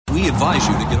advise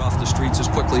you to get off the streets as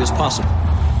quickly as possible.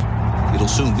 It'll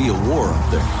soon be a war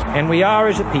up there. And we are,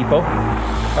 as a people,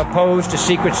 opposed to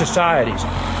secret societies,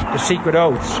 to secret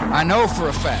oaths. I know for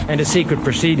a fact. And to secret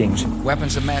proceedings.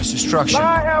 Weapons of mass destruction.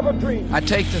 I have a dream. I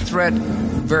take the threat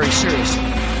very seriously.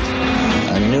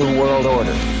 A new world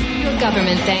order. Your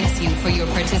government thanks you for your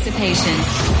participation.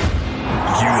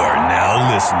 You are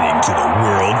now listening to the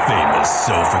world-famous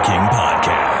Sofa King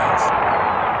podcast.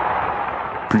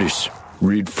 Please,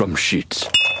 read from sheets.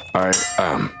 I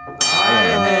am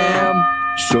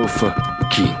Sofa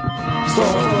King.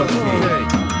 Sofa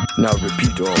King. Now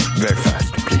repeat all very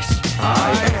fast, please.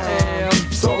 I am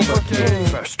Sofa King.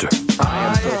 Faster.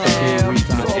 I am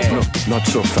Sofa King. No, not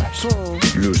so fast.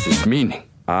 Loses meaning.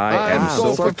 I am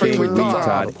Sofa King with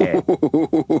retard head.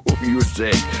 You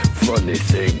say funny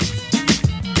things.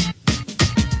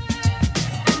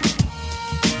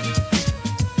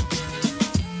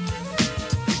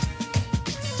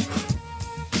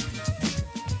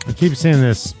 I keep seeing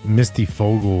this Misty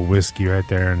Fogel whiskey right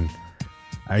there, and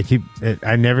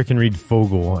I never can read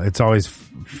Fogel. It's always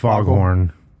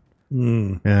Foghorn.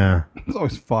 Yeah. It's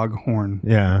always Foghorn.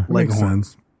 Yeah. Leghorn.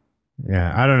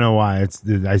 Yeah. I don't know why.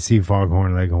 I see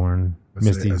Foghorn, Leghorn,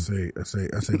 Misty. I say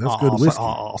that's good whiskey.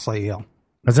 I'll say yeah.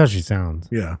 That's how she sounds.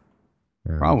 Yeah.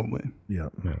 Probably. Yeah.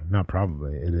 No, not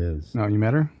probably. It is. No, you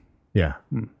met her? Yeah.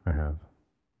 I have.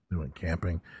 They went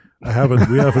camping. We have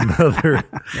another.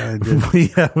 We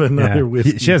have another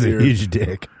whiskey. She has here. a huge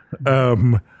dick.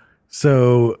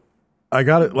 So I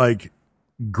got it like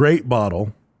great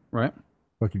bottle, right?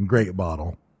 Fucking great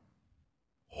bottle.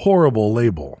 Horrible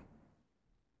label.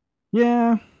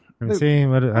 Yeah. Let me see.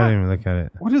 I didn't even look at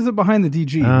it. What is it behind the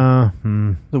DG?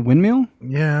 The windmill?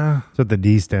 Yeah. That's what the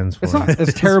D stands for. It's not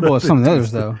as terrible as some of the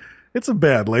others, though. It's a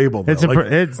bad label. Though. It's not for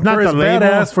the as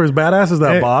label. For as badass as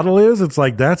that bottle is, it's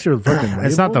like that's your fucking label.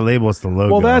 It's not the label, it's the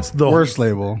logo. Well, that's the worst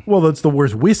label. Well, that's the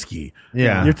worst whiskey.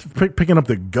 Yeah. You're picking up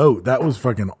the goat. That was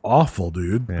fucking awful,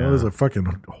 dude. Yeah. That was a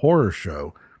fucking horror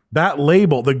show. That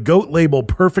label, the goat label,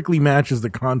 perfectly matches the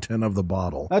content of the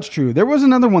bottle. That's true. There was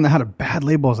another one that had a bad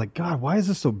label. I was like, God, why is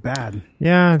this so bad?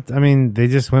 Yeah, I mean, they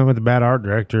just went with the bad art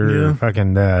director. Yeah.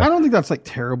 Fucking. I don't think that's like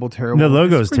terrible. The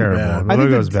logo's terrible. bad. The I think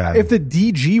logo's bad. If the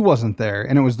DG wasn't there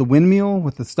and it was the windmill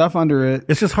with the stuff under it,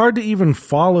 It's just hard to even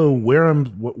follow where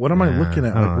what am I looking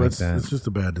at? I don't like What's, that. it's just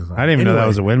a bad design. I didn't even know that Anyway,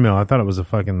 was a windmill. I thought it was a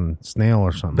fucking snail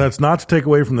or something. That's not to take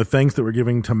away from the thanks that we're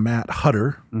giving to Matt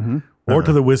Hutter or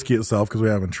to the whiskey itself because we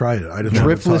haven't tried it. I just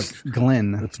want to talk- Driftless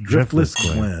Glen. It's Driftless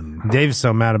Glen. Dave's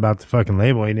so mad about the fucking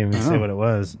label, he didn't even say what it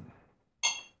was.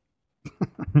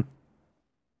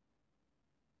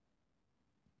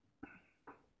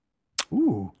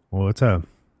 Ooh, Well, what's up?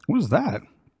 what is that?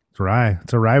 It's rye.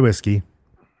 It's a rye whiskey.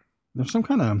 There's some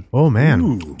kind of. Oh man,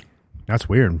 Ooh. that's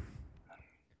weird.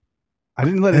 I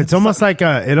didn't let it. It's almost like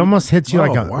it almost hits you Oh,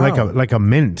 like a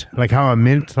mint, like how a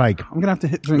mint like I'm gonna have to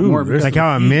drink more of there's it. like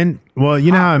how a mint. Well,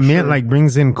 you know how a mint like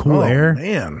brings in cool Oh, air.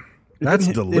 man. It That's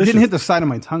didn't hit- delicious. It didn't hit the side of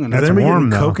my tongue enough. Has That's anybody warm,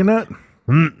 getting though. coconut?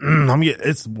 I'm I'm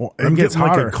getting getting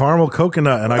hotter. like a caramel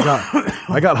coconut, and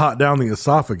I got hot down the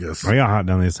esophagus. I got hot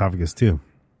down the esophagus too.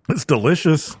 It's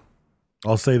delicious.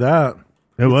 I'll say that.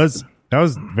 That was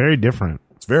very different.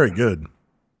 It's very good.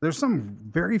 There's some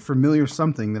very familiar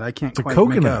something that I can't It's a quite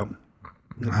coconut. make out.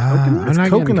 I'm It's not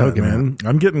coconut, getting man.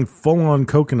 I'm getting full on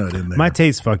coconut in there. My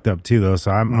taste fucked up too, though,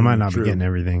 so I might not true. be getting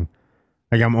everything.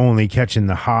 Like I'm only catching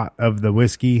the hot of the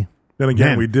whiskey. then again,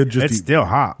 Man, we did just it's eat, still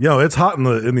hot. Yo, it's hot in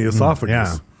the esophagus.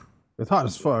 yeah. It's hot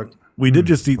as fuck. We did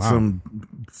just eat some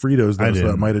Fritos I though, so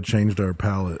did. that might have changed our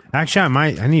palate.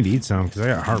 Actually, I need to eat some because I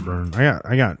got heartburn.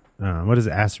 I got what is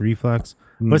it, acid reflux?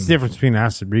 What's the difference between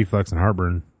acid reflux and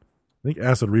heartburn? I think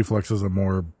acid reflux is a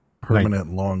more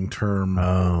permanent, long term.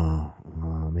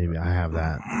 Maybe I have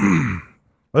that.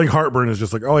 I think heartburn is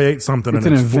just like, oh, I ate something It's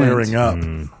and an it's event. flaring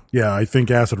up. Yeah, I think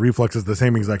acid reflux is the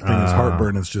same exact thing as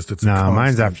heartburn. It's just it's No, constant.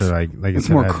 mine's after like I It's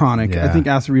said, more chronic. yeah. I think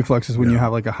acid reflux is when you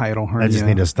have like a hiatal hernia. I just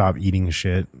need to stop eating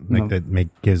shit like No.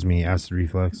 that gives me acid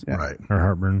reflux, right or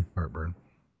heartburn. Heartburn.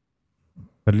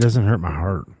 But it doesn't hurt my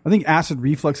heart. I think acid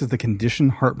reflux is the condition.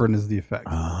 Heartburn is the effect.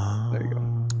 There you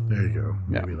go. There you go.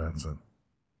 Yeah. Maybe that's it.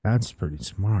 That's pretty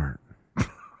smart. It's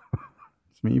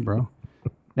me, bro.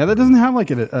 Yeah, that doesn't have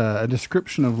like a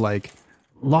description of like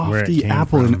Where it lofty came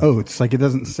apple from. and oats. Like it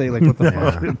doesn't say like what the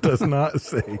fuck. It does not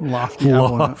say Lofty apple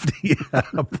and lofty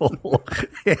apple and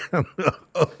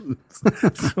oats.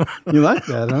 You like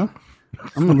that, huh?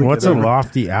 I'm gonna look What's it a up.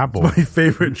 lofty apple? My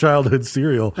favorite childhood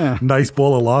cereal. Yeah. Nice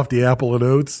bowl of lofty apple and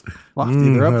oats.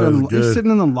 Lofty. They're up that there. was They're good.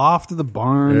 sitting in the loft of the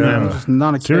barn. Yeah. Yeah. Just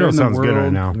not a care Cereal in the sounds world. good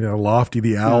right now Yeah, Lofty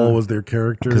the owl was their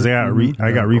character. because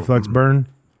I got reflux burn.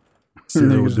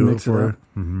 Cereal would Just do it mix for up.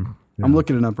 you. I'm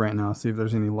looking it up right now, see if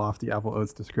there's any Lofty Apple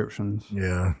Oats descriptions.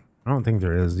 Yeah. I don't think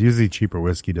there is. Usually cheaper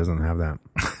whiskey doesn't have that.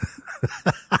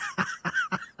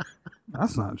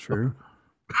 That's not true.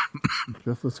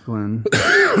 Driftless Glen.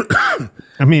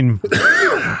 I mean,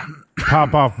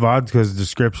 Pop Off Vodka's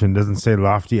description doesn't say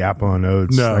Lofty Apple and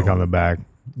Oats No. like on the back.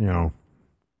 You know.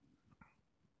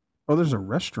 Oh, there's a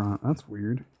restaurant. That's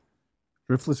weird.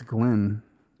 Driftless Glen.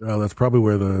 Oh, that's probably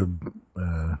where the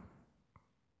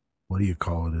what do you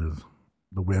call it is?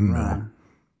 The windmill. Rye.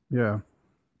 Yeah.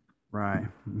 Rye.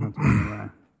 That's rye.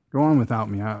 Go on without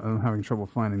me. I'm having trouble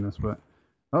finding this, but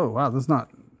oh wow, this is not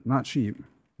cheap.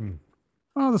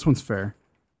 Oh, this one's fair.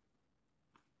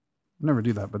 I never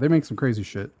do that, but they make some crazy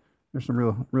shit. There's some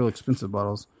real expensive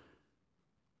bottles.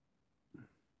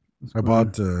 I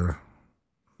bought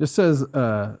This says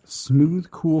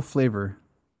smooth, cool flavor.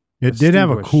 It did have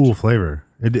a Distinguished. cool flavor.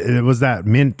 It was that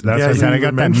mint. That's Yeah, what I said. you I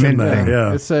got that mentioned mint that, thing.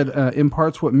 yeah. It said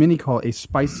imparts what many call a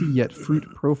spicy yet fruit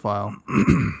profile.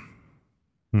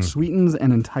 Sweetens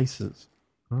and entices.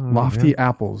 Lofty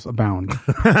apples abound.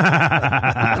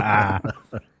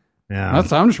 Yeah.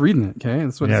 I'm just reading it. Okay,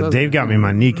 that's what it Yeah, says. Dave got me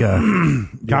my Nika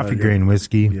coffee grain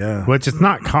whiskey. Yeah. Which it's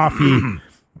not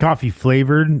coffee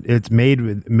flavored. It's made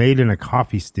in a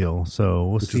coffee still. So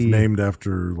we'll which see. is named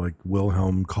after like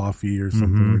Wilhelm Coffee or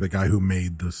something, the guy who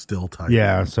made the still type.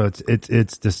 Yeah, so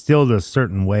it's distilled a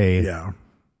certain way. Yeah.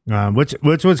 Which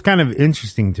was kind of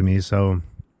interesting to me. So,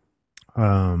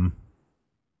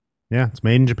 yeah, it's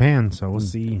made in Japan. So we'll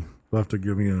see. You'll have to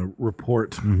give me a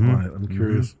report on it. I'm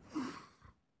curious.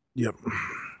 Yep.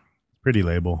 Pretty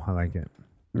label. I like it.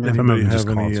 Some of Anybody them have just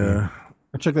call any it to me.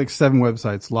 I checked like 7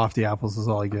 websites. Lofty apples is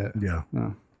all I get. Yeah.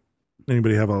 Yeah.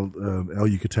 Anybody have a El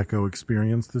Yucateco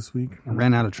experience this week? I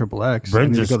ran out of Triple X. Brent I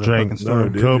need to just go to the drank fucking store.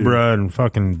 did you? Cobra and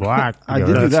fucking Black. I did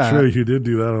together. do That's that. true. You did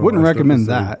do that. On the Wouldn't last recommend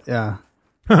episode. that.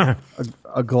 Yeah.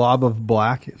 a glob of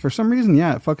black. For some reason,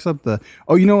 yeah, it fucks up the.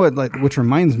 Oh, you know what? Like, which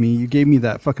reminds me, you gave me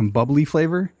that fucking bubbly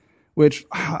flavor, which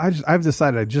I've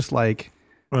decided I just like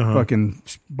fucking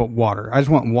but water. I just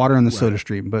want water in the Soda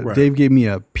Stream. But Dave gave me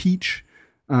a peach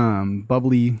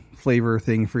bubbly flavor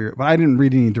thing for your. But I didn't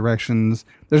read any directions.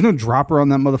 There's no dropper on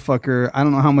that motherfucker. I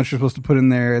don't know how much you're supposed to put in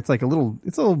there. It's like a little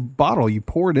bottle. You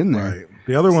pour it in there. Right.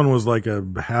 The other one was like a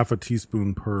half a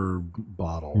teaspoon per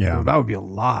bottle. Yeah. That would be a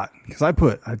lot because I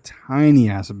put a tiny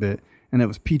ass a bit and it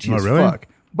was peachy as really? fuck.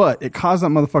 But it caused that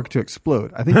motherfucker to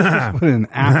explode. I think you're supposed to put it in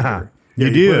after. You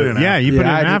you do. put it in Yeah, you put it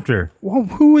I in did. after. Well,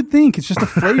 who would think it's just a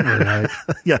flavor? Like,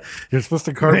 Yeah. You're supposed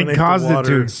to carbonate It caused the it water.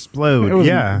 to explode. It was a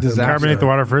Yeah. disaster. Carbonate the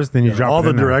water first, then you drop All it the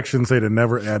in there. directions say to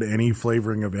never add any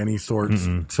flavoring of any sort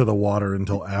to the water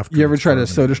until after. you ever it's try to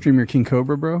carbonated. Soda Stream your King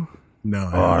Cobra, bro? No.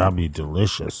 Oh, that'd be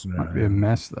delicious. Might be a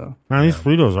mess though. Man, these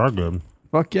Fritos are good.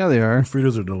 Fuck yeah, they are.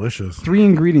 Fritos are delicious. 3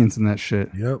 ingredients in that shit.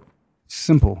 Yep.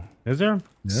 Simple. Is there?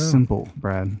 Simple,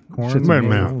 Brad. Shit's Wait a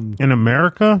amazing. minute. In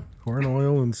America? Corn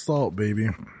oil and salt, baby.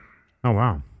 Oh,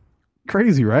 wow.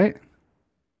 Crazy, right?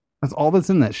 That's all that's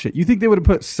in that shit. You think they would have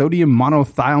put sodium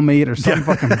monothiamate or some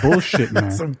fucking bullshit in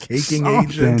there? Some caking Something,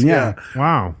 agent. yeah.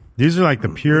 Wow. These are like the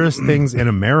purest things in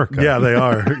America. Yeah, they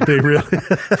are. They really,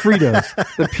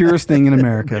 Fritos, the purest thing in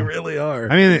America. they really are.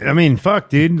 I mean, fuck,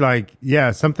 dude. Like,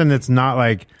 yeah, something that's not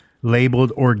like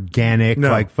labeled organic,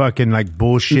 No. like fucking like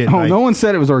bullshit. Oh, like, no one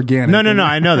said it was organic. No,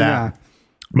 I know that.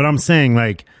 But I'm saying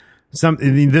like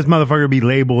something. This motherfucker be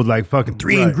labeled like fucking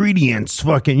 3 Right. ingredients.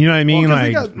 Fucking, you know what I mean? Well, 'cause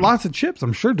like, they got lots of chips.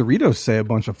 I'm sure Doritos say a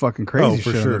bunch of fucking crazy Oh,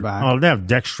 for shit sure. on the back. oh, they have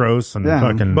dextrose and Yeah.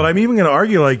 fucking. But I'm even going to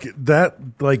argue like that,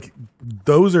 like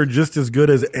those are just as good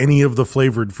as any of the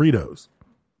flavored Fritos.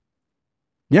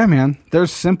 Yeah, man. They're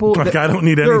simple. Like, I don't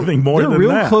need They're- anything more they're than real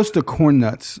that. close to corn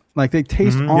nuts. Like they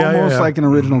taste almost yeah. like an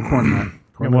original corn nut.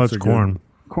 Yeah, well, it's nuts are corn.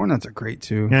 Corn nuts are great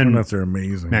too. Corn And nuts are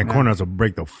amazing. man, corn nuts will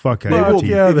break the fuck out They of your will- teeth.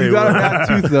 yeah, if they you got a will. bad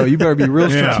tooth though, you better be real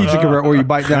Yeah. strategic about where you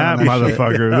bite down. That on that shit.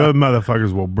 motherfucker, those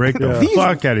motherfuckers will break the These-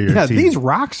 fuck out of your yeah, teeth. these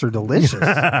rocks are delicious.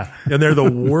 And they're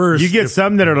the worst. You get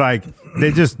some that are like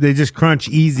they just crunch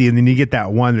easy, and then you get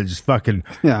that one that just fucking.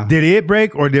 Yeah. Did it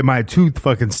break or did my tooth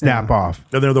fucking snap off?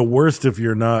 And they're the worst if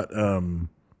you're not,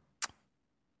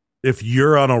 if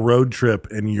you're on a road trip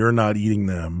and you're not eating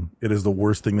them, it is the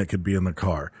worst thing that could be in the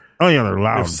car. Oh yeah, they're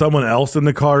loud. If someone else in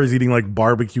the car is eating like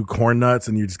barbecue corn nuts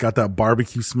and you just got that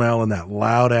barbecue smell and that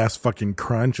loud ass fucking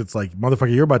crunch, it's like,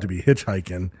 motherfucker, you're about to be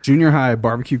hitchhiking. Junior high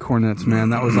barbecue corn nuts, man.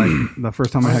 That was like the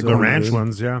first time I had The corn ranch nuts.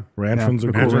 ones, yeah. Ranch Yeah, ones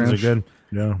are the Ranch cool. ones are ranch. good.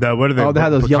 Yeah. What are they? Oh, they had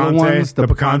those yellow Picante? ones, the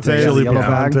The picante, picante, Chili yellow picante.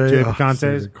 bag. Chili Oh,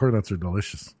 picantes. corn nuts are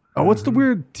delicious. Oh, what's the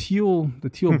weird teal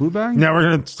blue bag? Now we're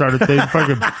gonna start a thing.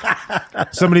 Fucking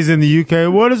somebody's in the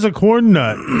UK. What is a corn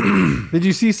nut? Did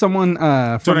you see someone?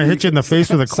 So I hit you in the face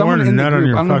with a someone corn in the nut on group,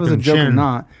 your I don't know if it was a fucking joke or chin.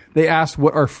 not. They asked,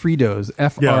 "What are Fritos?"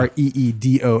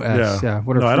 Freedos. Yeah.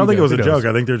 What are? No, Fritos? I don't think it was a Fritos. joke.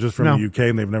 I think they're just from No. the UK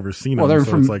and they've never seen Well, them. they're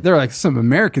so from. it's like, They're like some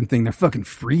American thing. They're fucking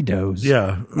Fritos.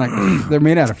 yeah. Like they're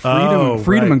made out of freedom,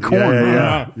 right. and corn.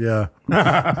 Yeah. Yeah.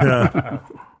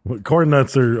 Well, corn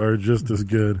nuts are just as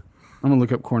good. I'm gonna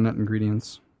look up corn nut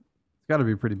ingredients. It's got to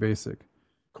be pretty basic.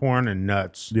 Corn and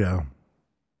nuts. Yeah.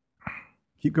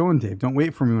 Keep going, Dave. Don't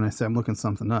wait for me when I say I'm looking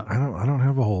something up. I don't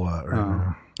have a whole lot right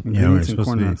now. Ingredients we're and supposed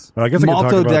corn to be- nuts. Well, I guess I could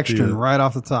talk about Maltodextrin the, right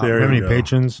off the top. there Do you have you any go.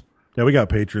 patrons? Yeah, we got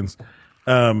patrons.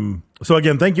 So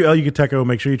again, thank you, El Yucateco.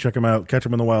 Make sure you check them out. Catch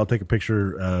them in the wild. Take a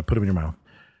picture. Put them in your mouth.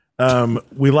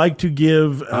 We like to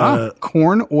give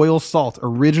corn oil salt,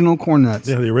 original corn nuts.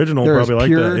 yeah, the original They're probably as like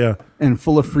pure that. Yeah. and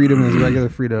full of freedom as regular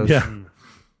Fritos. Yeah.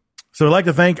 So I'd like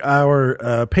to thank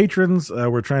our patrons.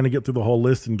 We're trying to get through the whole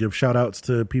list and give shout outs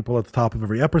to people at the top of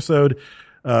every episode.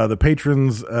 The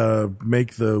patrons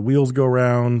make the wheels go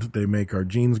round. They make our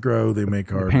jeans grow. They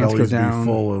make our pants go bellies be down.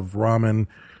 full of ramen.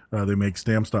 They make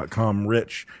stamps.com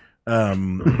rich.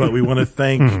 But we want to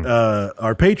thank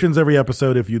our patrons every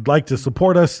episode. If you'd like to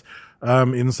support us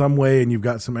in some way and you've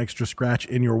got some extra scratch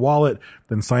in your wallet,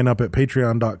 then sign up at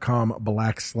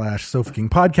patreon.com/Sofa King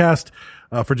Podcast.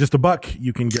 For just $1,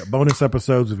 you can get bonus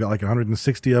episodes. We've got like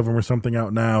 160 of them or something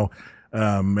out now.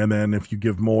 And then if you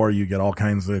give more, you get all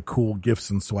kinds of cool gifts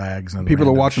and swags. And People are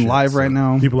random watching shit. live So right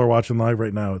now. People are watching live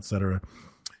right now, etc.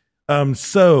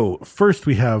 So first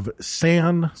we have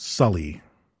San Sully.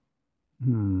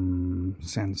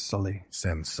 San Sully.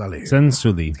 San Sully.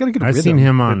 Sensuli. He's got a good I've rhythm. seen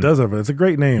him on. It does have it. It's a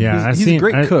great name. Yeah, He's a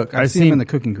great cook. I've seen him in the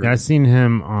cooking group. I've seen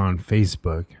him on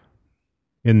Facebook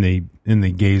in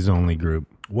the gays only group.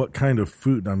 What kind of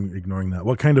food? I'm ignoring that.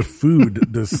 What kind of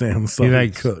food does San Sully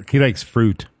cook? He likes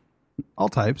fruit. All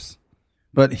types.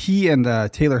 But he and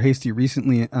Taylor Hasty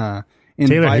recently Taylor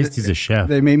invited- Hasty's a chef.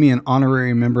 They made me an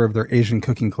honorary member of their Asian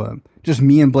cooking club. Just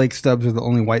me and Blake Stubbs are the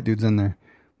only white dudes in there.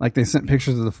 Like they sent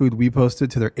pictures of the food we posted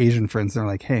to their Asian friends. They're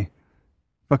like, "Hey,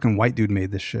 fucking white dude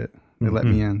made this shit." They let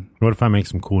me in. What if I make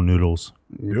some cool noodles?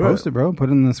 You Do post it. it, bro. Put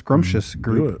it in the scrumptious Do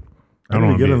group. it. I don't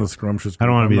want to get in the scrumptious group. I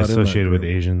don't want to be I'm not in that associated with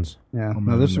group. Asians. Yeah, I'm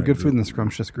no, not there's in some that good food group. in the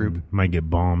scrumptious group. Might get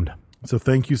bombed. So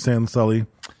thank you, San Sully.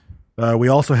 We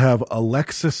also have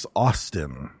Alexis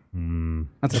Austin.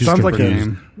 That's a She sounds like stripper a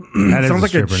name. That is sounds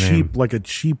like a stripper name.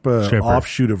 cheap Stripper.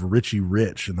 offshoot of Richie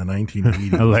Rich in the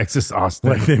 1980s. Alexis Austin.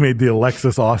 Like they made the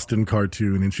Alexis Austin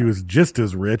cartoon, and she was just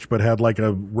as rich, but had like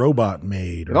a robot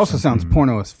maid. It also sounds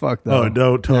porno as fuck, though. Oh,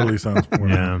 no, totally sounds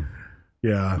porno. Yeah.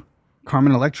 Yeah.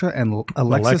 Carmen Electra and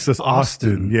Alexis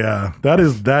Austin. Yeah, that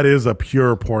is a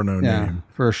pure porno Yeah, name.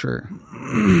 for sure.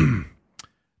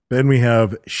 Then we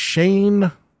have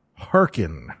Shane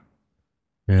Harkin.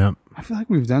 Yeah. I feel like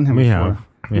we've done him We before. have.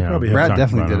 We have. probably have Brad talked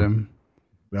definitely about did him.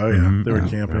 Oh yeah, they were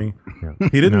camping. Yeah.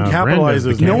 He didn't No, capitalize Brenda's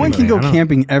his the No name, one though. can go I don't-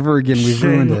 camping ever again. We've Shane-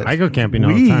 ruined it. I go camping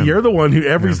all the time. You're the one who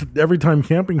every time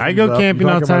camping. I comes go up, camping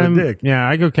you all the talk about a time. dick. Yeah,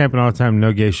 I go camping all the time.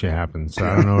 No gay shit happens. So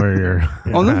I don't know where you're.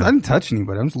 Oh, no, I didn't touch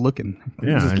anybody. I'm just looking.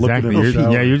 Yeah, just looking exactly. in the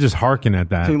shower. You're just harking at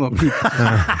that. Taking a little peek.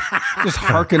 Just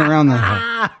harking around the,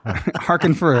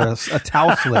 harking for a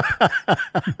towel slip.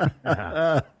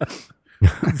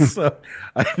 So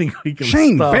I think we can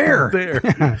Shane, stop bear. there.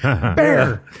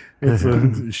 Bear.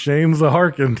 It's Shane's a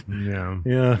harkin. Yeah.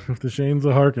 Yeah, if the Shane's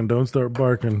a harkin, don't start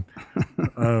barking.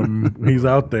 He's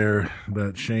out there,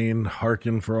 that Shane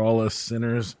Harkin for all us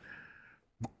sinners.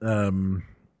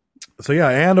 So yeah,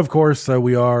 and of course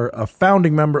we are a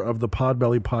founding member of the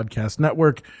Podbelly Podcast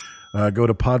Network. Go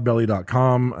to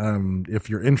podbelly.com. If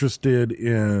you're interested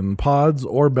in pods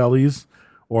or bellies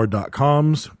or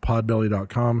 .coms,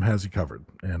 podbelly.com has you covered,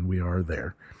 and we are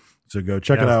there. So go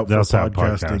check it out They for also have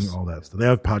podcasting, podcasts. all that stuff. They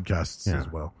have podcasts Yeah. as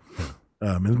well.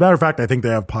 As a matter of fact, I think they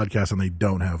have podcasts and they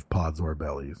don't have pods or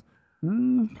bellies. A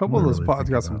couple of those really pods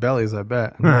thinking got some bellies, I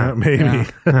bet. Maybe,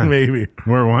 maybe.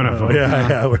 We're one of them.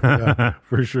 Yeah,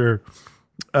 for sure.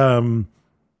 So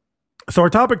our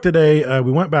topic today,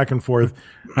 we went back and forth.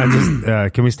 I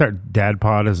just can we start Dad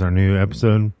Pod as our new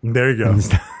episode? There you go.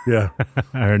 Yeah.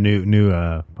 Our new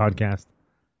podcast.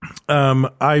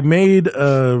 I made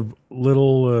a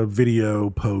little video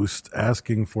post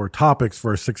asking for topics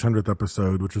for our 600th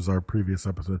episode, which was our previous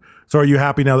episode. So are you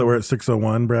happy now that we're at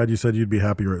 601, Brad? You said you'd be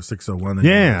happier at 601 than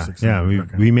you were at Yeah, 600. yeah.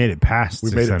 Okay. We made it past. We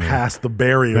made it 600. past the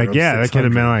barrier. Like of yeah, that could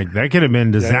have 600.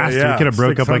 been disaster. Yeah, We could have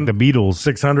broke up like the Beatles.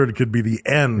 600 could be the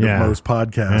end Yeah. of most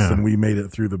podcasts, Yeah. and we made it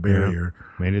through the barrier.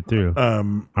 Made it through.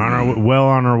 On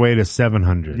our way to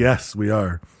 700. Yes, we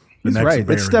are. He's next right.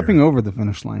 barrier. It's stepping over the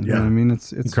finish line. You know Yeah. what I mean?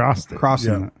 It's crossed it.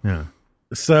 crossing Yeah. it. Yeah.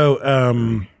 So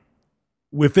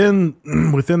within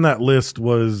that list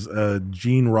was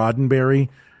Gene Roddenberry,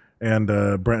 and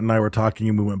Brent and I were talking,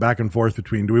 and we went back and forth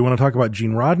between, do we want to talk about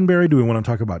Gene Roddenberry? Do we want to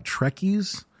talk about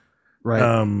Trekkies?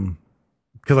 Right.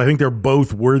 Because I think they're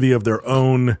both worthy of their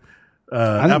own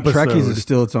I think episode. Trekkies is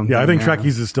still its own Yeah, I thing, think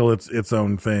Trekkies is still its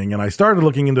own thing. And I started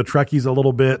looking into Trekkies a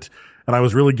little bit, and I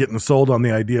was really getting sold on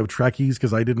the idea of Trekkies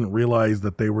because I didn't realize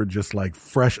that they were just like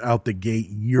fresh out the gate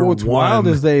year What's one. wild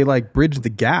is they like bridged the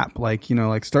gap. Like, you know,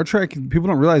 like Star Trek, people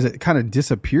don't realize it kind of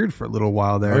disappeared for a little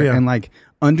while there. Oh, yeah. And like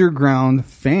underground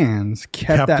fans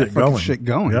kept that it fucking going. shit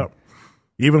going. Yep.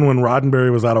 Even when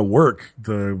Roddenberry was out of work,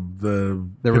 the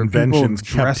There were conventions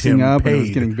people kept dressing him up paid. and it was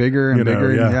getting bigger and You know,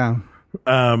 bigger. yeah.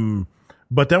 Yeah.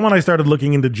 But then when I started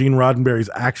looking into Gene Roddenberry's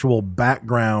actual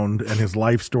background and his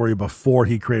life story before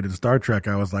he created Star Trek,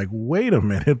 I was like, wait a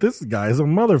minute, this guy is a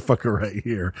motherfucker right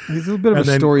here. He's a bit of And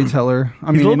a then- storyteller. I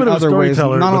He's mean, a little in bit of a other ways,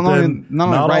 storyteller, not but only then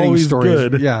not writing always stories.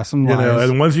 good. Yeah, some You lies. know,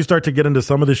 and once you start to get into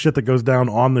some of the shit that goes down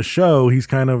on the show, he's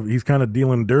kind of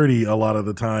dealing dirty a lot of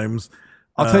the times.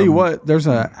 I'll tell you what, there's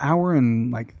an hour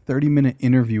and like 30-minute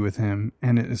interview with him,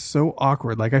 and it is so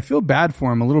awkward. Like, I feel bad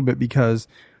for him a little bit because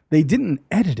they didn't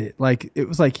edit it. Like, it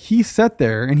was like he sat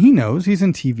there and he knows he's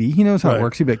in TV. He knows how Right. it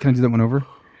works. He'd be like, can I do that one over?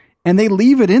 And they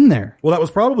leave it in there. Well, that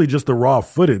was probably just the raw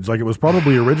footage. Like, it was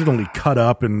probably originally cut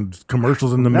up and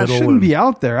commercials in the That middle. shouldn't and- be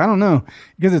out there. I don't know,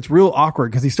 because it's real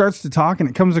awkward because he starts to talk and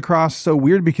it comes across so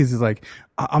weird because he's like,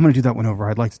 I'm going to do that one over.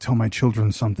 I'd like to tell my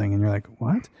children something. And you're like,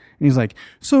 what? And he's like,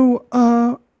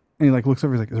 and he like looks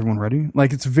over, he's like, is everyone ready?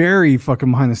 Like, it's very fucking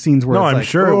behind the scenes where No, it's I'm like,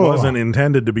 sure oh. it wasn't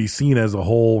intended to be seen as a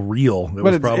whole reel. It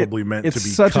was probably meant to be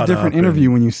It's such a cut different up interview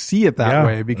and- when you see it that Yeah,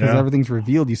 way because yeah. everything's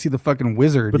revealed. You see the fucking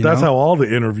wizard. But you that's know? how all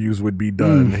the interviews would be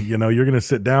done. You know, you're going to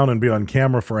sit down and be on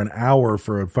camera for an hour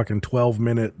for a fucking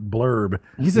 12-minute blurb.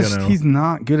 He's you know? he's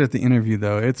not good at the interview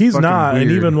though. He's fucking not, weird.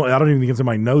 and even I don't even think it's in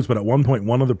my notes. But at one point,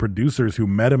 one of the producers who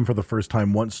met him for the first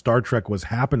time once Star Trek was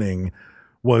happening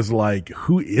was like,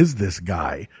 "Who is this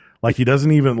guy?" Like, he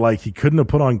doesn't even like he couldn't have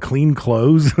put on clean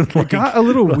clothes. It Like, got a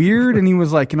little weird, and he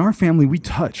was like, "In our family, we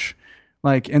touch."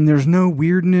 Like, and there's no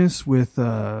weirdness with,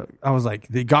 I was like,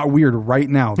 they got weird right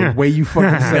now. The way you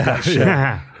fucking said that shit.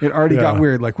 Yeah. It already Yeah. got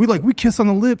weird. Like, we kiss on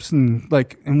the lips and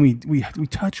like, and we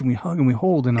touch and we hug and we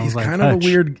hold. And I was he's like, kind of a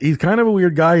weird. He's kind of a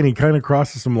weird guy, and he kind of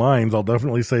crosses some lines. I'll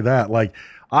definitely say that. Like,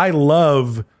 I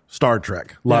love Star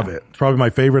Trek. Love Yeah. it. It's probably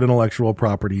my favorite intellectual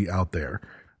property out there.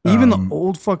 even the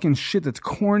old fucking shit that's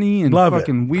corny and love it.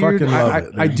 fucking weird. Fucking love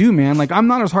it, I dude. do, man. Like, I'm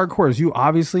not as hardcore as you,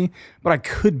 obviously, but I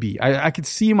could be. I could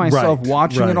see myself Right,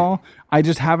 watching right. it all. I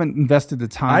just haven't invested the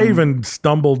time. I even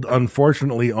stumbled,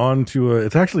 unfortunately, onto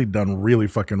it's actually done really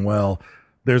fucking well.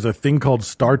 There's a thing called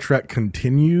Star Trek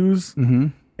Continues,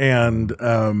 and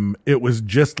it was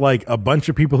just like a bunch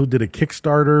of people who did a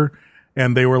Kickstarter,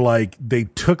 and they were like, they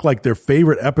took like their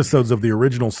favorite episodes of the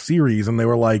original series, and they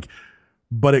were like,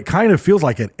 but it kind of feels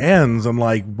like it ends, and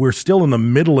like we're still in the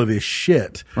middle of this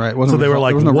shit. Right. So they were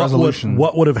like, there was no resolution.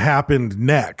 what would have happened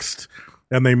next?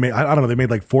 And they made, I don't know, they made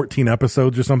like 14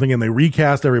 episodes or something, and they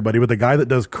recast everybody. But the guy that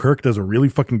does Kirk does a really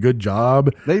fucking good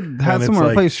job. They And had it's someone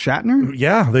like- replace Shatner.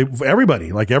 Yeah,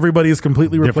 everybody is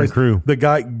completely Different replaced. crew. The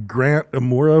guy Grant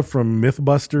Amura from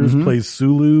MythBusters plays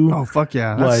Sulu. Oh fuck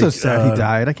yeah! That's so Like, sad he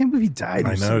died. I can't believe he died. He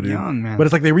I was know, so dude. young, man. But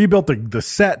it's like they rebuilt the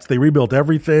sets, they rebuilt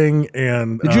everything.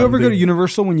 And Did you ever go they- to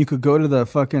Universal when you could go to the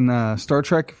fucking Star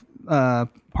Trek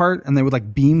part and they would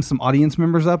like beam some audience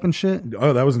members up and shit?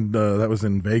 Oh, that was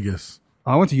in Vegas.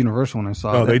 I went to Universal when I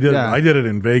saw. Oh, that. they did. Yeah. I did it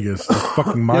in Vegas. It's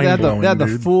fucking Yeah, mind they had blowing. they had the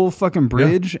dude. full fucking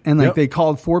bridge, and like Yep. they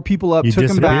called 4 people up, You took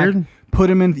them back, disappeared? put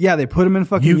them in. Yeah, they put them in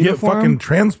fucking You get uniform. fucking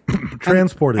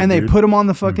transported, and they dude. put them on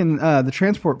the fucking the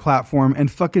transport platform and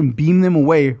fucking beam them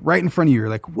away right in front of you. You're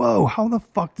like, whoa, how the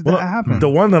fuck did Well, that happen? The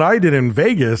one that I did in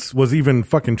Vegas was even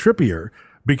fucking trippier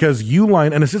because you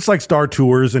line, and it's just like Star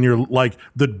Tours, and you're like,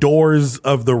 the doors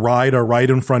of the ride are right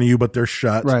in front of you, but they're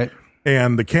shut. Right.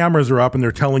 And the cameras are up and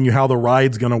they're telling you how the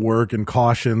ride's going to work and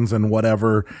cautions and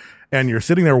whatever. And you're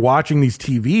sitting there watching these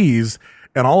TVs,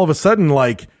 and all of a sudden,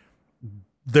 like,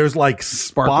 there's like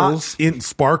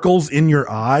sparkles in your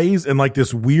eyes and like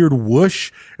this weird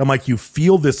whoosh, and like you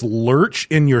feel this lurch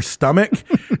in your stomach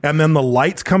and then the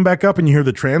lights come back up and you hear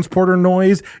the transporter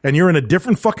noise and you're in a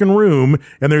different fucking room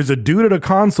and there's a dude at a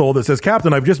console that says,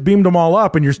 Captain, I've just beamed them all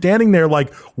up, and you're standing there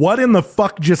like, what in the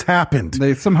fuck just happened?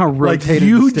 They somehow rotated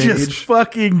you the stage. just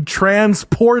fucking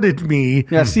transported me.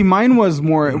 Yeah, see, mine was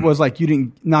more. It was like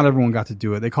not everyone got to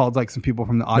do it. They called like some people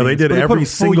from the audience. No, they did But put every a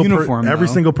full single uniform. every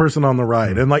though. single person on the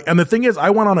ride, and the thing is, I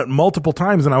went on it multiple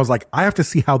times, and I was like, I have to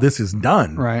see how this is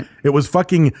done. Right. It was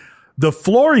fucking. The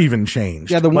floor even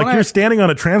changed. Yeah, the one you're standing on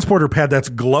a transporter pad that's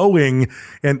glowing,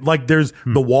 and like the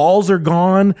walls are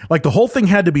gone. Like the whole thing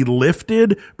had to be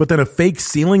lifted, but then a fake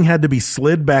ceiling had to be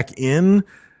slid back in.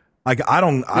 Like I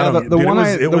don't. The dude, one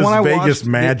it was I Vegas watched,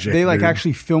 magic. They like dude.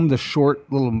 actually filmed a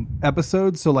short little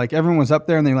episode, so like everyone was up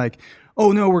there and they like,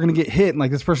 oh no, we're gonna get hit, and like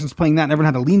this person's playing that, and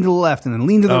everyone had to lean to the left and then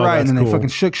lean to the right, and then that's they cool. fucking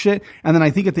shook shit, and then I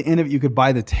think at the end of it you could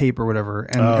buy the tape or whatever,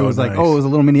 and it Oh, was like, nice. oh, it was a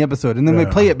little mini episode, and then they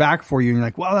play it back for you, and you're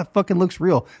like, wow, that fucking looks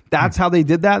real. That's how they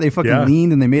did that. They fucking Yeah.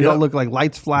 leaned and they made it all Yep. look like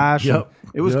lights flash. and Yep.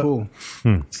 It was Yep. cool.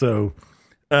 So,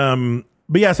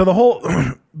 but yeah, so the whole,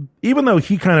 even though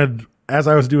he kind of, as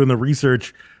I was doing the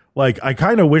research, like I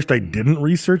kind of wished I didn't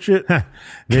research it.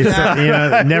 They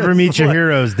said, never meet your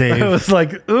heroes, Dave. I was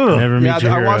like, ugh. Never meet Yeah,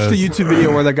 your I watched a heroes. YouTube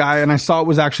video where the guy, and I saw it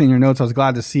was actually in your notes. I was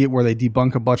glad to see it where they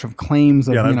debunk a bunch of claims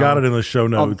of, Yeah, I've got it in the show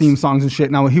all notes. theme songs and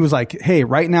shit. Now he was like, hey,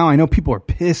 right now I know people are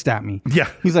pissed at me. Yeah.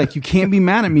 He's like, you can't be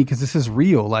mad at me because this is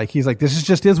real. Like, he's like, this is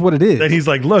just is what it is. And he's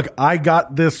like, look, I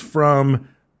got this from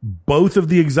both of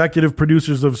the executive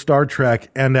producers of Star Trek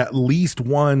and at least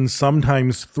one,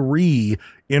 sometimes three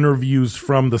interviews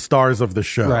from the stars of the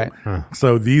show. Right.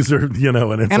 So these are, and it's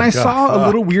And like, I saw fuck. a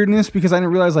little weirdness because I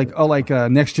didn't realize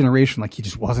Next Generation, like he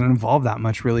just wasn't involved that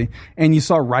much really. And you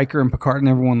saw Riker and Picard and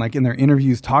everyone like in their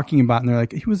interviews talking about, and they're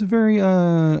like, he was a very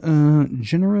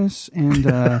generous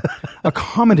and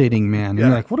accommodating man. And Yeah.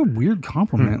 you're like, what a weird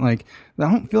compliment. Like I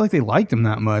don't feel like they liked him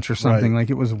that much or something. Right. Like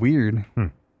it was weird.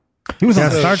 He was Yeah,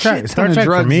 on Star Trek- Star Trek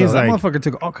for me is that like- motherfucker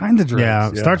took all kinds of drugs.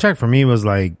 Yeah, Star Trek for me was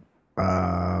like,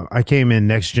 I came in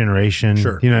Next Generation.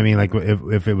 Sure. You know what I mean? Like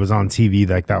if it was on TV,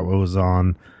 like that was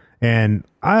on. And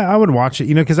I would watch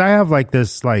it, because I have like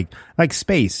this, like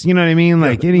space, you know what I mean?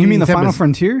 Like, You mean the type Final of-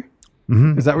 Frontier?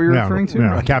 Mm-hmm. Is that what you're Yeah, referring to?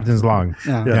 Yeah, Captain's Log.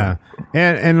 Yeah.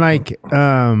 And like,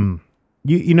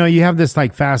 you have this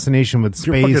like fascination with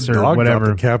Your space fucking or dog whatever.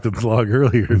 dropped the captain's log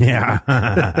earlier. Yeah.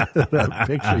 That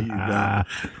picture you got.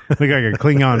 Look like a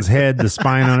Klingon's head, the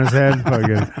spine on his head.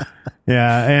 Fucking,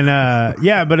 yeah. And,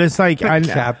 yeah, but it's like,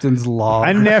 Captain's Log.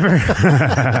 I never,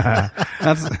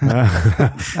 That's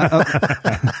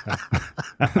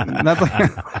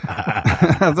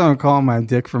that's what I'm calling my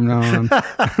dick from now on.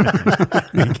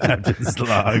 Captain's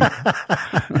Log.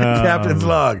 Captain's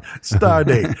log. Star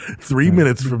date. 3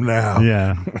 minutes from now.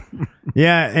 Yeah.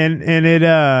 Yeah. And it,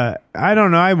 I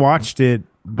don't know. I watched it,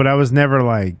 but I was never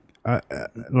like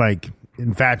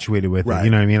infatuated with it. You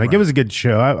know what I mean? Like it was a good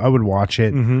show. I would watch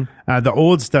it. The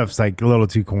old stuff's like a little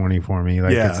too corny for me.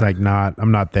 Like it's like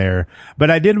I'm not there.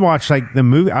 But I did watch like the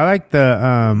movie. I like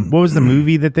the what was the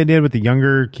movie that they did with the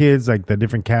younger kids, like the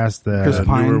different cast. Chris The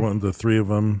Pine. newer one, the three of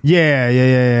them.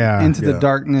 Yeah. Into the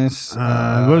Darkness.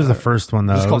 What was the first one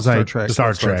though? It's It called was Star like Trek. Star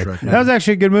It's called Trek. Star Trek, yeah. That was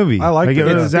actually a good movie. I liked it.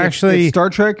 It was actually it's Star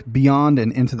Trek Beyond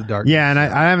and Into the Darkness. Yeah, and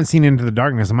I haven't seen Into the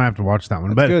Darkness. I might have to watch that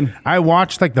one. But good. I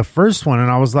watched like the first one, and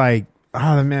I was like,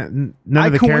 "Oh man, none I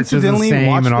of the characters are the coincidentally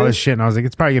same," and all watched this it. shit. And I was like,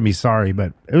 "It's probably gonna be sorry,"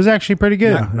 but it was actually pretty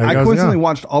good. Yeah. Like, I was coincidentally like,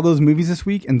 watched all those movies this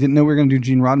week and didn't know we were going to do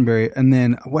Gene Roddenberry. And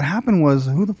then what happened was,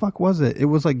 who the fuck was it? It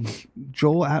was like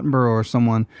Joel Attenborough or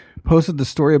someone posted the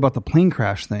story about the plane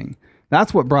crash thing.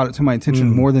 That's what brought it to my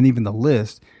attention more than even the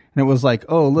list. And it was like,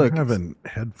 oh, look. I'm having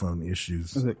headphone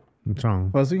issues. Is it What's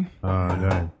wrong? fuzzy?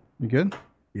 Yeah. You good?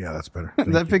 Yeah, that's better.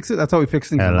 Did that fix it? That's how we fix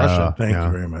things in Hello. Russia. Thank Yeah.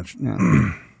 you very much.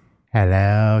 Yeah.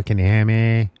 Hello, can you hear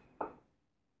me?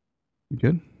 You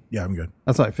good? Yeah, I'm good.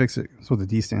 That's how I fix it. That's what the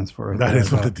D stands for. Right That there.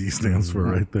 is what the D stands for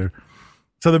right there.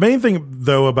 So the main thing,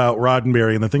 though, about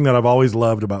Roddenberry, and the thing that I've always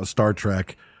loved about Star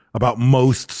Trek, about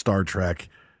most Star Trek,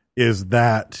 is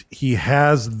that he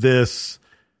has this,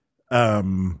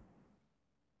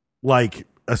 like,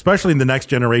 especially in the Next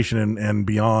Generation and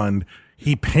beyond,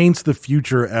 he paints the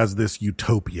future as this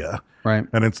utopia. Right.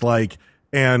 And it's like,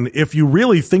 and if you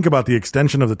really think about the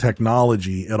extension of the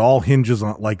technology, it all hinges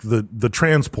on like the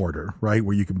transporter, right?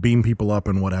 Where you can beam people up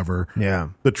and whatever. Yeah.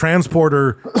 The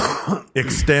transporter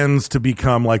extends to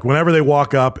become like whenever they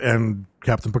walk up and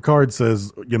Captain Picard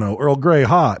says, Earl Grey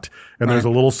hot, and there's a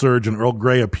little surge and Earl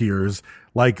Grey appears.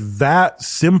 Like that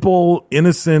simple,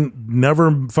 innocent,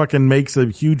 never fucking makes a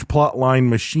huge plot line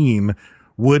machine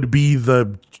would be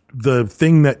the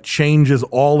thing that changes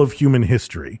all of human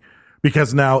history.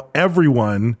 Because now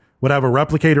everyone would have a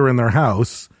replicator in their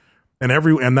house,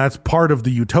 and that's part of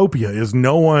the utopia is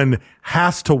no one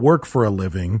has to work for a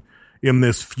living in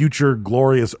this future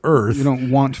glorious earth. You don't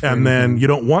want for and anything. then you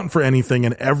don't want for anything,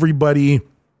 and everybody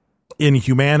in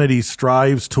humanity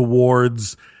strives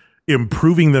towards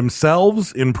improving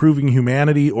themselves, improving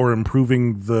humanity, or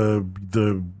improving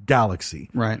the galaxy.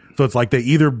 Right. So it's like they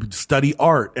either study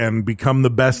art and become the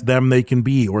best them they can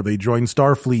be, or they join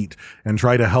Starfleet and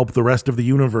try to help the rest of the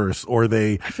universe, or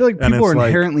they. I feel like and people are it's like-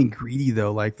 inherently greedy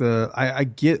though. Like I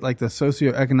get like the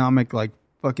socioeconomic like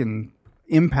fucking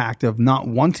impact of not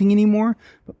wanting anymore,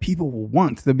 but people will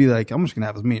want. They'll be like, I'm just gonna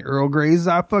have as many Earl Greys as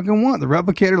I fucking want. The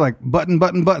replicator, like button.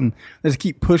 They just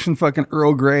keep pushing fucking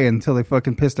Earl Grey until they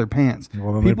fucking piss their pants.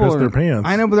 Well, then they piss their pants.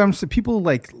 I know, but I'm people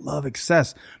like love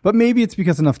excess. But maybe it's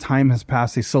because enough time has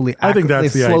passed. They slowly. I think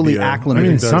that's they the slowly idea. acclimate. I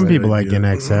mean, that's some the people like idea. in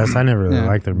excess. I never really Yeah.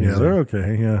 like their Yeah, music. they're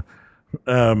okay.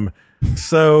 Yeah.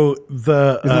 So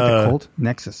the Isn't that the cult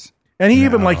Nexus? and he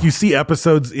even like you see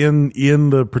episodes in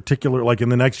the particular, like in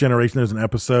the Next Generation, there's an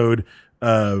episode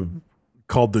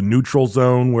called The Neutral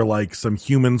Zone, where like some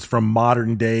humans from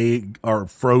modern day are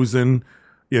frozen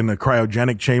in a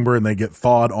cryogenic chamber and they get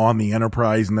thawed on the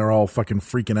Enterprise, and they're all fucking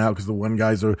freaking out because the one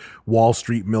guy's a Wall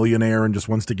Street millionaire and just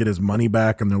wants to get his money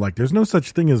back, and they're like, there's no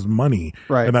such thing as money.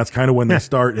 Right. And that's kind of when they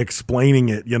start explaining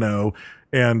it, you know.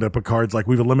 And Picard's like,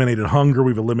 we've eliminated hunger,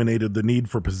 we've eliminated the need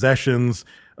for possessions,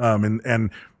 and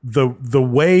the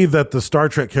way that the Star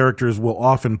Trek characters will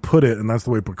often put it, and that's the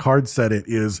way Picard said it,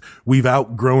 is we've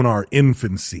outgrown our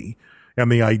infancy. And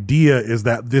the idea is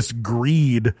that this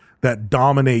greed that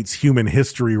dominates human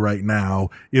history right now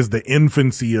is the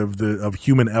infancy of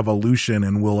human evolution,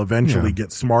 and will eventually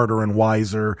get smarter and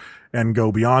wiser and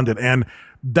go beyond it. And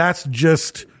that's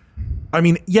just, I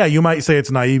mean, yeah, you might say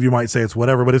it's naive, you might say it's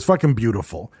whatever, but it's fucking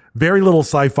beautiful. Very little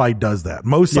sci-fi does that.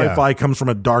 Most sci-fi comes from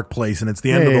a dark place, and it's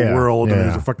the end of the world, and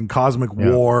there's a fucking cosmic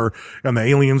war, and the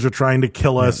aliens are trying to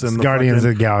kill us, and the Guardians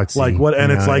fucking, of the Galaxy. like what?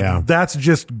 And it's like that's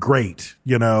just great,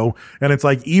 you know. And it's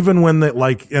like even when they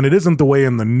like, and it isn't the way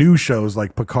in the new shows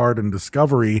like Picard and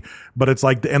Discovery, but it's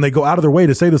like, and they go out of their way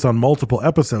to say this on multiple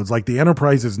episodes. Like the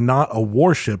Enterprise is not a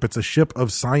warship; it's a ship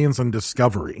of science and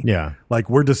discovery. Yeah. Like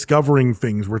we're discovering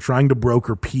things, we're trying to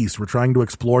broker peace, we're trying to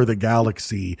explore the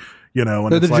galaxy. You know,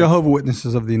 and They're it's the like, Jehovah's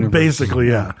Witnesses of the universe. basically,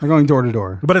 yeah. They're going door to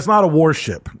door. But it's not a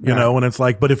warship, you know, and it's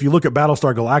like, but if you look at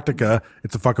Battlestar Galactica,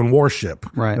 it's a fucking warship.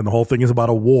 Right. And the whole thing is about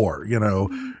a war, you know,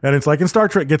 and it's like, and Star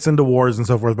Trek gets into wars and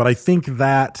so forth, but I think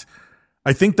that's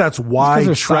why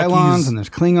There's Cylons and there's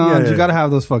Klingons. You got to have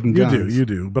those fucking guns. You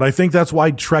do. But I think that's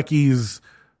why Trekkies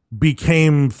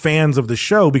became fans of the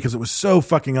show, because it was so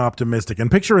fucking optimistic.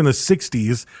 And picture in the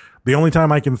 60s, the only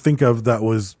time I can think of that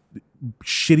was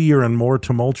shittier and more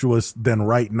tumultuous than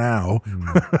right now,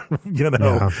 you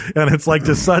know, and it's like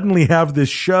to suddenly have this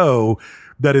show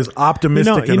that is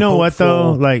optimistic. You know what though?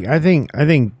 hopeful. Like I think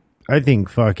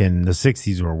fucking the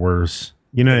 60s were worse.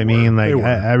 You know what I mean? Like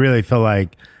I really feel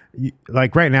like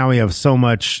right now we have so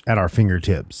much at our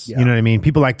fingertips. You know what I mean?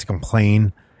 People like to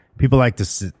complain. People like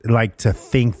to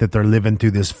think that they're living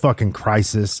through this fucking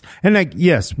crisis. And like,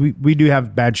 yes, we do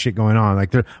have bad shit going on.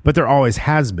 But there always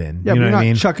has been. Yeah, you know but what I you're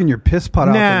mean? not chucking your piss pot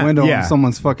out the window on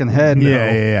someone's fucking head.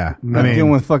 Yeah. Not dealing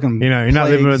with fucking. You know, you're not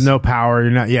living with plagues. no power.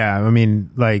 You're not. Yeah, I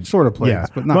mean, like Sort of plagues, yeah.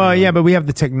 but not well, really. yeah, but we have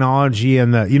the technology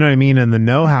and the, you know what I mean, and the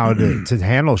know-how to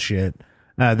handle shit.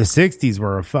 The 60s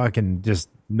were a fucking just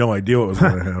no idea what was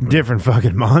going to happen. different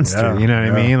fucking monster. Yeah, you know what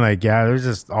I yeah. mean? Like, there's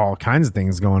just all kinds of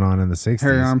things going on in the 60s.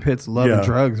 Hairy armpits, loving Yeah.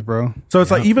 drugs, bro. So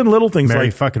it's like even little things Mary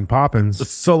like fucking Poppins.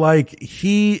 So like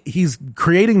he's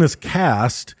creating this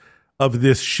cast of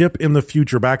this ship in the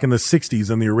future back in the 60s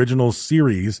in the original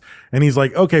series. And he's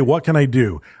like, okay, what can I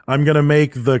do? I'm going to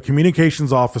make the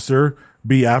communications officer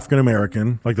be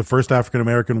African-American, like the first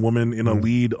African-American woman in a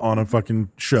lead on a fucking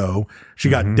show. She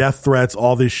got death threats,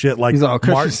 all this shit. Like He's all,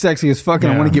 cause she's sexy as fuck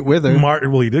and I want to get with her.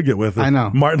 Well, he did get with her. I know.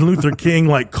 Martin Luther King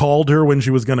like called her when she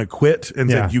was going to quit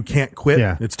and Yeah. said, you can't quit.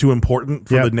 Yeah. It's too important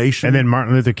for Yep. the nation. And then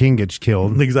Martin Luther King gets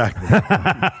killed. Exactly.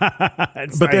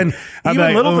 But then I'm even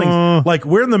like, little things like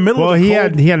we're in the middle Well, of the he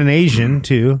cold, had an Asian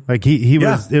too. Like he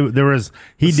Yeah. was there was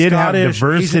he did have Scottish,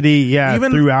 diversity. Asian, Yeah,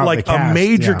 even throughout like the cast. a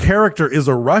major yeah. character is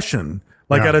a Russian.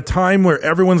 Like Yeah. at a time where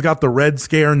everyone's got the Red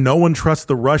Scare, no one trusts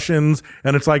the Russians,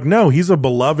 and it's like, no, he's a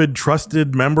beloved,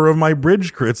 trusted member of my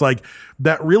bridge crew. It's like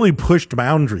that really pushed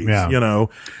boundaries, Yeah. you know.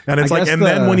 And it's I like, guess and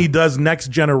then the- when he does Next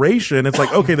Generation, it's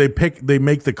like, okay, they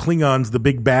make the Klingons the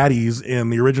big baddies in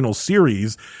the original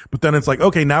series, but then it's like,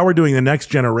 okay, now we're doing the Next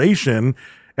Generation,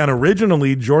 and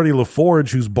originally Geordie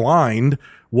LaForge, who's blind,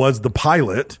 was the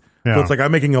pilot. Yeah. So it's like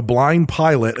I'm making a blind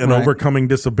pilot and overcoming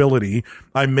disability.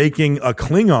 I'm making a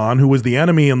Klingon who was the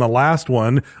enemy in the last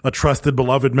one, a trusted,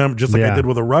 beloved member, just like I did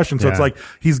with a Russian. So it's like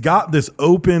he's got this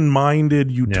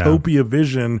open-minded utopia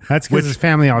vision. That's because his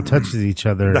family all touches each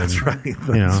other. That's and, right.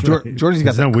 You know, Georgie's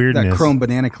got There's no weirdness. that chrome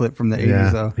banana clip from the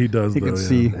 80s, though. He does, He though, can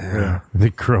see.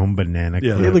 The chrome banana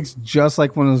clip. It looks just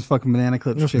like one of those fucking banana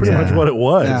clips. That's pretty much what it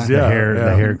was. Yeah.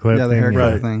 The hair clip. Yeah, the hair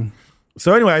clip Right. thing.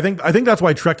 So anyway, I think that's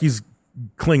why Trekkies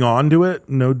cling on to it.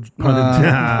 No pun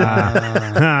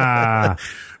intended.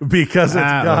 Because it's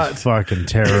got fucking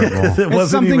terrible.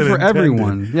 It's something for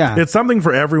everyone. Yeah. It's something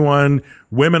for everyone.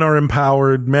 Women are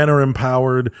empowered, men are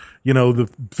empowered, you know, the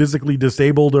physically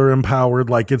disabled are empowered.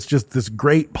 Like it's just this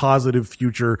great positive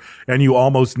future, and you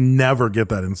almost never get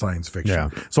that in science fiction. Yeah.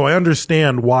 So I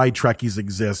understand why Trekkies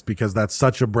exist, because that's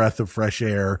such a breath of fresh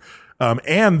air.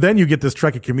 And then you get this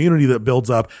Trekkie community that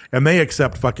builds up, and they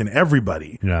accept fucking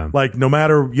everybody. Yeah. Like no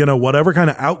matter, you know, whatever kind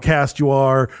of outcast you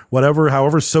are,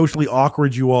 however socially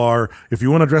awkward you are, if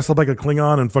you want to dress up like a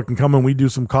Klingon and fucking come and we do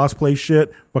some cosplay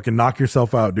shit, fucking knock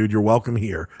yourself out, dude. You're welcome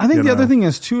here. I think the other thing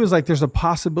is too, is like there's a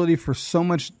possibility for so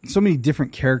many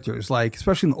different characters, like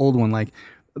especially in the old one, like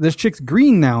this chick's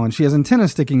green now and she has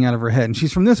antennas sticking out of her head and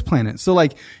she's from this planet. So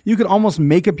like you could almost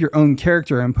make up your own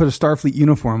character and put a Starfleet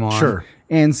uniform on. Sure.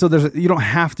 And so you don't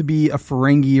have to be a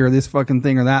Ferengi or this fucking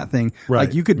thing or that thing. Right.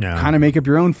 Like you could kind of make up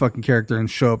your own fucking character and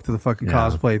show up to the fucking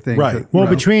cosplay thing. Right. Well,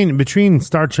 between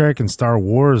Star Trek and Star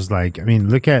Wars, like, I mean,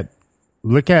 look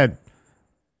at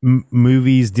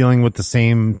movies dealing with the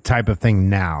same type of thing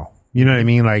now. You know what I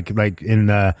mean? Like in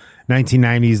the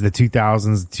 1990s, the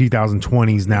 2000s,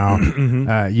 2020s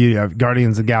now, you have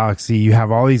Guardians of the Galaxy, you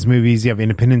have all these movies, you have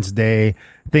Independence Day,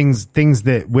 things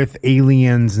that with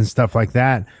aliens and stuff like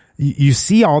that, you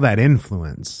see all that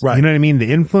influence. Right. You know what I mean?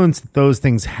 The influence that those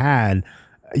things had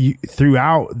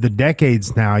throughout the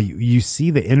decades now, you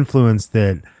see the influence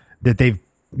that they've,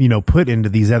 you know, put into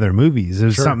these other movies.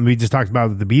 There's something we just talked about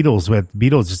with the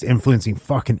Beatles just influencing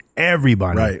fucking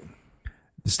everybody. Right.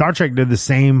 Star Trek did the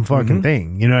same fucking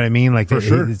thing. You know what I mean? Like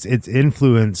it's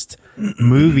influenced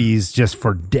movies just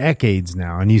for decades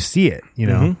now, and you see it, you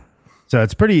know? So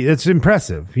it's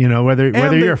impressive, you know, whether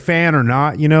you're a fan or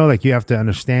not, you know, like you have to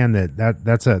understand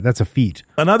that's a feat.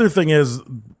 Another thing is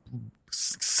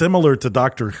similar to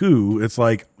Doctor Who. It's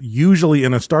like usually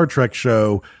in a Star Trek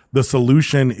show, the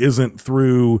solution isn't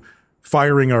through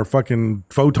firing our fucking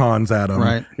photons at them.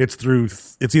 Right. It's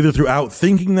either through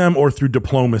outthinking them or through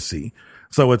diplomacy.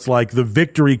 So it's like the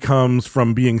victory comes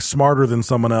from being smarter than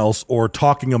someone else or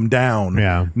talking them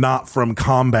down, not from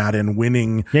combat and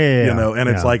winning, you know, and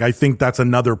it's like, I think that's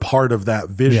another part of that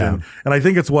vision. Yeah. And I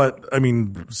think it's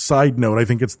side note, I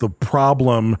think it's the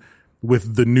problem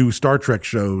with the new Star Trek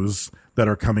shows that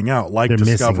are coming out, like They're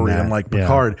Discovery missing and that. like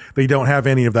Picard. They don't have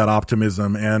any of that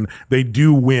optimism, and they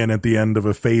do win at the end of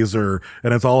a phaser,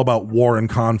 and it's all about war and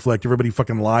conflict. Everybody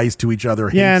fucking lies to each other,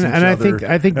 hates each and other.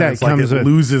 I think that it's like comes it with,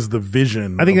 loses the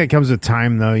vision. I think that comes with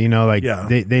time, though. You know, like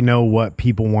they know what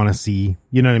people want to see.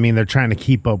 You know what I mean? They're trying to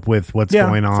keep up with what's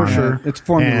going on. for sure. It's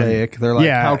formulaic. They're like,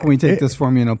 how can we take this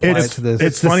formula and apply it to this?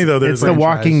 It's funny though. It's the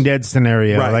Walking Dead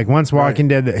scenario. Right. Like once Walking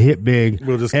Dead hit big,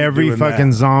 We'll just keep every doing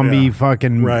fucking that. zombie Yeah.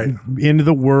 fucking into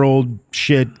the world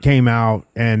shit came out,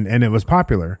 and it was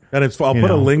popular. And I'll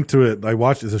put a link to it. I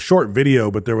watched, it's a short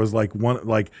video, but there was like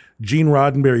Gene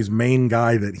Roddenberry's main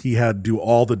guy that he had do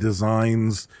all the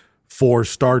designs for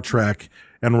Star Trek.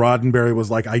 And Roddenberry was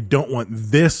like, I don't want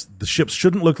this. The ships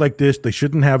shouldn't look like this. They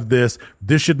shouldn't have this.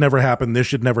 This should never happen. This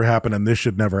should never happen. And this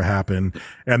should never happen.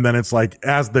 And then it's like,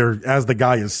 as the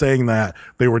guy is saying that,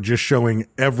 they were just showing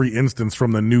every instance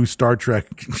from the new Star Trek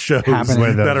shows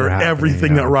that are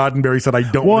everything that Roddenberry said, I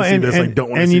don't want to see this. I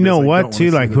don't want to see this. And you know what, too?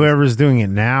 Like whoever's doing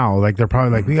it now, like they're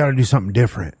probably like, we got to do something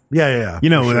different. Yeah. You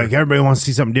know, like everybody wants to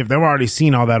see something different. They've already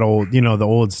seen all that old, you know, the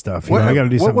old stuff. You know, I got to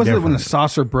do something different. What was it when the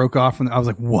saucer broke off? And I was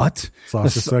like, what?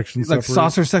 Saucer section like separate?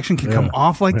 Saucer section can come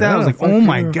off like that? I was like, oh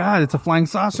my God, it's a flying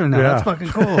saucer now. That's fucking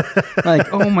cool.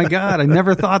 Like, oh my God, I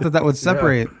never thought that would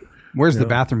separate. Where's the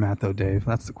bathroom at though, Dave?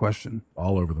 That's the question.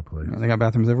 All over the place. They got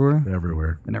bathrooms everywhere?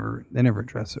 Everywhere. They never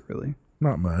address it really.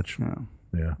 Not much. No.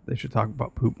 Yeah. They should talk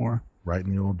about poop more. Right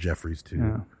in the old Jeffries tube.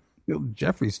 Yeah. The old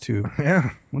Jeffries tube.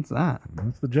 Yeah. What's that?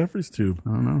 That's the Jeffries tube.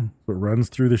 I don't know. It runs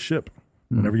through the ship.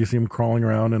 Whenever you see him crawling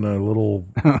around in a little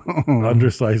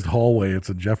undersized hallway, it's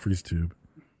a Jeffries tube.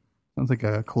 Sounds like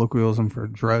a colloquialism for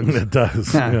drugs. It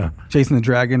does. Yeah. Chasing the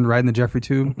dragon, riding the Jeffrey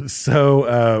tube.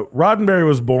 So Roddenberry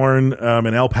was born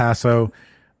in El Paso.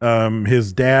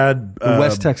 His dad... the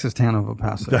West Texas town of El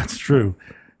Paso. That's true.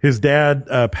 His dad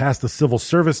passed the civil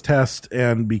service test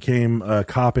and became a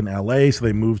cop in L.A., so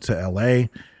they moved to L.A.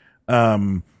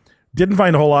 Didn't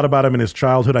find a whole lot about him in his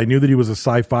childhood. I knew that he was a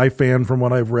sci-fi fan from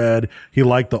what I've read. He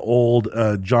liked the old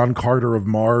John Carter of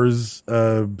Mars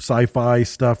sci-fi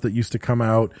stuff that used to come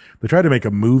out. They tried to make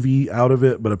a movie out of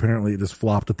it, but apparently it just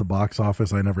flopped at the box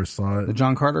office. I never saw it. The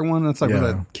John Carter one? That's like with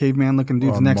that caveman looking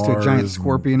dude's next to a giant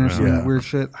scorpion or some weird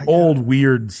shit. Old,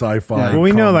 weird sci-fi. Yeah. Well,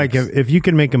 we know, like, if you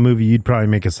could make a movie, you'd probably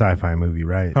make a sci-fi movie,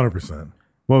 right? 100%.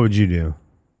 What would you do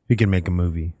if you could make a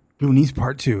movie? Goonies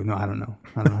Part 2. No, I don't know.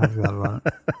 I don't know how to feel about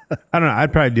it. I don't know.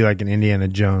 I'd probably do like an Indiana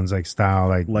Jones like style,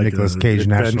 like Nicolas Cage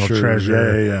National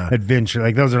Treasure, adventure.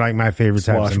 Like those are like my favorite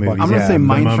types of movies. I'm gonna say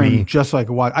Mindframe just so I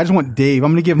can watch. I just want Dave.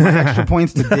 I'm gonna give my extra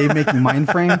points to Dave making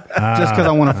Mindframe just because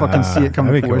I want to fucking see it come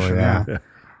to fruition. Cool,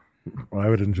 Well, I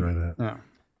would enjoy that. Yeah.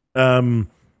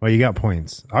 Well, you got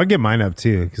points. I'll get mine up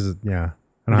too because I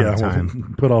don't have time.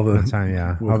 We'll put all the time.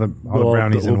 Yeah, all the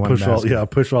brownies in one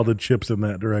basket. Push all the chips in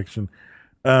that direction.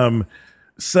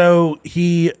 So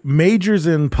he majors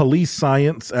in police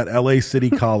science at LA City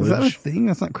College. Is that a thing?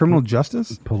 That's not criminal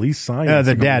justice? Police science.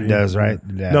 The dad does, right?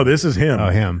 The dad. No, this is him. Oh,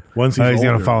 him. Once he's older.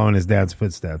 going to follow in his dad's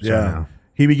footsteps. Yeah.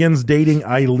 He begins dating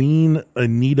Eileen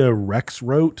Anita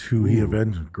Rexroth, who he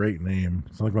eventually, great name.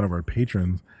 It's like one of our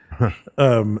patrons.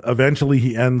 Eventually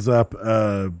he ends up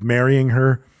marrying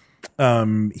her.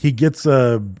 He gets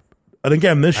and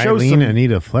again, this shows Eileen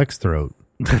Anita Flexthroat.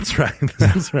 That's right.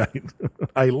 That's right.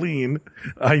 Eileen,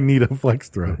 I need a flex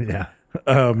throw. Yeah.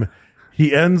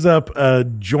 He ends up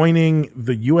joining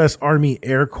the U.S. Army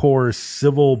Air Corps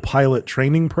Civil Pilot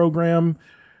Training Program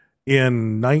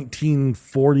in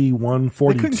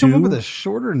 1941-42. They couldn't come up with a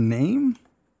shorter name?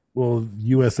 Well,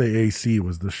 USAAC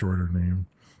was the shorter name.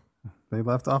 They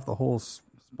left off the whole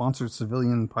sponsored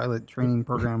civilian pilot training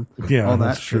program. Yeah, all that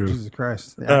that's shit. true. Jesus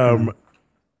Christ.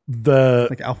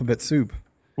 Like alphabet soup.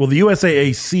 Well, the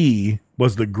USAAC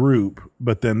was the group,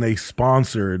 but then they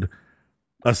sponsored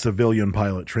a civilian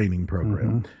pilot training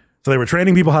program. So they were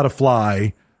training people how to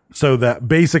fly so that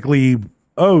basically,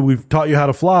 we've taught you how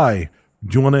to fly.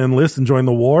 Do you want to enlist and join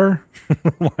the war?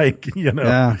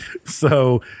 Yeah.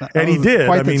 So, and he did.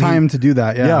 Quite the time to do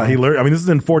that. Yeah. He learned. I mean, this is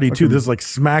in 42. This is like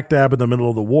smack dab in the middle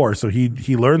of the war. So he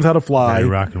learns how to fly. Very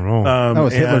rock and roll. That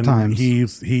was Hitler times.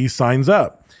 He signs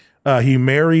up. He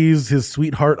marries his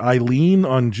sweetheart Eileen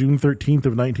on June 13th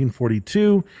of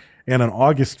 1942, and on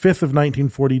August 5th of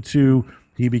 1942,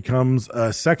 he becomes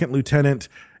a second lieutenant,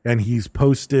 and he's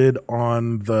posted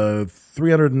on the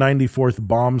 394th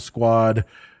Bomb Squad,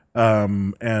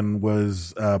 and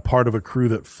was part of a crew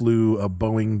that flew a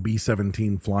Boeing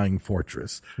B-17 Flying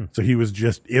Fortress. So he was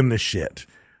just in the shit.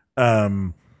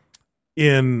 On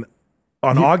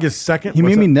August 2nd, he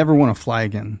made me never want to fly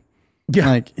again. Yeah,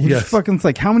 like he just fucking. It's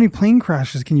like, how many plane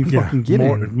crashes can you fucking get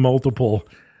in? Multiple.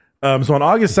 So on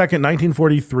August 2nd,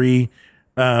 1943,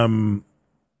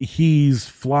 he's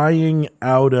flying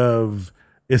out of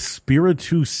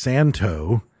Espiritu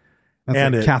Santo, That's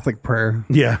and a Catholic prayer.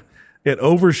 Yeah, it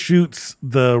overshoots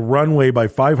the runway by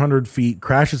 500 feet,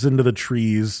 crashes into the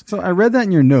trees. So I read that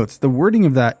in your notes. The wording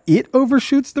of that: it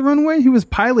overshoots the runway. He was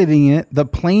piloting it. The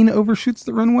plane overshoots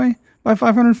the runway by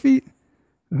 500 feet.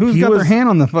 Who's got their hand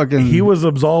on the fucking... He was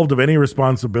absolved of any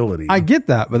responsibility. I get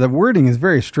that, but the wording is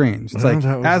very strange. It's like,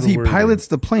 as he pilots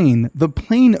the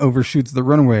plane overshoots the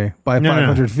runway by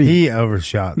 500 feet. He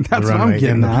overshot the That's what runway I'm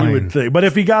getting at. You would think. But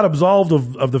if he got absolved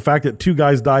of the fact that 2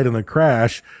 guys died in the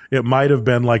crash, it might have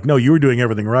been like, no, you were doing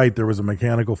everything right. There was a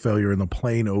mechanical failure and the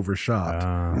plane overshot.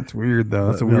 That's weird, though.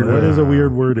 That's a weird That is a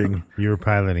weird wording. You were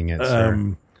piloting it,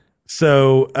 sir.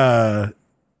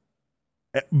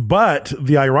 But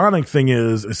the ironic thing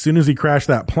is, as soon as he crashed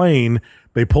that plane,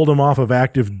 they pulled him off of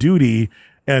active duty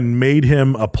and made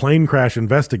him a plane crash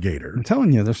investigator. I'm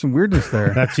telling you, there's some weirdness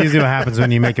there. That's usually what happens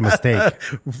when you make a mistake.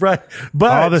 Right.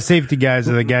 But all the safety guys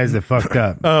are the guys that fucked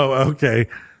up. Oh, okay.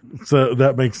 So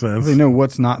that makes sense. They know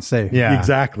what's not safe. Yeah.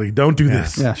 Exactly. Don't do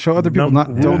this. Yeah. Show other people Rule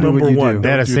don't do number what you 1. do. They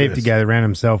had a safety guy that ran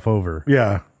himself over.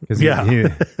 Yeah. Because he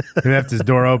left his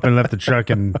door open, left the truck,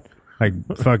 and like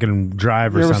fucking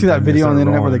drive or you ever something. see that video on the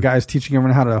internet where rolling. the guy's teaching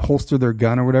everyone how to holster their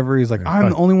gun or whatever? He's like, I'm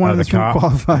the only one in this room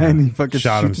qualified. And he fucking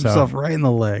Shot shoots himself right in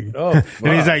the leg. Oh,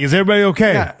 and he's like, is everybody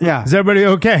okay? Yeah. Is everybody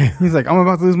okay? He's like, I'm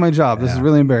about to lose my job. This is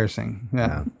really embarrassing.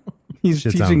 Yeah. He's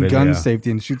Shit's on teaching gun video. safety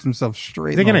and shoots himself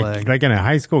straight He's in like the leg. like in a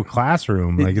high school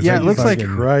classroom. Like it's Yeah, like it looks like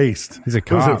fucking- Christ. He's a Was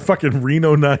cop. it fucking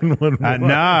Reno 911?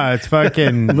 Nah, it's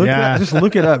fucking Just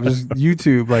look it up. Just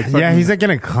YouTube. Like yeah, he's like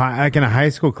in a high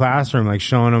school classroom, like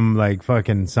showing him like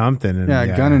fucking something. And,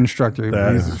 gun instructor.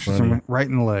 That He's is shoots funny. him right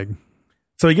in the leg.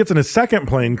 So he gets in his second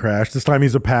plane crash. This time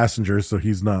he's a passenger, so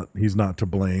he's not to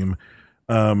blame.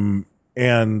 And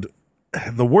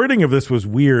the wording of this was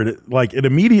weird. Like it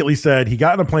immediately said he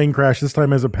got in a plane crash, this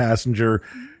time as a passenger.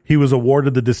 he was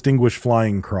awarded the Distinguished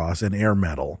Flying Cross and Air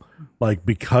Medal, like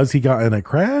because he got in a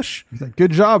crash. He's like,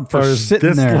 good job for Or is sitting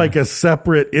this there. like a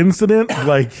separate incident?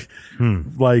 Like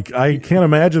I can't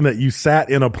imagine that you sat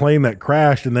in a plane that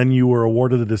crashed and then you were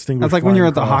awarded the Distinguished. That's like when you're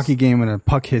at the Flying Cross. hockey game and a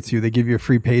puck hits you, they give you a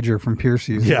free pager from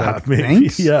Piercy's. Yeah, like, maybe.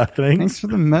 Thanks. Yeah, thanks. Thanks for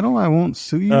the medal. I won't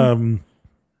sue you.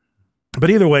 But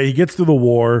either way, he gets through the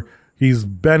war. He's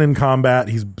been in combat.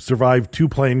 He's survived 2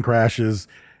 plane crashes.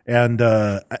 And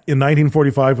in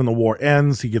 1945, when the war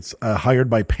ends, he gets hired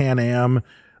by Pan Am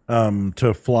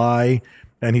to fly.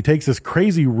 And he takes this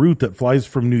crazy route that flies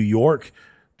from New York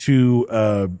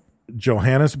to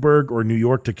Johannesburg or New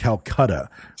York to Calcutta,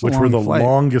 which were the flight.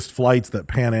 longest flights that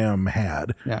Pan Am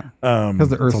had. Yeah. Because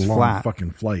the Earth's it's a long flat.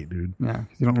 fucking flight, dude. Yeah. 'Cause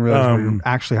you don't realize you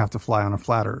actually have to fly on a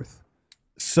flat Earth.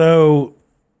 So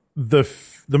the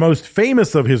most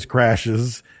famous of his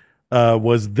crashes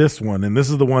was this one, and this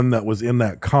is the one that was in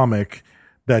that comic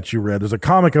that you read. There's a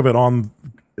comic of it on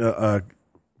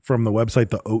from the website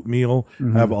The Oatmeal.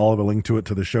 I have all of a link to it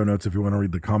to the show notes if you want to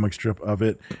read the comic strip of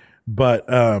it. But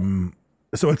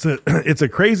so it's a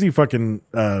crazy fucking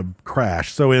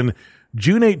crash. So in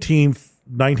June 18th,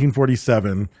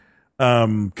 1947,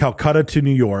 Calcutta to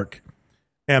New York,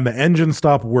 and the engine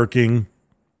stopped working,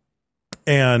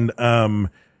 and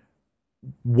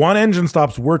one engine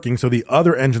stops working, so the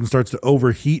other engine starts to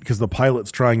overheat because the pilot's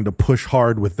trying to push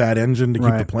hard with that engine to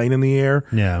keep the plane in the air.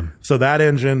 Yeah. So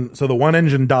the one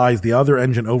engine dies, the other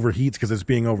engine overheats because it's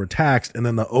being overtaxed, and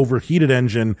then the overheated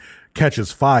engine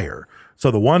catches fire.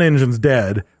 So the one engine's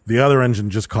dead, the other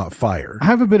engine just caught fire. I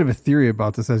have a bit of a theory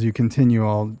about this as you continue.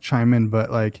 I'll chime in,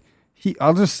 but like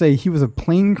I'll just say he was a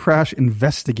plane crash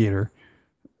investigator.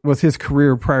 Was his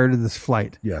career prior to this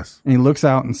flight? Yes. And he looks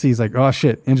out and sees like, oh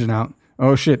shit, engine out.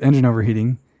 Oh shit, engine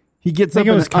overheating. He gets up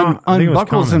and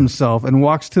unbuckles himself and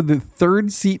walks to the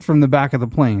third seat from the back of the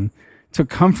plane to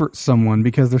comfort someone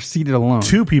because they're seated alone.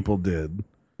 2 people did.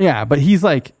 Yeah, but he's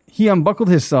like, he unbuckled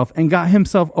himself and got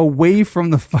himself away from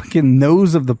the fucking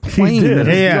nose of the plane that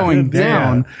is going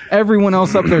down. Everyone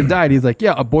else up there died. He's like,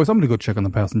 yeah, boys, I'm going to go check on the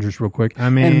passengers real quick.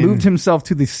 And moved himself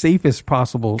to the safest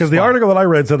possible Because the article that I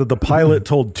read said that the pilot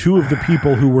told 2 of the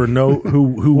people who were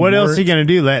who what else are you going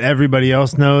to do? Let everybody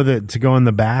else know that to go in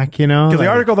the back, you know? Because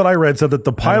the article that I read said that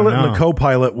the pilot and the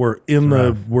co-pilot were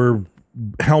were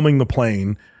helming the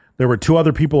plane. There were 2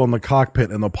 other people in the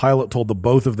cockpit, and the pilot told the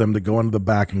both of them to go into the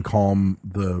back and calm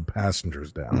the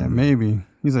passengers down. Yeah, maybe.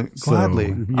 He's like,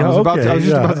 gladly. I was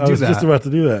just about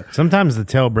to do that. Sometimes the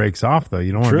tail breaks off, though.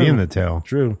 You don't want to be in the tail.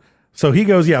 True. So he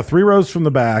goes, 3 rows from the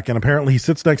back, and apparently he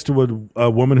sits next to a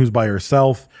woman who's by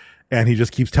herself, and he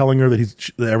just keeps telling her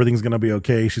that everything's going to be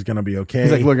okay. She's going to be okay.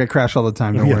 He's like, look, I crash all the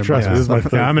time. Don't worry trust about me. This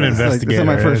is my I'm an investigator. This is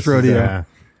my first rodeo.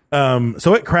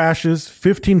 So it crashes.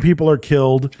 15 people are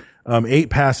killed. 8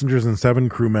 passengers and 7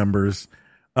 crew members.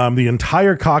 The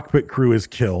entire cockpit crew is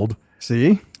killed.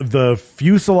 See? The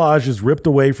fuselage is ripped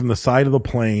away from the side of the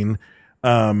plane,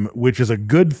 which is a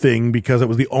good thing because it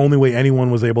was the only way anyone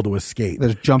was able to escape.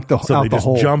 They just jumped out the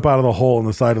hole. Jump out of the hole in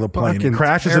the side of the plane. Fucking It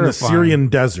crashes in the Syrian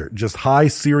desert, just high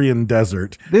Syrian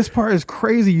desert. This part is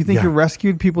crazy. You think you're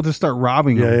rescued, people just start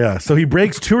robbing them. Yeah. So he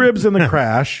breaks 2 ribs in the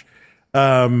crash.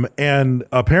 And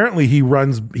apparently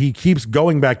he keeps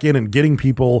going back in and getting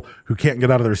people who can't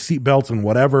get out of their seatbelts and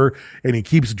whatever. And he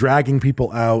keeps dragging people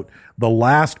out. The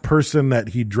last person that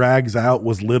he drags out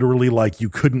was literally like, you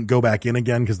couldn't go back in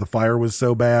again because the fire was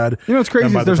so bad. You know what's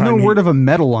crazy is there's no word of a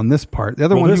medal on this part. The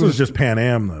other one, this was just Pan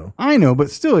Am though. I know,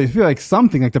 but still, I feel like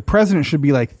something like the president should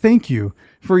be like, thank you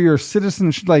for your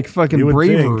citizenship, like fucking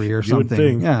bravery or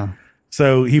something. Yeah.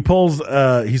 So he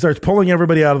starts pulling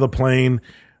everybody out of the plane.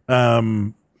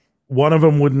 One of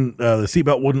them the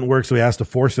seatbelt wouldn't work, so he has to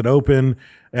force it open.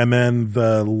 And then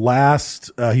the last,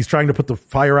 he's trying to put the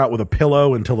fire out with a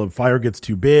pillow until the fire gets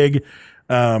too big.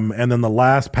 And then the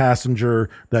last passenger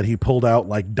that he pulled out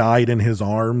died in his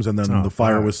arms, and then the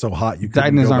fire was so hot you couldn't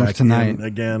died in his go arms back tonight in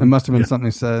again. It must have been something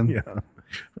he said.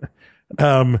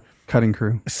 Yeah. Cutting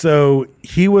crew. So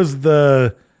he was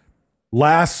the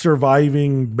last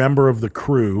surviving member of the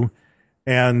crew.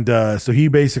 And so he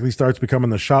basically starts becoming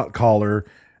the shot caller,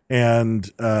 and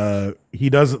he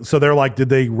doesn't. So they're like, did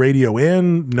they radio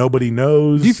in? Nobody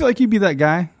knows. Do you feel like you'd be that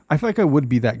guy? I feel like I would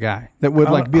be that guy that would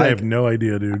I have no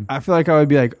idea, dude. I feel like I would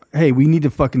be like, hey, we need to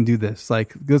fucking do this.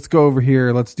 Like, let's go over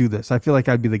here. Let's do this. I feel like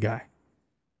I'd be the guy.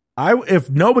 if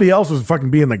nobody else was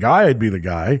fucking being the guy, I'd be the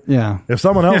guy. Yeah. If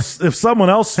someone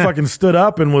else fucking stood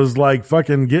up and was like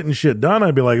fucking getting shit done,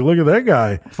 I'd be like, look at that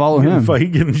guy. Follow him. He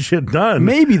getting shit done.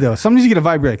 Maybe though. Sometimes you get a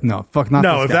vibe, you're like, no, fuck, not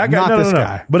No, this if guy. that guy, not no. this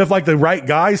guy. But if like the right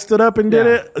guy stood up and did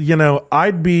it,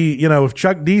 I'd be, if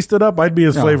Chuck D stood up, I'd be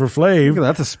his Flavor Flav.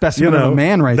 That's a specimen of a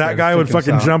man right there. That guy would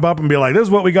fucking jump up and be like, this is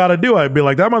what we got to do. I'd be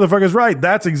like, that motherfucker's right.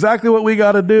 That's exactly what we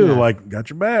got to do. Yeah. Like, got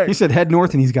your back. He said head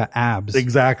north and he's got abs.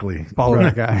 Exactly. Follow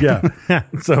that guy. Yeah.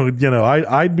 So,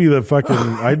 I'd be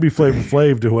I'd be Flavor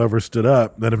Flav to whoever stood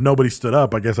up. Then if nobody stood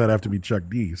up, I guess I'd have to be Chuck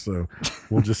D. So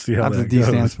we'll just see how That's that what D goes.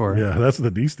 stands for. Yeah, that's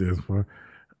what the D stands for.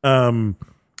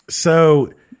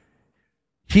 So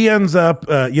he ends up,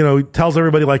 tells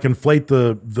everybody like inflate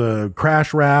the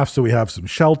crash raft so we have some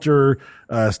shelter,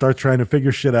 starts trying to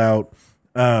figure shit out.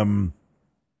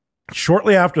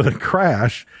 Shortly after the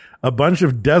crash, a bunch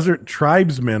of desert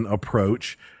tribesmen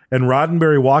approach, and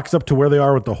Roddenberry walks up to where they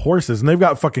are with the horses, and they've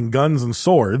got fucking guns and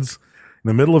swords in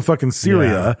the middle of fucking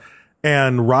Syria. Yeah.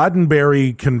 And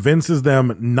Roddenberry convinces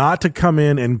them not to come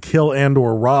in and kill and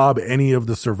or rob any of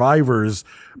the survivors,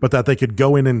 but that they could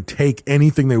go in and take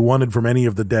anything they wanted from any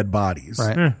of the dead bodies.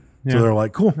 Right. Yeah. So they're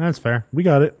like, cool. That's fair. We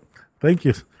got it. Thank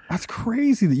you. That's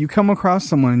crazy that you come across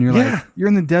someone and you're like, you're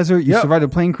in the desert, you survived a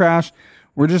plane crash.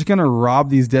 We're just going to rob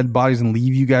these dead bodies and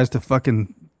leave you guys to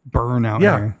fucking burn out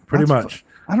here. Pretty much.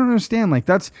 I don't understand. Like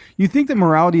you think that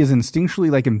morality is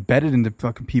instinctually like embedded into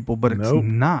fucking people, but it's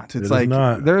not. It's like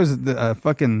there's a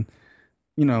fucking,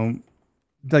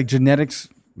 like genetics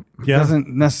doesn't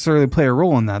necessarily play a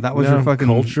role in that. That was your fucking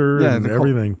culture and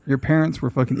everything. Your parents were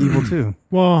fucking evil too.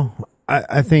 Well,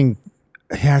 I think.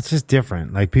 Yeah, it's just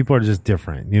different. Like people are just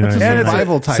different. You know, it's what I a mean?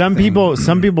 survival Like, type some thing. people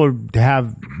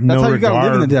have no That's how you gotta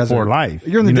live in the regard desert. for life.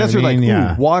 You're in the You know desert, what I mean?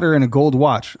 like water and a gold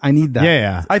watch. I need that.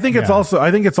 Yeah. I think it's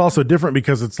also different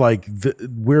because it's like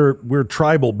we're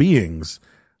tribal beings.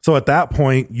 So at that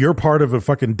point, you're part of a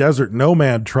fucking desert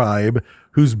nomad tribe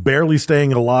who's barely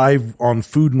staying alive on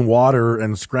food and water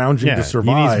and scrounging to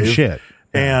survive. You need some shit.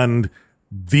 And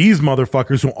these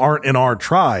motherfuckers who aren't in our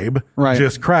tribe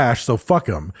just crash, so fuck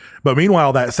them. But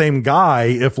meanwhile, that same guy,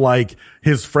 if like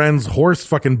his friend's horse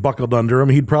fucking buckled under him,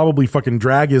 he'd probably fucking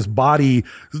drag his body,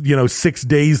 6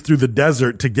 days through the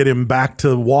desert to get him back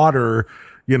to water,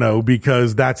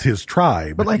 because that's his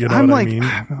tribe. But like, I'm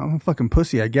a fucking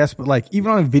pussy, I guess. But like,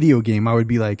 even on a video game, I would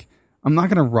be like, I'm not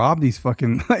going to rob these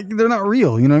fucking, like, they're not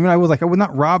real. You know what I mean? I would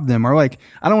not rob them, or like,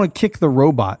 I don't want to kick the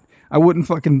robot. I wouldn't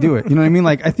fucking do it. You know what I mean?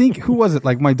 Like, I think, who was it?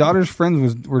 Like, my daughter's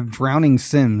friends were drowning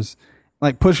Sims,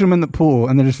 like pushing them in the pool,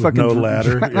 and they're just fucking no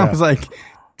ladder. I was like,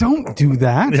 don't do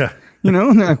that. Yeah.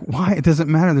 And they're like, why? It doesn't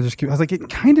matter. They're just. I was like, it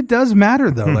kind of does matter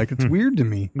though. Like, it's weird to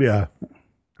me. Yeah,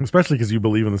 especially because you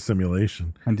believe in the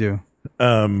simulation. I do.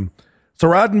 So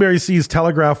Roddenberry sees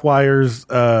telegraph wires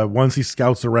once he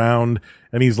scouts around,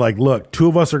 and he's like, look, 2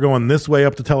 of us are going this way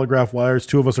up the telegraph wires,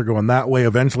 2 of us are going that way.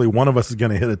 Eventually, one of us is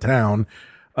going to hit a town.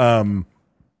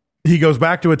 He goes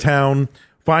back to a town,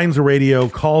 finds a radio,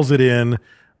 calls it in,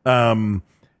 and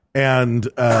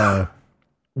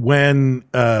when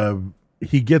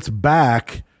he gets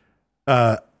back,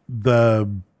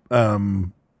 the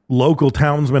local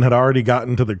townsmen had already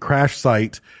gotten to the crash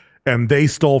site, and they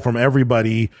stole from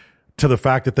everybody to the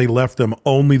fact that they left them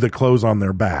only the clothes on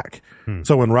their back.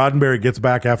 So when Roddenberry gets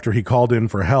back after he called in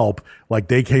for help, like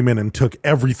they came in and took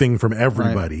everything from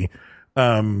everybody.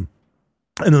 Right.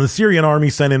 And then the Syrian army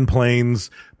sent in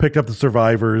planes, picked up the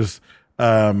survivors.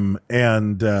 And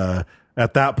at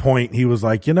that point he was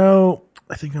like, I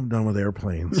think I'm done with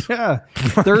airplanes. Yeah.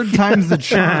 Third time's the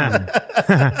charm.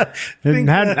 I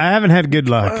haven't had good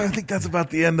luck. I think that's about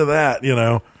the end of that,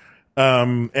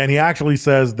 and he actually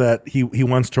says that he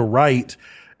wants to write.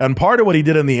 And part of what he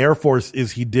did in the Air Force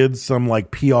is he did some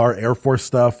like PR Air Force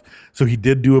stuff. So he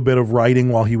did do a bit of writing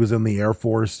while he was in the Air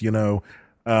Force,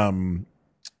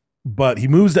 but he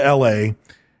moves to LA,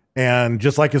 and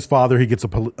just like his father, he gets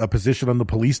a position on the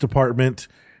police department.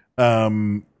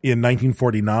 In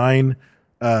 1949,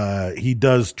 he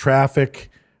does traffic.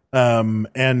 And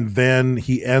then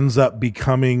he ends up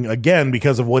becoming, again,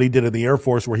 because of what he did in the Air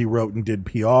Force, where he wrote and did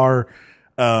PR.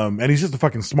 And he's just a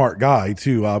fucking smart guy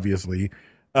too, obviously.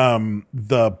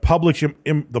 The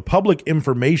public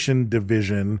information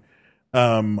division,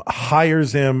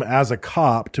 hires him as a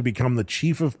cop to become the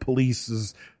chief of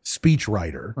police's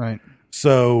speechwriter. Right.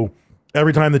 So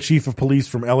Every time the chief of police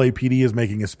from LAPD is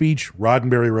making a speech,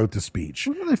 Roddenberry wrote the speech.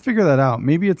 When do they figure that out?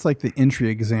 Maybe it's like the entry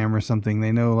exam or something.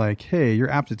 They know, like, hey, your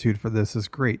aptitude for this is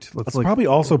great. It's probably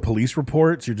also police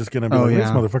reports. You're just going to be this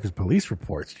motherfucker's police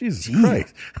reports. Jesus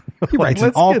Christ. He writes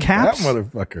in all caps. That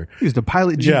motherfucker. He used a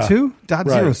pilot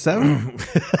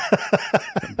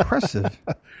G2.07. Impressive.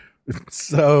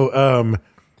 So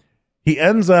he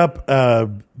ends up...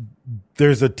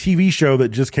 there's a TV show that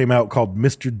just came out called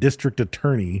Mr. District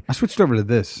Attorney. I switched over to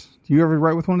this. Do you ever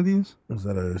write with one of these? Is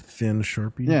that a thin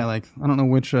Sharpie? Yeah, like, I don't know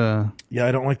which... Yeah,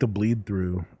 I don't like the bleed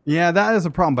through. Yeah, that is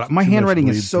a problem, but my handwriting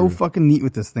is so fucking neat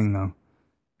with this thing, though.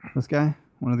 This guy?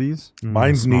 One of these?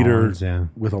 Mine's neater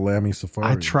with a Lamy Safari.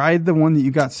 I tried the one that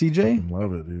you got, CJ. I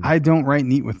love it, dude. I don't write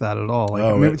neat with that at all.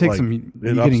 Like, maybe it takes some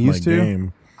getting used to.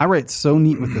 Game. I write so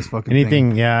neat with this fucking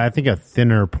thing. Yeah, I think a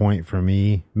thinner point for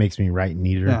me makes me write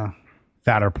neater. Yeah.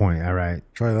 Fatter point, I write.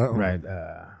 Try that one. Right.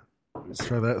 Let's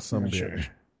try that some bitch.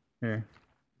 Here.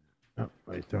 Oh,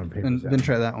 throwing papers And then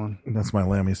try that one. That's my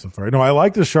Lamy Safari. No, I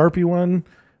like the Sharpie one,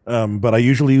 but I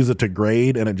usually use it to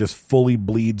grade, and it just fully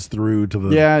bleeds through to the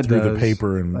the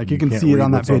paper, and like you can see it on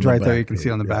that page right there. You can see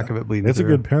it on the back of it bleeding. It's a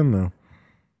good pen, though.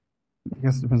 I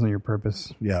guess it depends on your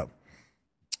purpose. Yeah.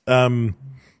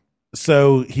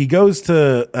 So he goes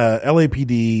to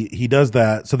LAPD. He does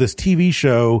that. So this TV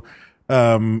show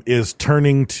is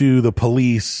turning to the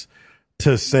police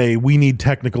to say, we need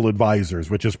technical advisors,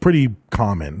 which is pretty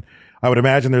common. I would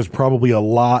imagine there's probably a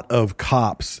lot of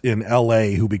cops in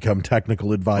LA who become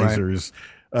technical advisors,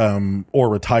 or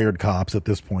retired cops at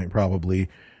this point, probably.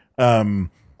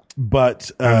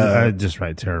 But I just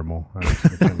write terrible.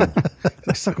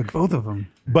 I suck with both of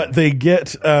them. But they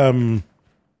get,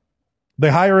 they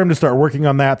hire him to start working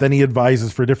on that. Then he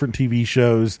advises for different TV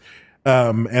shows.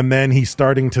 And then he's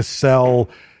starting to sell.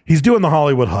 He's doing the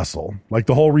Hollywood hustle. Like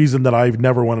the whole reason that I've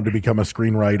never wanted to become a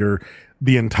screenwriter,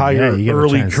 the entire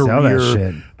early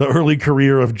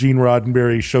career of Gene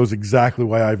Roddenberry shows exactly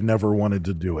why I've never wanted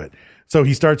to do it. So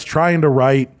he starts trying to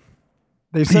write.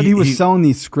 They said he was selling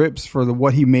these scripts for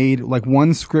what he made. Like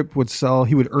one script would sell,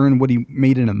 he would earn what he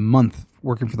made in a month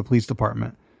working for the police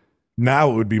department.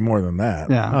 Now it would be more than that.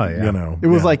 Yeah. Oh, yeah. You know, it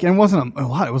was like, and it wasn't a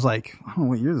lot. It was like, I don't know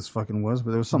what year this fucking was,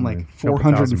 but it was something like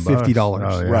 $450. Oh,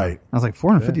 yeah. Right. I was like,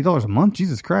 $450 a month?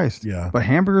 Jesus Christ. Yeah. But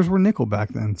hamburgers were nickel back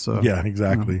then. So yeah,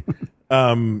 exactly.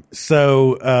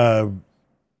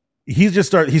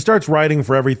 He starts writing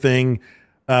for everything.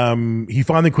 He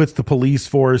finally quits the police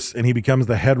force and he becomes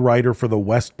the head writer for the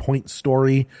West Point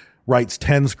story, writes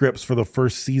 10 scripts for the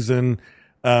first season.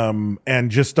 And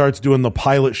just starts doing the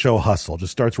pilot show hustle,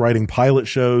 just starts writing pilot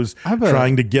shows,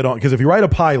 trying to get on. Because if you write a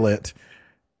pilot,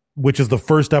 which is the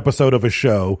first episode of a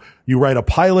show, you write a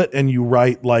pilot and you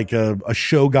write like a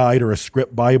show guide or a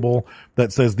script Bible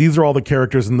that says, these are all the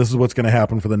characters and this is what's going to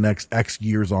happen for the next X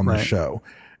years on the show.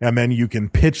 And then you can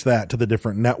pitch that to the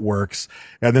different networks.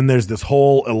 And then there's this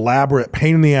whole elaborate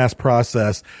pain in the ass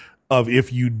process of if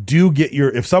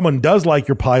someone does like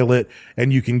your pilot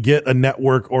and you can get a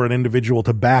network or an individual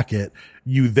to back it,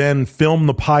 you then film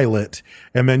the pilot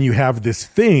and then you have this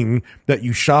thing that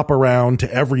you shop around to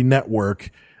every network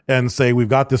and say, we've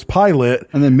got this pilot.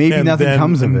 And then nothing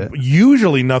comes of it.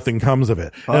 Usually nothing comes of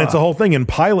it. And it's a whole thing in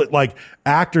pilot, like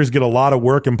actors get a lot of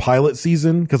work in pilot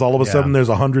season because all of a sudden there's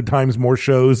 100 times more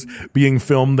shows being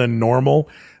filmed than normal.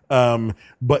 And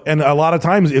a lot of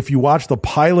times if you watch the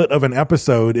pilot of an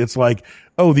episode, it's like,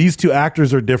 oh, these two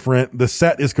actors are different. The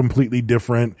set is completely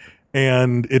different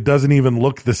and it doesn't even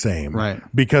look the same. Right.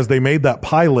 Because they made that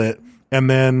pilot and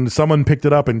then someone picked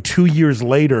it up and 2 years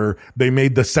later they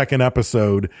made the second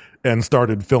episode and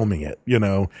started filming it, you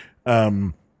know?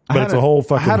 But it's a whole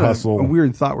fucking hustle. A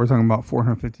weird thought. We're talking about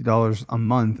 $450 a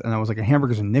month. And I was like, a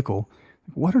hamburger's a nickel.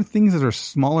 What are things that are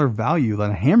smaller value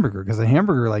than a hamburger? Because a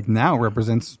hamburger like now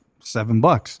represents $7. You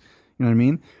know what I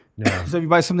mean? Yeah. So if you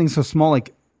buy something so small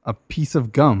like a piece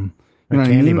of gum, you know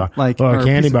what I mean? Bar. Like a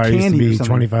candy bar used to be or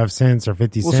 25 cents or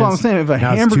 50 cents. Well, so I'm saying if a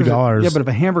now hamburger, it's $2. yeah, but if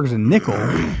a hamburger's a nickel,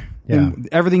 then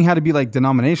everything had to be like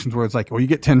denominations where it's like, well, you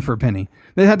get 10 for a penny.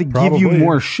 They had to give you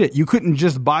more shit. You couldn't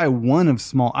just buy one of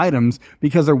small items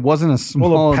because there wasn't a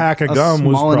small. Well, a pack of gum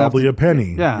was probably a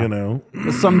penny. Yeah, you know,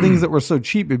 some things that were so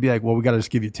cheap, it'd be like, well, we got to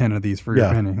just give you 10 of these for your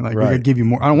penny. Like we got to give you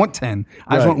more. I don't want 10.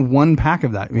 I just want one pack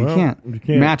of that. You can't.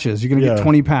 Matches. You're gonna get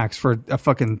 20 packs for a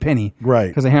fucking penny, right?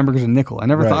 Because a hamburger's a nickel. I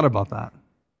never thought about that.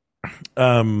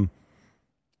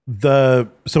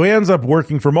 So he ends up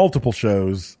working for multiple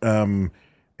shows.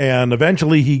 And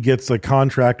eventually he gets a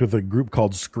contract with a group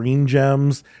called Screen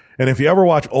Gems. And if you ever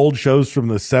watch old shows from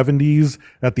the 70s,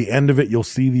 at the end of it, you'll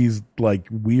see these like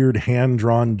weird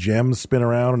hand-drawn gems spin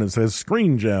around and it says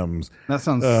Screen Gems. That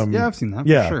sounds, I've seen that.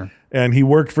 Yeah. For sure. and he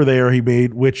worked for there. He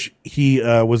made, which he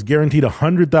was guaranteed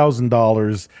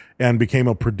 $100,000 and became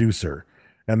a producer.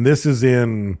 And this is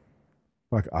in,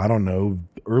 like, I don't know,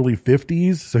 early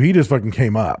 50s. So he just fucking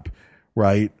came up,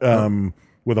 right?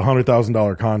 With a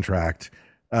 $100,000 contract.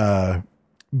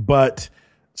 But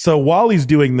so while he's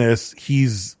doing this,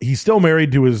 he's still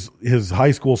married to his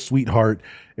high school sweetheart,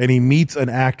 and he meets an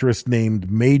actress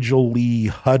named Majel Lee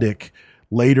Huddick,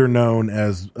 later known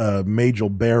as Majel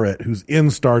Barrett, who's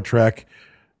in Star Trek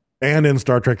and in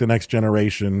Star Trek The Next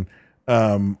Generation.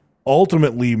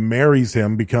 Ultimately marries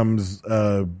him, becomes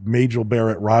Majel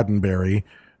Barrett Roddenberry.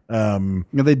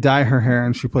 They dye her hair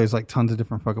and she plays like tons of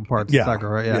different fucking parts. Yeah, That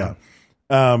girl, right?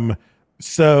 Yeah.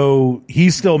 So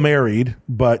he's still married,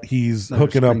 but he's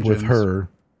hooking up with her.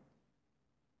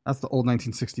 That's the old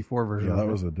 1964 version. Yeah, that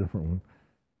was a different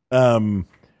one.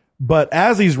 But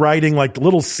as he's writing like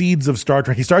little seeds of Star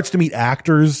Trek, he starts to meet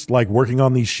actors like working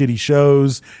on these shitty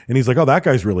shows, and he's like, "Oh, that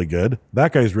guy's really good.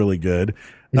 That guy's really good."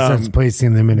 He starts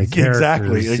placing them into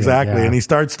characters. Exactly. Yeah. And he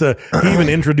starts to, he even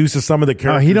introduces some of the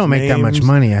characters. Oh, he don't make that much names.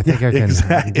 money. I think I can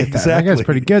Exactly. get that. That guy's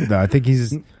pretty good, though. I think he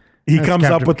comes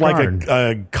up Captain with Picard. like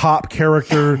a cop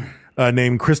character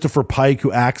named Christopher Pike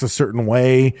who acts a certain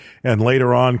way, and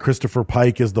later on Christopher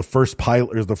Pike is the first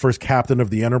pilot, is the first captain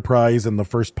of the Enterprise and the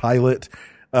first pilot.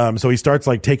 So he starts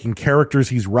like taking characters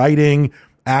he's writing,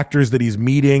 actors that he's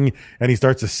meeting, and he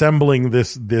starts assembling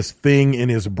this thing in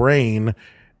his brain.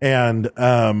 And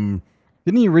didn't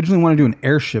he originally want to do an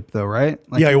airship though, right?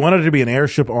 Like, he wanted it to be an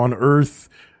airship on Earth,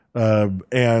 and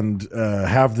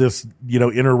have this,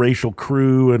 interracial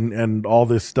crew and all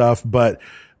this stuff. But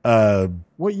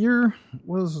what year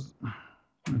was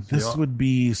this? Would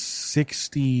be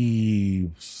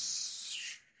 64.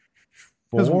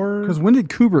 Because when did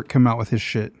Kubrick come out with his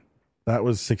shit? That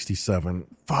was 67.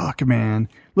 Fuck, man.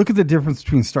 Look at the difference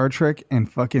between Star Trek and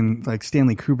fucking like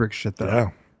Stanley Kubrick shit though.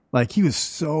 Yeah. Like he was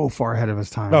so far ahead of his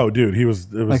time. Oh, dude, it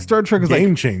was like Star Trek was game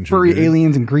like changer, furry dude.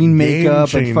 aliens and green makeup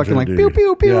Game and fucking like changer, pew dude.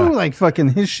 pew pew. Yeah. Like fucking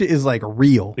his shit is like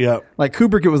real. Yeah. Like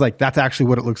Kubrick, it was like that's actually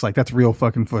what it looks like. That's real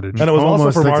fucking footage. And it was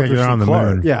Almost also from looks like Arthur they're C. on the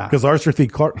Clarke. moon. Yeah. Because Arthur C.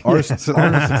 Clarke, Yes, it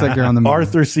almost looks like they're on the moon.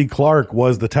 Arthur C. Clarke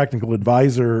was the technical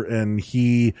advisor, and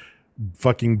he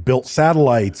fucking built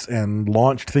satellites and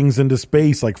launched things into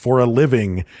space like for a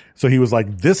living. So he was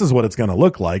like, this is what it's going to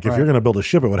look like. If you're going to build a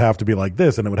ship, it would have to be like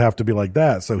this and it would have to be like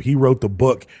that. So he wrote the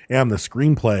book and the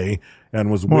screenplay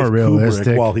and was More with realistic.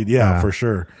 Kubrick while for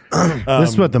sure. This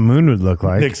is what the moon would look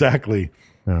like. Exactly.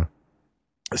 Yeah.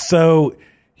 So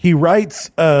he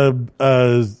writes a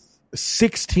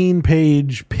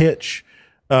 16-page pitch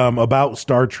about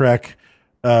Star Trek,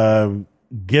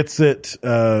 gets it.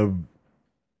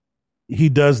 He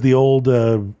does the old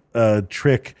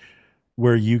trick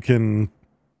where you can,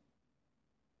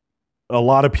 a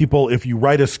lot of people, if you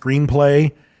write a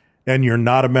screenplay and you're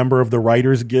not a member of the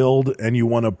Writers Guild and you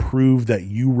want to prove that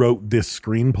you wrote this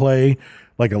screenplay,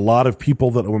 like a lot of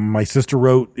people that when my sister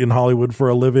wrote in Hollywood for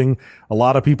a living, a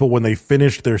lot of people, when they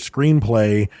finished their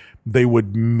screenplay, they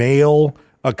would mail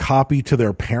a copy to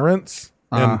their parents.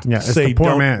 And it's say, the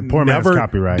poor man's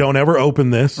copyright. Don't ever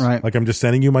open this. Right. Like I'm just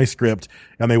sending you my script,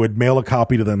 and they would mail a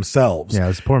copy to themselves. Yeah,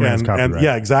 it's poor man's copyright. And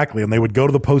yeah, exactly. And they would go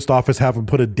to the post office, have them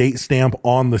put a date stamp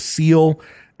on the seal.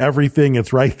 Everything,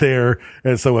 it's right there.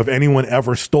 And so if anyone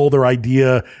ever stole their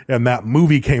idea and that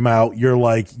movie came out, you're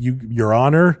like, Your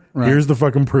Honor, here's the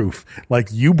fucking proof. Like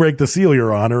you break the seal,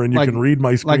 Your Honor, and you can read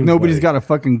my screenplay. Like nobody's got a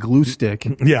fucking glue stick.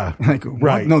 Yeah. Like,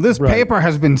 right. No, this paper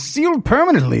has been sealed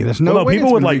permanently. There's no way people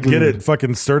it's would gonna like be get glued. it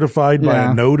fucking certified by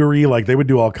a notary. Like they would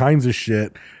do all kinds of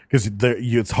shit because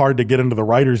it's hard to get into the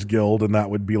Writers Guild, and that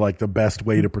would be like the best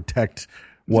way to protect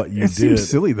what you It did. seems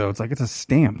silly though. It's like it's a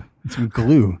stamp. It's some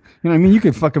glue. You know what I mean? You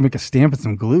could fucking make a stamp with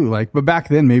some glue. Like, but back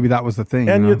then maybe that was the thing.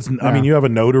 And you know? it's, I mean, you have a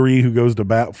notary who goes to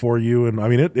bat for you, and I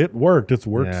mean, it worked. It's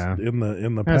worked in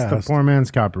the That's past. the poor man's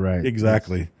copyright.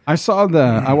 Exactly.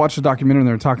 I watched a documentary and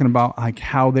they were talking about like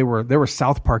how they were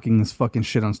South Parking this fucking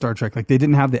shit on Star Trek. Like they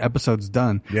didn't have the episodes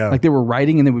done. Yeah. Like they were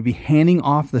writing and they would be handing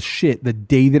off the shit the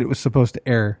day that it was supposed to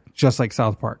air, just like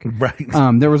South Park. Right.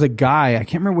 There was a guy, I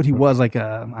can't remember what he was, like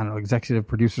a, I don't know, executive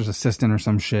producer's assistant or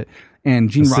some shit.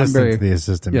 And Gene Assistant Roddenberry. to the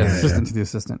assistant. Yeah, Yeah, assistant to the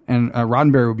assistant. And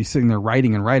Roddenberry would be sitting there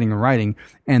writing.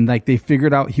 And like they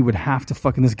figured out he would have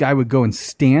to this guy would go and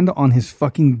stand on his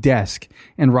fucking desk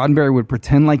and Roddenberry would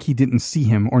pretend like he didn't see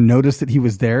him or notice that he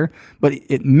was there. But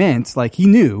it meant like he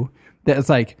knew that it's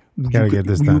like Gotta get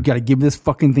this you done. got to give this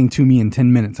fucking thing to me in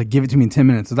 10 minutes. Like, give it to me in 10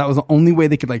 minutes. So that was the only way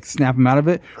they could like snap him out of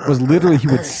it, was literally he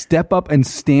would step up and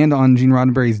stand on Gene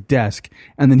Roddenberry's desk,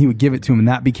 and then he would give it to him, and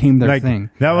that became their thing.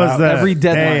 That was every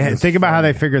deadline. Hey, think about how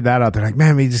they figured that out. They're like,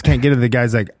 man, we just can't get it. The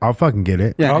guy's like, I'll fucking get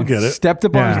it. Yeah, I'll and get it. Stepped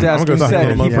up on Yeah. his desk I'm gonna and suck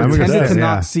said him he up for pretended this. to Yeah.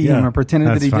 not see him, or pretended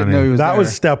That's that he funny. didn't know he was That there.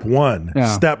 was step one. Yeah.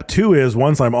 Step two is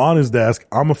once I'm on his desk,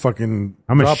 I'm a fucking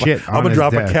I'm a drop shit I'm on gonna his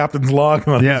drop desk. a captain's log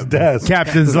on his desk.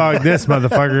 Captain's log this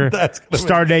motherfucker. That's gonna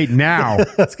Start date now.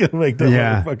 That's gonna make that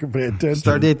Yeah. motherfucker pay attention.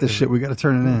 Start date this shit. We got to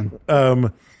turn it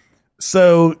in.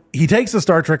 So he takes the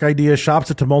Star Trek idea,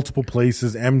 shops it to multiple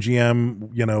places, MGM,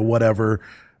 whatever.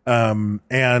 And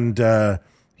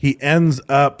he ends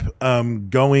up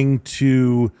going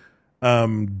to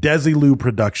Desilu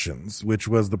Productions, which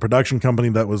was the production company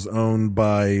that was owned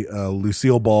by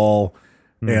Lucille Ball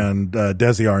and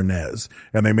Desi Arnaz.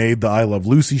 And they made the I Love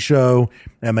Lucy show,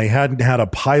 and they hadn't had a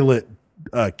pilot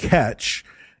catch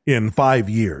in 5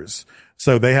 years.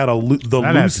 So they had the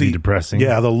That has to be Lucy depressing.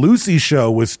 Yeah, the Lucy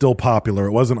show was still popular.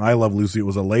 It wasn't I Love Lucy, it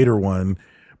was a later one,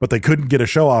 but they couldn't get a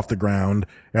show off the ground,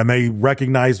 and they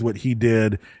recognized what he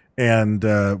did, and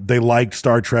they liked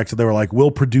Star Trek, so they were like,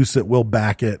 we'll produce it, we'll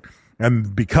back it.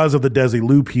 And because of the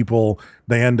Desilu people,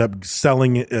 they end up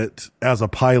selling it as a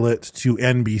pilot to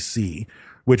NBC,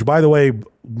 which, by the way,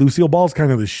 Lucille Ball's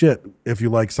kind of the shit if you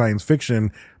like science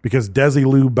fiction, because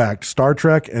Desilu backed Star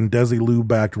Trek and Desilu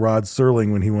backed Rod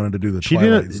Serling when he wanted to do the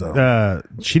Twilight Zone.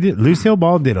 Lucille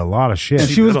Ball did a lot of shit. And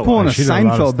she was pulling a She did lot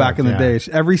of Seinfeld back stuff, in the day.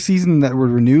 Every season that would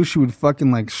renew, she would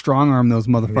fucking like strong arm those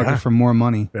motherfuckers Yeah. for more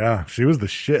money. Yeah, she was the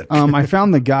shit. I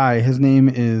found the guy. His name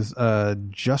is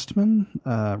Justman,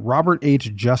 Robert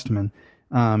H. Justman.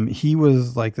 He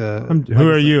was like Who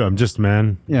are you? I'm just a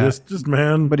man. Yeah. Just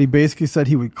man. But he basically said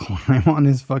he would climb on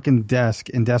his fucking desk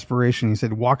in desperation. He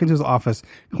said, walk into his office,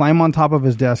 climb on top of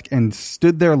his desk, and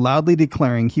stood there loudly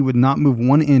declaring he would not move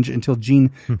 1 inch until Gene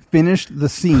finished the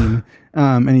scene.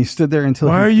 And he stood there until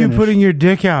Why he are you finished. putting your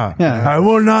dick out? Yeah. I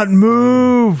will not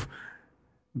move.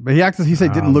 But he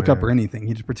said didn't look up man. or anything.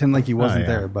 He just pretended like he wasn't yeah.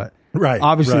 there. But Right,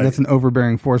 obviously right. that's an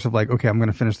overbearing force of like, okay, I'm going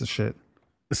to finish this shit.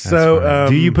 So,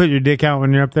 Do you put your dick out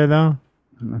when you're up there though?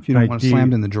 If you don't Like, want do it you-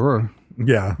 slammed in the drawer.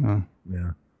 yeah. Oh.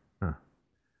 Yeah.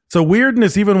 So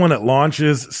weirdness, even when it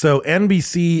launches. So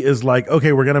NBC is like,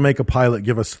 okay, we're going to make a pilot.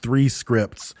 Give us 3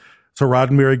 scripts. So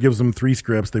Roddenberry gives them 3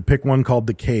 scripts. They pick one called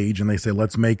The Cage and they say,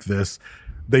 let's make this.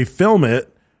 They film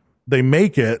it. They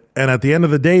make it. And at the end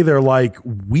of the day, they're like,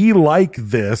 we like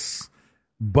this,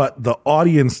 but the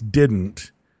audience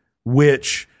didn't,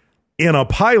 which in a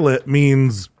pilot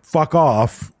means fuck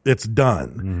off. It's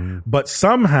done. But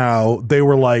somehow they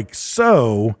were like,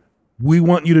 so we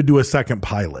want you to do a second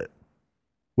pilot.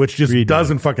 Which just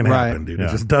doesn't fucking happen, dude. Yeah.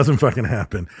 It just doesn't fucking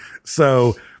happen.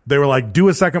 So they were like, do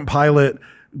a second pilot.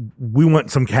 We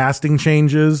want some casting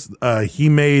changes. He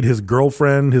made his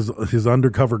girlfriend, his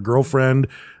undercover girlfriend,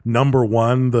 number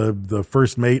 1, the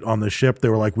first mate on the ship. They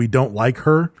were like, we don't like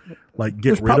her. Like, get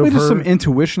There's rid probably of just her. some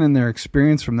intuition in their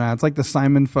experience from that. It's like the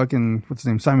Simon fucking, what's his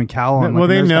name? Simon Cowell. on, Well, like,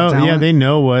 they America's Got know. Talent. Yeah, they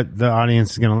know what the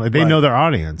audience is gonna like. They Right. know their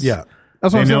audience. Yeah.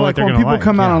 That's what They I'm saying. know what Like they're when gonna people like,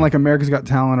 come out yeah. on like America's Got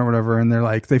Talent or whatever, and they're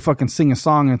like, they fucking sing a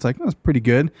song, and it's like, that's pretty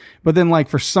good. But then like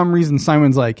for some reason,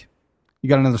 Simon's like, you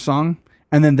got another song?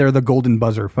 And then they're the golden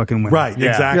buzzer fucking winner. Right, Yeah.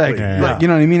 exactly. Like, Yeah. like, you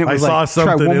know what I mean? It was I saw like,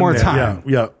 something try one in more there. time.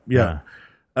 Yeah.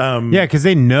 Yeah, because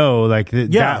they know like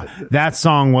Yeah. that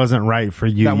song wasn't right for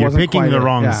you. That You're wasn't picking quite the it.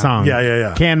 wrong Yeah. song.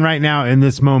 Yeah. Can right now in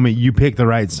this moment you pick the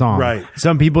right song. Right.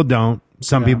 Some people don't.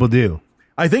 Some people do.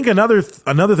 I think another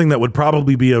thing that would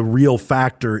probably be a real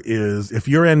factor is if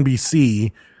you're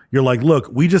NBC, you're like, look,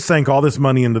 we just sank all this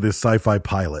money into this sci-fi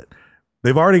pilot.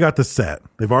 They've already got the set.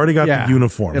 They've already got Yeah. the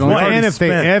uniforms. It'll- We've Well, already and if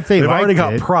they've already liked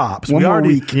got it, props. one We more already,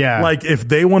 week. Yeah. Like if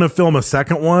they want to film a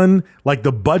second one, like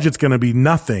the budget's going to be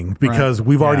nothing because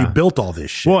we've already Yeah. built all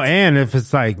this shit. Well, and if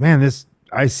it's like, man,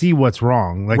 I see what's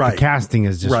wrong. Like Right. the casting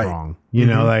is just Right. wrong. You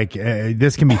know, like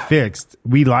this can be fixed.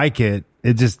 We like it.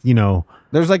 It just,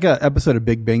 There's like a episode of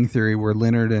Big Bang Theory where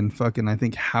Leonard and fucking, I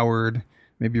think Howard,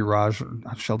 maybe Raj or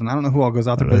Sheldon, I don't know who all goes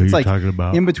out there, but know it's who like you're talking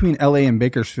about. in between LA and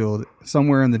Bakersfield,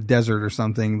 somewhere in the desert or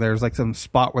something, there's like some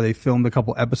spot where they filmed a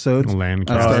couple episodes Land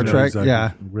of Oh, I Star know Trek. exactly.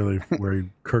 Yeah. Really, where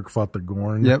Kirk fought the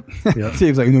Gorn. Yep. Yep.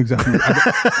 Steve's like, I know exactly.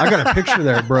 I got a picture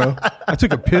there, bro. I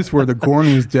took a piss where the Gorn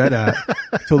was dead at.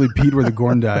 Totally peed where the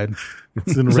Gorn died.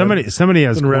 It's in somebody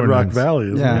has it's in Red Rock coordinates. Valley.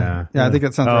 Isn't Yeah. it? Yeah, I think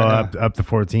that sounds right. up to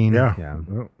 14. Yeah.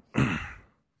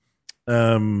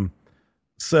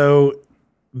 So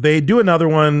they do another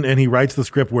one, and he writes the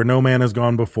script where no man has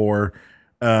gone before.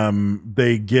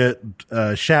 They get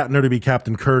Shatner to be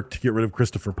Captain Kirk to get rid of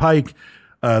Christopher Pike.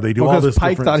 They do all this.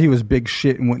 Pike different- thought he was big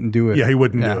shit and wouldn't do it. Yeah, he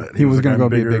wouldn't do it. He was like, going to "I'm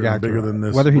go be a bigger- big actor. bigger than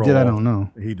this. Whether he did, I role." don't know.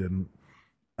 He didn't.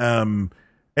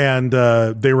 And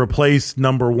they replaced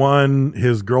number one,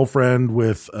 his girlfriend,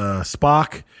 with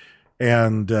Spock.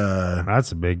 And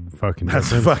that's a big fucking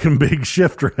that's a difference. fucking big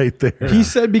shift right there. He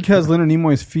said because Leonard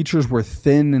Nimoy's features were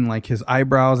thin and like his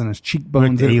eyebrows and his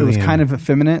cheekbones, Like it was alien. kind of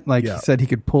effeminate. Like Yeah. he said he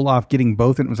could pull off getting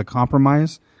both and it was a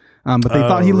compromise. But they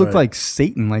thought he looked right. like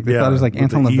Satan. Like they thought it was like with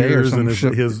Anton the LaVey or ears some and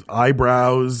shit. his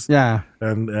eyebrows. Yeah.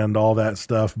 And all that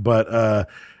stuff. But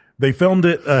they filmed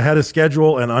it ahead of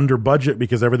schedule and under budget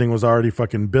because everything was already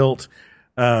fucking built.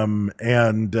 One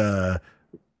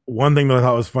thing that I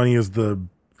thought was funny is the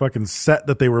fucking set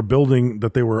that they were building,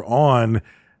 that they were on,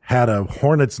 had a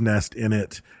hornet's nest in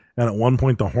it. And at one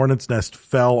point, the hornet's nest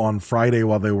fell on Friday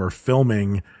while they were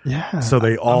filming. Yeah. So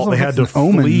they had to an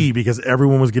omen. flee because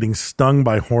everyone was getting stung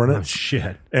by hornets. Oh,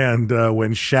 shit. And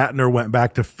when Shatner went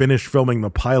back to finish filming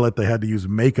the pilot, they had to use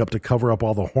makeup to cover up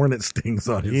all the hornet stings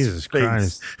on his Jesus face.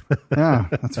 Christ. Yeah,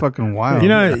 that's fucking wild. You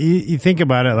know, you think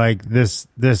about it like this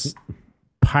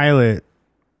pilot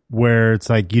where it's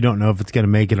like you don't know if it's going to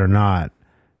make it or not.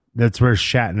 That's where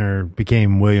Shatner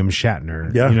became William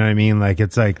Shatner. Yeah. You know what I mean? Like,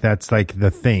 it's like, that's like the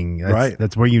thing. That's, Right.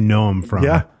 That's where you know him from.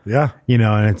 Yeah. Yeah. You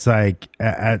know, and it's like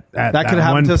at that could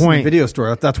have one happened to us in point, the video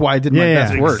store. That's why I did my Yeah,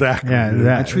 best yeah, work. exactly. Yeah, I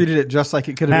that, treated it just like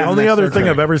it could have The been. only next other Star thing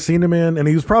Trek. I've ever seen him in, and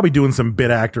he was probably doing some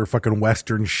bit actor, fucking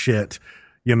Western shit,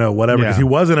 you know, whatever. Because Yeah. he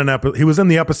was in he was in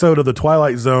the episode of The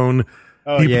Twilight Zone.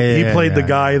 He played the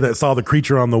guy that saw the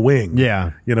creature on the wing.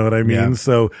 Yeah. You know what I mean? Yeah.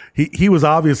 So he was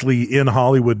obviously in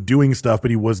Hollywood doing stuff,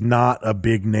 but he was not a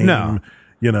big name. No.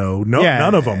 You know,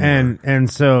 none of them. And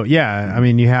so, yeah, I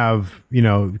mean, you have, you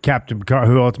know, Captain Picard,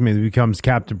 who ultimately becomes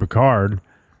Captain Picard.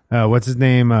 What's his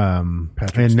name?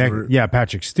 Patrick Stewart.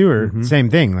 Patrick Stewart. Mm-hmm. Same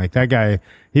thing. Like that guy,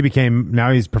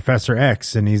 now he's Professor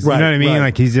X, and he's, you know what I mean? Right.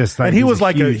 Like he's just like, and he he's was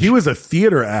like huge- he was a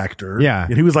theater actor. Yeah.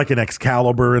 And he was like an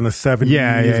Excalibur in the 70s,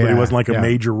 Yeah, but he yeah. wasn't like a Yeah.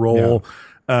 major role.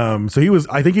 So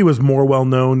I think he was more well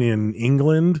known in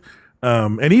England.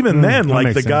 And even then, that like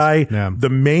makes the sense. guy, Yeah. the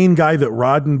main guy that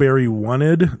Roddenberry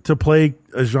wanted to play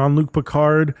Jean-Luc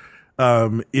Picard,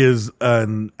 is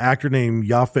an actor named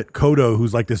Yaphet Kotto,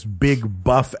 who's like this big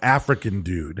buff African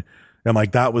dude. And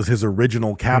like that was his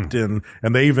original captain,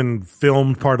 and they even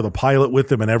filmed part of the pilot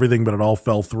with him and everything, but it all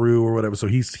fell through or whatever. So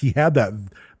he had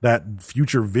that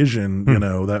future vision, you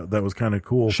know, that was kind of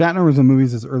cool. Shatner was in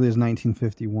movies as early as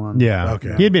 1951. Yeah.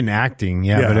 Okay. He had been acting,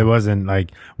 Yeah. but it wasn't like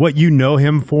what you know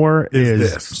him for is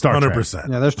This Star Trek. 100%.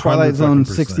 Yeah, there's Twilight Zone 100%.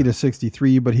 60 to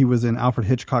 63, but he was in Alfred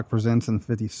Hitchcock Presents in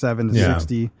 57 to Yeah.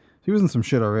 60. He was in some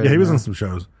shit already. Yeah, he was man. in some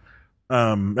shows.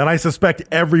 And I suspect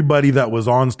everybody that was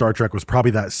on Star Trek was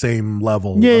probably that same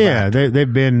level. Yeah, of yeah. actor.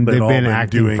 They've been They'd all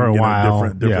acting doing, for a you know, while.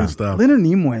 different Yeah. stuff. Leonard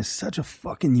Nimoy is such a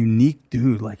fucking unique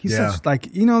dude. Like he's Yeah. such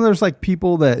like, you know, there's like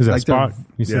people that Is that like their- Spock?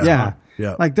 You said yeah, Spock?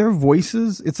 Yeah. like their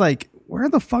voices. It's like, where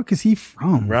the fuck is he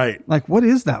from? Right. Like, what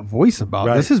is that voice about?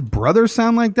 Right. Does his brother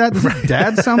sound like that? Does his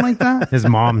dad sound like that? His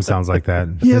mom sounds like that.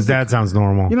 He His has the- dad sounds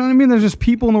normal. You know what I mean? There's just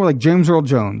people in the world like James Earl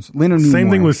Jones, Leonard Nimoy. Same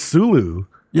thing with Sulu.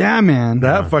 yeah, man.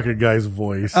 That fucking guy's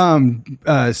voice.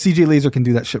 CJ Laser can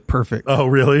do that shit perfect. oh,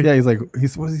 really? Yeah,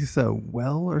 what does he say?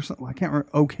 Well, or something? I can't remember.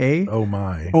 Okay. Oh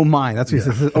my. Oh my, that's what he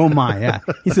says. Oh my, yeah.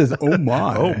 He says, oh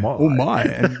my. Oh, my. Oh my.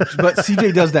 But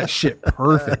CJ does that shit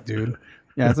perfect, dude.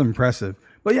 Yeah, it's impressive.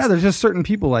 But yeah, there's just certain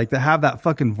people like that have that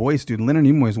fucking voice, dude. Leonard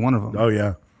Nimoy is one of them. Oh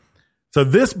yeah. So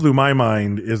this blew my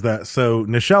mind is that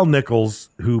Nichelle Nichols,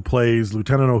 who plays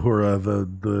Lieutenant Uhura,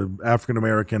 the African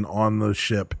American on the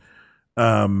ship,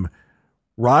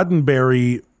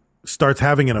 Roddenberry starts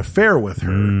having an affair with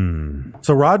her.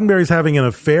 So Roddenberry's having an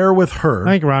affair with her.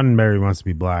 I think Roddenberry wants to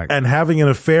be black. And having an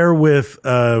affair with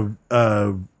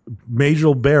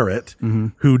Majel Barrett,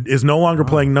 who is no longer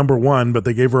playing number one, but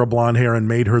they gave her a blonde hair and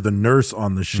made her the nurse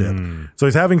on the ship. So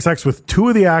he's having sex with two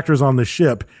of the actors on the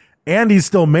ship, and he's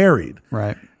still married.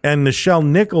 Right. And Nichelle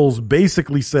Nichols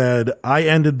basically said, I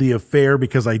ended the affair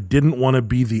because I didn't want to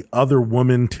be the other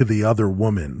woman to the other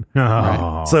woman.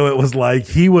 Oh. So it was like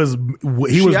he was more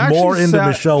actually into said-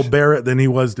 Michelle Barrett than he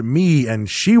was to me, and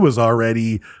she was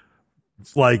already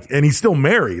like, and he's still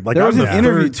married. Like There was I'm an the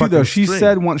interview third too, though. fucking She string.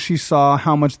 said once she saw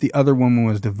how much the other woman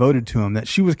was devoted to him, that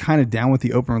she was kind of down with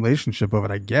the open relationship of it.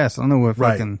 I guess I don't know what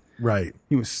fucking right.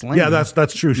 he was slaying. Yeah,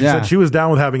 that's true. She Yeah. said she was down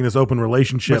with having this open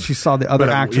relationship. But she saw the other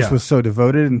but, actress yeah. was so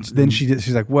devoted, and then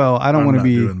she's like, "Well, I don't I'm want to not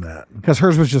be doing that." because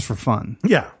hers was just for fun.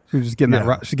 Yeah. She was just getting Yeah.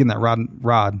 that. She's getting that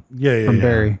rod. Yeah, from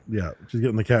Barry. Yeah, she's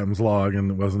getting the captain's log, and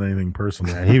it wasn't anything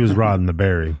personal. He was rodding the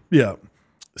berry. Yeah.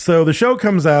 So the show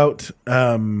comes out,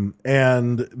 and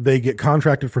they get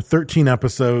contracted for 13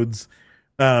 episodes.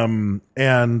 And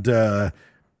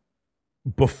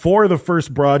before the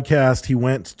first broadcast, he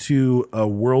went to a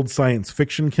World Science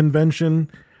Fiction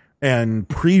Convention and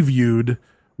previewed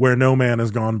Where No Man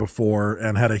Has Gone Before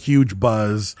and had a huge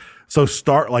buzz. So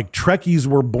Trekkies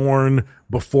were born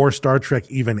before Star Trek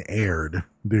even aired,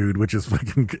 dude, which is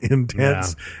fucking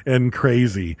intense and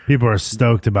crazy. People are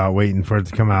stoked about waiting for it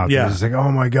to come out. Yeah. They're just like,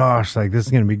 oh my gosh, like this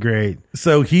is going to be great.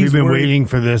 So we've been waiting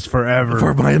for this forever.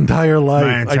 For my entire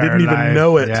life. I didn't even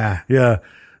know it. Yeah.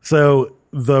 So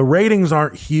the ratings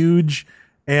aren't huge.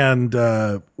 And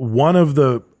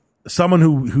someone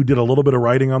who did a little bit of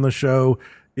writing on the show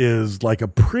is like a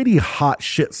pretty hot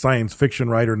shit science fiction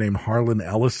writer named Harlan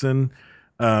Ellison.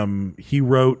 He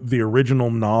wrote the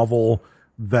original novel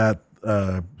that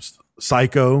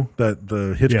Psycho, that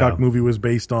the Hitchcock movie was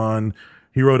based on.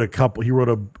 He wrote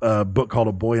a book called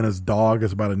A Boy and His Dog.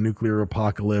 It's about a nuclear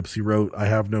apocalypse. He wrote I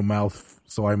Have No Mouth,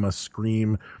 So I Must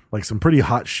Scream, like some pretty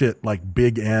hot shit, like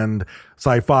big end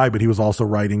sci-fi, but he was also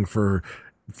writing for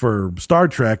Star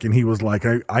Trek, and he was like,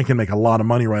 I can make a lot of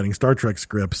money writing Star Trek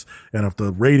scripts, and if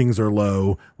the ratings are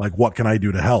low, like what can I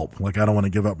do to help? Like I don't want to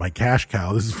give up my cash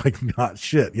cow. This is like hot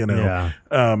shit, you know?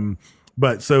 Yeah.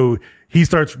 But so he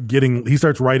starts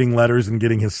writing letters and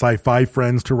getting his sci-fi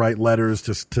friends to write letters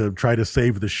to try to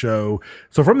save the show.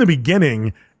 So from the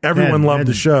beginning, everyone loved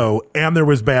the show, and there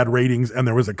was bad ratings, and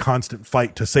there was a constant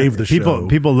fight to save the show.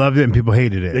 People loved it and people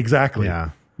hated it. Exactly. Yeah.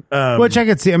 Which I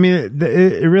could see. I mean,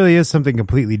 it really is something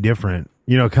completely different,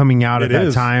 you know, coming out at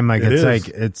that time. Like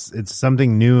it's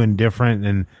something new and different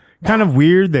and kind of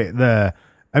weird.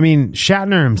 I mean,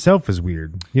 Shatner himself is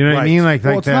weird. You know what I mean? Like,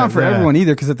 it's not for everyone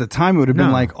either, because at the time it would have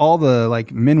been like all the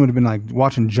like men would have been like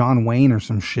watching John Wayne or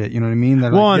some shit. You know what I mean?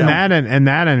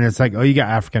 And it's like, oh, you got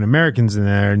African Americans in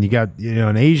there, and you got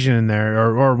an Asian in there,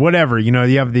 or whatever. You know,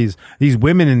 you have these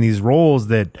women in these roles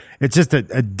that it's just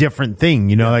a different thing.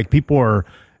 You know, like people are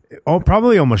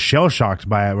probably almost shell shocked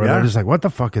by it, where they're just like, "What the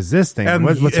fuck is this thing? And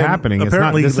what's happening?"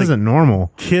 Apparently, this isn't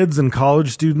normal. Kids and college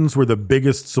students were the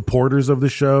biggest supporters of the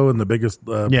show and the biggest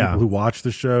people who watched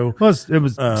the show. Well, it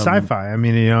was sci-fi. I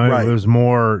mean, it was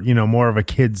more, more of a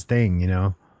kids thing. You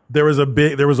know, there was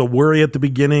a worry at the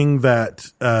beginning that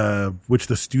which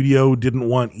the studio didn't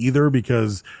want either,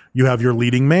 because you have your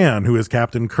leading man who is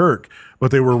Captain Kirk,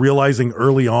 but they were realizing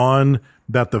early on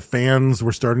that the fans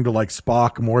were starting to like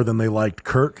Spock more than they liked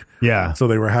Kirk. Yeah. So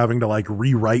they were having to like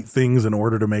rewrite things in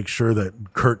order to make sure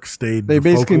that Kirk stayed. They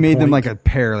basically made them point. like a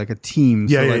pair, like a team.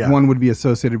 So one would be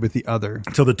associated with the other.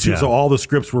 So so all the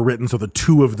scripts were written so the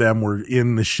two of them were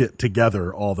in the shit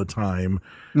together all the time.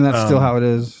 And that's still how it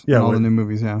is in all the new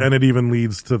movies, And it even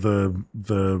leads to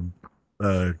the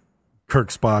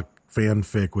Kirk Spock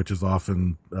fanfic, which is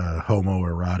often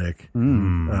homoerotic,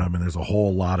 and there's a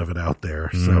whole lot of it out there,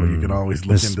 so you can always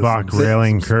look into Spock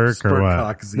railing Kirk or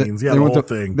what? Zines. The whole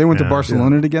thing. They went to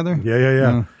Barcelona together.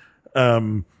 Yeah.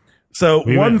 So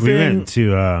we went to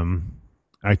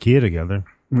IKEA together.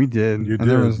 We did.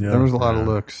 There was a lot of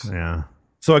looks. Yeah.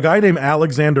 So a guy named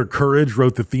Alexander Courage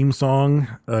wrote the theme song.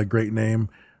 Great name.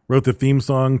 Wrote the theme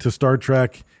song to Star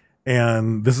Trek,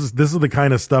 and this is the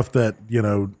kind of stuff that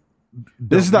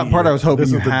this is that part I was hoping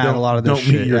you had a lot of this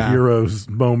shit. Don't meet your heroes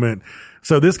moment.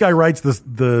 So this guy writes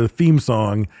the theme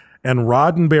song, and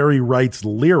Roddenberry writes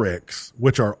lyrics,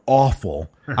 which are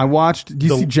awful. I watched. Do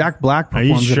you see Jack Black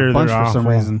performs it a bunch for some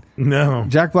reason? No.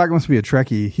 Jack Black must be a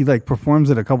Trekkie. He like performs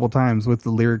it a couple times with the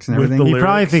lyrics and everything. He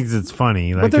probably thinks it's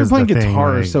funny. Like, but they're playing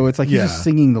guitar, so it's like he's just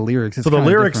singing the lyrics. It's so the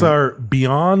lyrics are,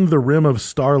 beyond the rim of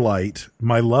starlight,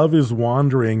 my love is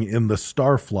wandering in the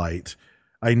starflight.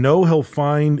 I know he'll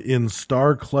find in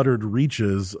star-cluttered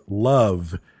reaches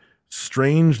love,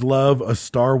 strange love a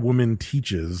star woman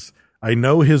teaches. I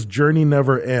know his journey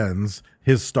never ends.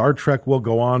 His Star Trek will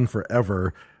go on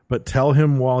forever. But tell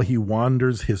him while he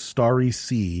wanders his starry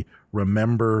sea,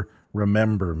 remember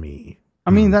me.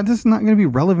 I mean, that is not going to be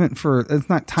relevant it's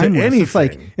not timeless. It's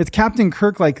like, it's Captain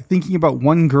Kirk like thinking about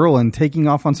one girl and taking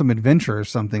off on some adventure or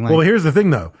something. Like, well, here's the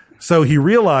thing though. So he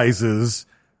realizes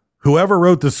whoever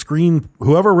wrote the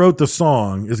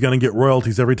song is going to get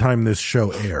royalties every time this show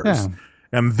airs. Yeah.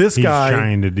 And this guy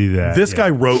trying to do that. This guy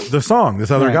wrote the song.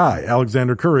 This other guy,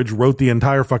 Alexander Courage, wrote the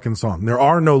entire fucking song. There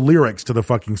are no lyrics to the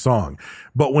fucking song.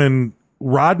 But when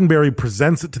Roddenberry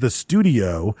presents it to the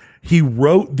studio, he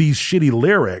wrote these shitty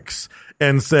lyrics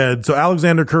and said, so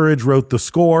Alexander Courage wrote the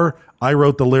score. I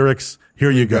wrote the lyrics. Here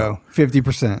you go.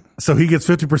 50%. So he gets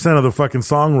 50% of the fucking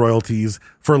song royalties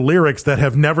for lyrics that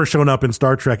have never shown up in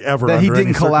Star Trek ever. That he under any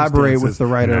didn't collaborate with circumstances the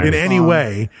writer of in the any song.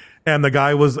 way. And the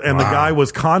guy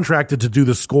was contracted to do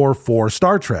the score for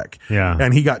Star Trek. Yeah.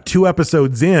 And he got 2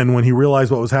 episodes in when he realized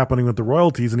what was happening with the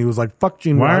royalties, and he was like, "Fuck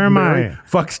Gene Why am Roddenberry,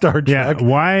 fuck Star Yeah. Trek."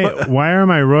 Why are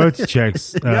my royalty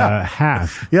checks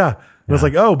half? Yeah. And it's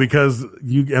like, oh, because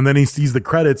and then he sees the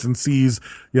credits and sees,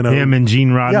 him and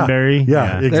Gene Roddenberry.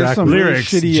 Yeah, exactly. There's some really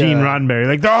Lyrics, shitty, Gene Roddenberry.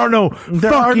 Like, there are no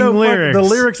no lyrics. The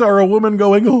lyrics are a woman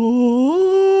going,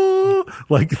 oh,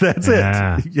 like that's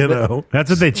Yeah. it. You know, That's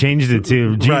what they changed it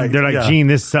to. Gene, Right, they're like, yeah. Gene,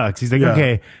 this sucks. He's like, Yeah.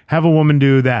 okay, have a woman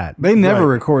do that. They never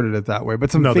Right. recorded it that way, but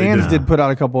some No, they fans didn't. did put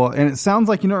out a couple, and it sounds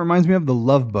like, it reminds me of The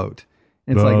Love Boat.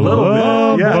 It's like little bit.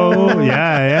 Love Yeah. Boat.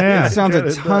 Yeah. It sounds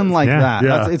a ton like Yeah. that.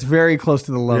 Yeah. It's very close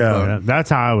to The Love Yeah. Boat. Yeah, that's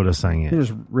how I would have sung He it.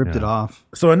 just ripped it off.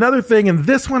 So another thing, and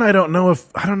this one I don't know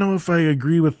if I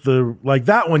agree with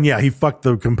that one. Yeah, he fucked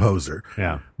the composer.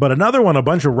 Yeah. But another one, a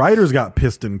bunch of writers got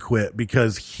pissed and quit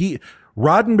because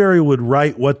Roddenberry would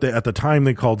write what at the time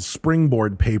they called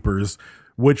springboard papers,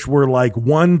 which were like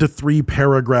 1 to 3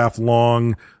 paragraph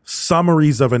long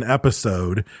summaries of an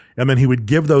episode, and then he would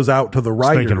give those out to the they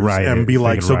writers could write and it. be They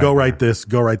like, could "So go write write this,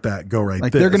 go write that, go write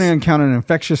Like this." they're going to encounter an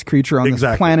infectious creature on this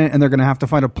Exactly. planet, and they're going to have to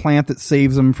find a plant that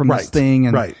saves them from this thing.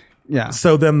 And right. yeah.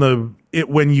 So then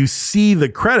when you see the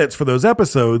credits for those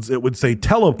episodes, it would say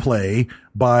teleplay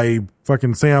by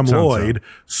fucking Sam So-and-so. Lloyd,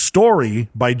 story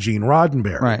by Gene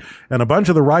Roddenberry. Right. And a bunch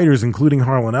of the writers, including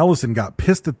Harlan Ellison, got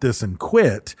pissed at this and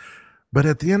quit. But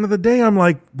at the end of the day, I'm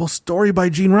like, well, story by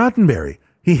Gene Roddenberry.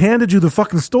 He handed you the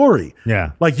fucking story.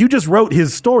 Yeah. Like you just wrote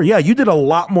his story. Yeah, you did a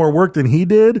lot more work than he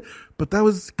did, but that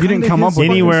was You didn't kinda come his up with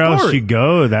fucking Anywhere else story. you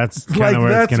go, that's kind Like of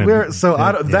where that's it's going where. to So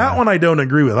that one I don't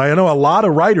agree with. I know a lot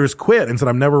of writers quit and said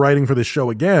I'm never writing for this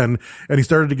show again, and he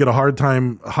started to get a hard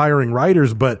time hiring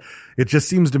writers. But it just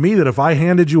seems to me that if I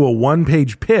handed you a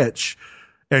 1-page pitch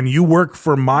and you work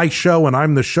for my show and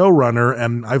I'm the showrunner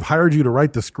and I've hired you to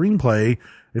write the screenplay,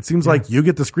 it seems like you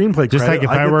get the screenplay Just credit. like if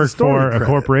I I get the work story for a credit.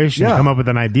 corporation, Yeah. come up with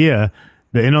an idea,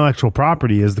 the intellectual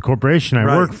property is the corporation I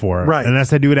Right, work for. right.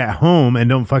 Unless I do it at home and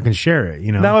don't fucking share it,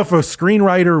 Now, if a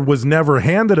screenwriter was never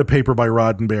handed a paper by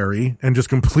Roddenberry and just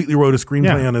completely wrote a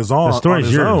screenplay Yeah. on his The own,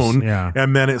 story's yours. own, Yeah.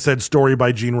 and then it said story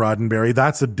by Gene Roddenberry,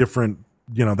 that's a different,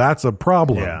 that's a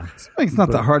problem. Yeah. It's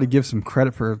not that hard to give some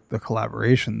credit for the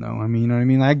collaboration, though. I mean, you know what I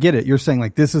mean? I get it. You're saying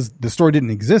like the story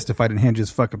didn't exist if I didn't hand you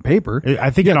this fucking paper. I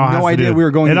think You it had all has no to idea do. we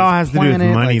were going. It to all this has to do with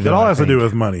planet. money, Like, It though. all I has to do think.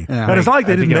 with money. Yeah. And it's not like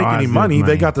they I think didn't it make all any has to do with money. They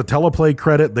money. got the teleplay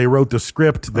credit. They wrote the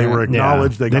script. They were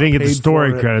acknowledged. They didn't get the paid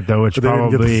story for it, credit though, which but they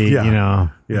didn't get probably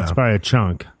yeah. it's probably a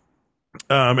chunk.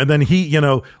 And then he,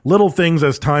 little things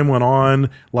as time went on,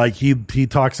 like he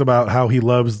talks about how he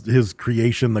loves his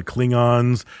creation, the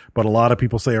Klingons, but a lot of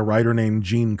people say a writer named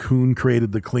Gene Kuhn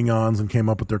created the Klingons and came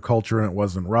up with their culture, and it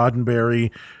wasn't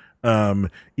Roddenberry.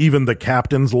 Even the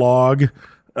captain's log,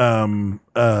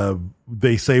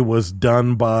 they say was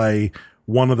done by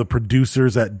one of the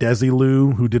producers at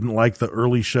Desilu who didn't like the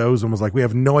early shows and was like, we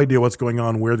have no idea what's going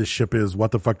on, where the ship is,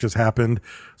 what the fuck just happened.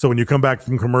 So when you come back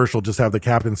from commercial, just have the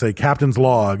captain say captain's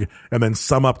log and then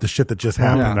sum up the shit that just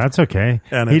happened. That's okay.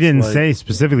 And he it's didn't like- say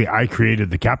specifically, I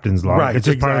created the captain's log. Right, It's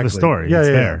just part of the exactly. story. Yeah, it's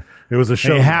yeah, there. yeah. It was a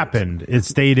show. It happened. It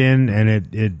stayed in and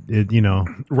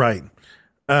it Right.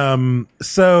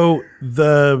 So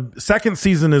the second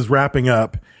season is wrapping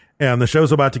up and the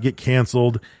show's about to get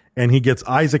canceled, and he gets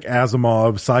Isaac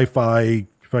Asimov, sci-fi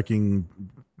fucking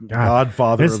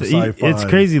godfather of sci-fi. It's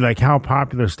crazy like how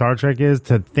popular Star Trek is,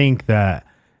 to think that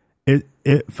it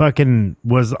fucking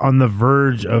was on the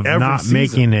verge of Every not season.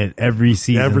 making it every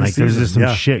season. Every Like there's season, just some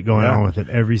yeah. shit going Yeah. on with it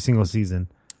every single season.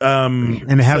 And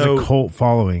And it has a cult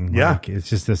following. Yeah. Like, it's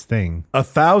just this thing.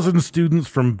 1,000 students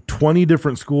from 20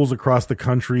 different schools across the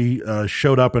country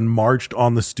showed up and marched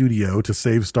on the studio to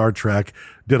save Star Trek,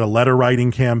 did a letter writing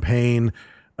campaign.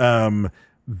 They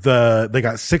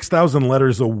got 6,000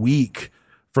 letters a week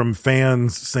from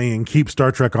fans saying, keep Star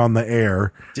Trek on the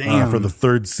air for the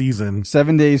third season.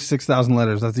 7 days, 6,000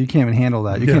 letters. You can't even handle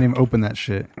that. You Yeah. can't even open that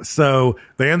shit. So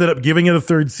they ended up giving it a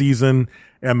third season,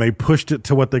 and they pushed it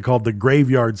to what they called the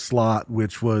graveyard slot,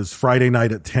 which was Friday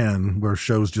night at 10, where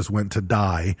shows just went to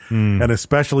die. And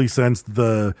especially since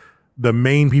the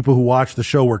main people who watch the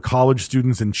show were college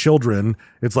students and children,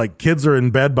 it's like kids are in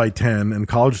bed by 10 and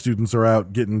college students are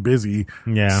out getting busy.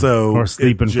 Yeah. So or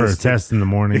sleeping it for a just- test in the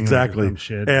morning. or Exactly. some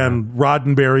shit. And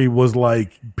Roddenberry was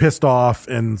like pissed off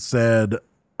and said,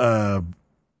 I'm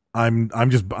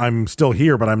still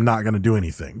here, but I'm not going to do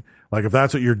anything. Like, if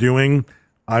that's what you're doing,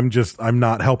 I'm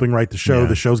not helping write the show. Yeah.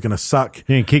 The show's going to suck. You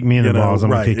can kick me in the balls. I'm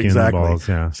going to kick you in the balls.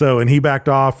 Yeah. So, and he backed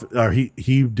off.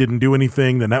 He didn't do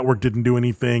anything. The network didn't do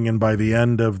anything. And by the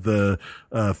end of the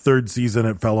third season,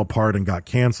 it fell apart and got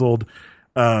canceled.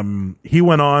 He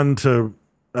went on to,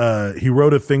 he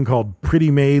wrote a thing called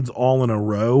Pretty Maids All in a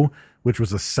Row, which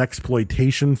was a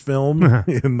sexploitation film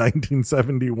in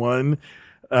 1971.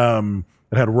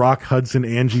 It had Rock Hudson,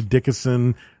 Angie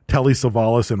Dickinson, Telly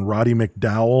Savalas, and Roddy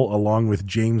McDowell, along with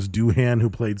James Doohan, who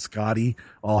played Scotty,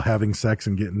 all having sex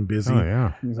and getting busy. Oh,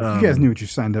 yeah. He's like, you guys knew what you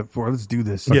signed up for. Let's do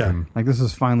this. Yeah. Like, this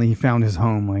is finally, he found his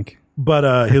home. Like,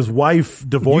 But his wife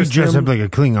divorced You dress him up like a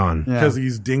Klingon. because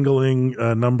he's dingling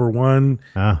number one.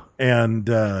 And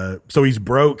so he's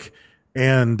broke.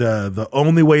 And the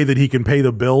only way that he can pay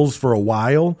the bills for a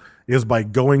while is by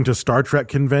going to Star Trek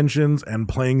conventions and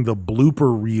playing the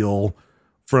blooper reel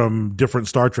from different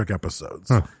Star Trek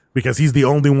episodes. Because he's the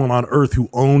only one on Earth who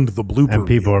owned the blooper And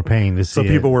people reel. are paying to see So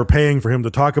people were paying for him to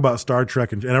talk about Star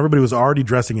Trek, and everybody was already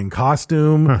dressing in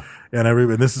costume.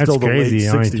 And this is That's still the crazy. late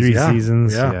Only 60s. 3 Yeah.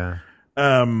 seasons. Yeah.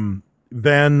 Yeah.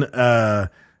 Then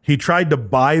he tried to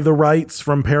buy the rights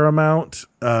from Paramount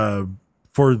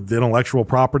for the intellectual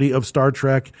property of Star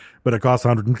Trek, but it cost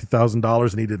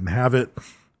 $150,000 and he didn't have it.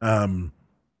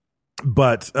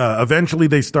 But eventually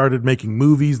they started making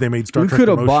movies. They made Star we Trek. could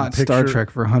have the bought motion Star picture.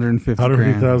 Trek for $150,000.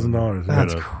 $150,000.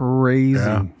 That's crazy.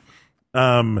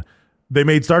 Yeah. They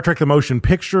made Star Trek the Motion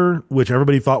Picture, which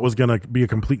everybody thought was going to be a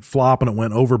complete flop, and it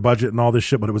went over budget and all this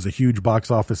shit, but it was a huge box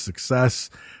office success.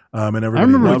 And everybody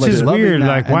remember loved Which is it. loving weird. that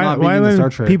Like, and why not being why into Star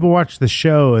let Trek. people watch the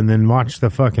show and then watch the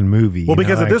fucking movie? Well, you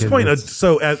because know, at this like, point,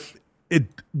 it's-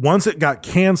 once it got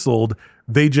canceled,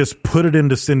 they just put it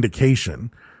into syndication.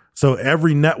 So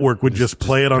every network would just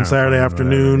play it on kinda Saturday fun,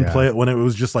 afternoon, whatever, yeah. play it when it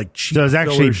was just like cheap. So it was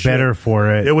actually filler better shit.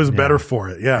 for it. It was Yeah. better for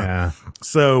it, yeah. Yeah.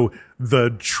 So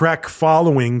the Trek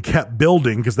following kept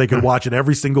building because they could watch it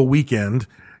every single weekend,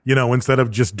 you know, instead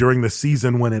of just during the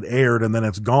season when it aired and then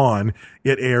it's gone.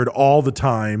 It aired all the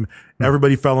time.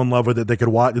 Everybody fell in love with it. They could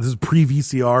watch. This is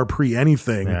pre-VCR,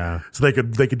 pre-anything. Yeah. So they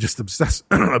could just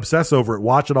obsess over it,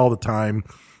 watch it all the time.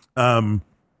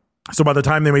 So by the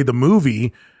time they made the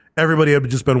movie, everybody had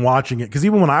just been watching it. Because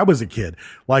even when I was a kid,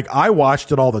 like I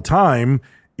watched it all the time.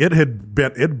 It'd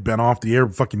been off the air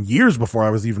fucking years before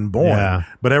I was even born. Yeah.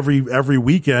 But every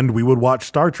weekend we would watch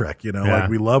Star Trek. You know, Yeah. like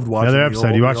we loved watching Another the episode.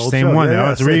 old- You the watched the old same show. one. Yeah,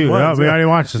 Oh, it's same we ones, already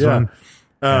watched this one.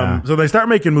 So they start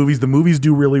making movies. The movies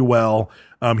do really well.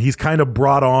 He's kind of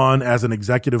brought on as an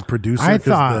executive producer. I 'cause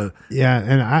thought,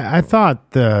 and I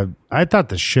thought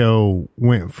the show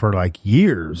went for like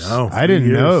years. No, I didn't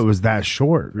 3 know years. it was that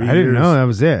short. 3 I didn't years. know that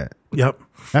was it. Yep.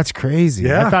 That's crazy.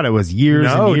 Yeah. I thought it was years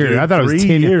No, and years. dude, I thought it was 3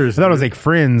 10 years, I thought it was dude. like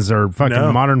Friends or fucking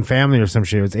No. Modern Family or some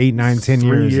shit. It was 8, 9, 10 3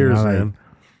 years. years, you know, like, man.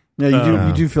 Yeah,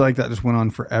 you do feel like that just went on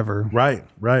forever. Right.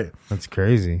 That's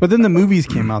crazy. But then the movies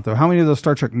came out, though. How many of those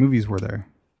Star Trek movies were there?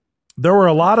 There were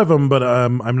a lot of them, but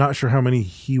I'm not sure how many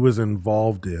he was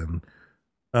involved in.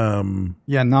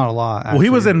 Yeah, not a lot. Well, he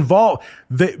was actually. involved.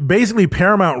 Basically,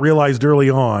 Paramount realized early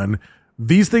on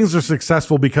these things are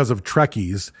successful because of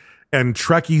Trekkies, and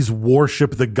Trekkies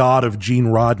worship the god of Gene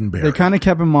Roddenberry. They kind of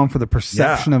kept him on for the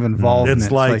perception of involvement.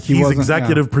 It's like he he's wasn't-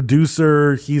 executive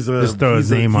producer. He's Just throw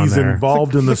his name on he's there.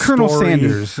 involved in the Colonel story.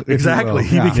 Sanders, if you Exactly. will.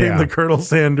 He Yeah. became Yeah. the Colonel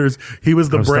Sanders. He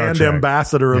was the Of Star brand Trek.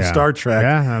 ambassador of Yeah. Star Trek.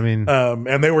 Yeah, I mean-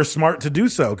 and they were smart to do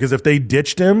so because if they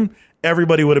ditched him,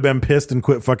 everybody would have been pissed and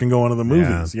quit fucking going to the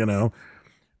movies. You know.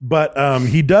 But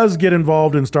he does get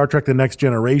involved in Star Trek: The Next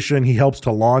Generation. He helps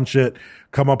to launch it,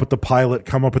 come up with the pilot,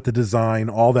 come up with the design,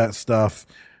 all that stuff.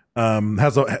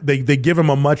 They give him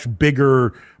a much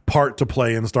bigger part to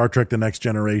play in Star Trek: The Next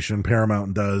Generation.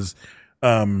 Paramount does.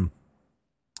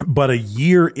 But a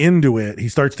year into it, he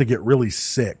starts to get really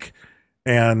sick.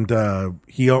 And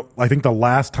I think the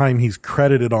last time he's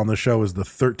credited on the show is the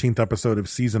 13th episode of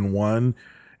season 1.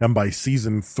 And by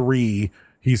season 3,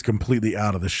 he's completely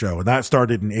out of the show. And that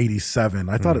started in 87.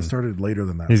 I thought it started later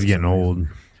than that. He's for getting some old.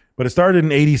 reason. But it started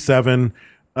in 87.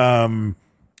 And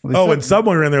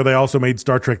somewhere in there, they also made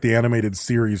Star Trek the Animated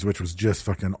Series, which was just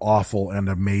fucking awful and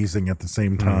amazing at the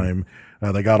same time.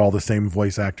 They got all the same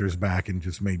voice actors back and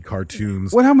just made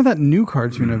cartoons. What happened with that new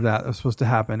cartoon of that was supposed to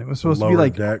happen? It was supposed to be Lower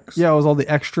like, Decks. yeah, it was all the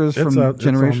extras from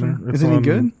Generation. Is it any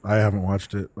good? I haven't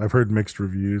watched it. I've heard mixed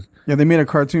reviews. Yeah, they made a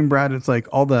cartoon, Brad. It's like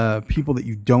all the people that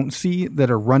you don't see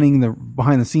that are running the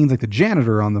behind the scenes, like the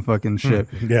janitor on the fucking ship.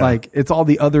 Yeah. Like it's all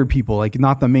the other people, like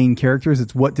not the main characters.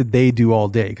 It's what did they do all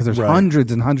day? Because there's Right.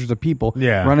 hundreds and hundreds of people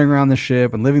Yeah. running around the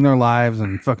ship and living their lives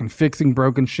and fucking fixing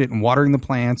broken shit and watering the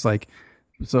plants. Like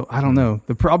So I don't know.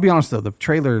 I'll be honest though, the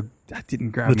trailer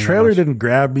didn't grab me. The trailer didn't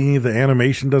grab me. The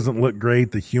animation doesn't look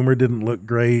great. The humor didn't look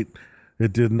great.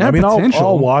 It didn't. Yeah, I mean, potential.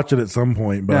 I'll watch it at some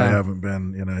point, but I Yeah. haven't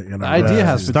been in a. The idea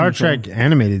has Star potential. Trek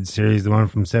animated series, the one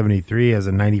from '73, has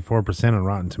a 94% on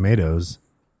Rotten Tomatoes.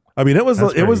 I mean,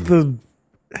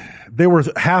 they were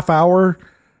half hour,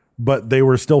 but they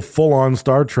were still full on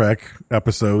Star Trek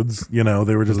episodes. You know,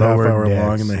 they were just Lower half hour decks,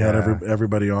 long, and they had yeah.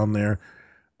 everybody on there.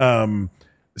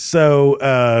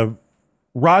 So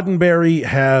Roddenberry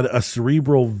had a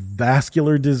cerebral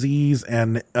vascular disease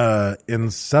and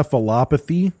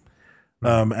encephalopathy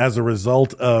as a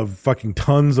result of fucking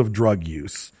tons of drug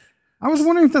use. I was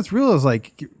wondering if that's real.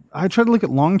 I tried to look at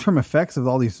long-term effects of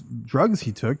all these drugs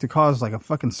he took to cause like a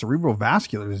fucking cerebral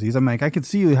vascular disease. I'm like, I could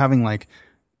see you having like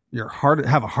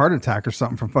have a heart attack or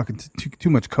something from fucking too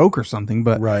much coke or something.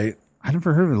 But right, I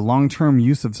never heard of the long-term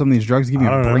use of some of these drugs giving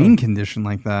you a brain condition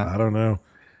like that. I don't know.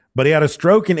 But he had a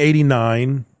stroke in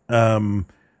 '89. I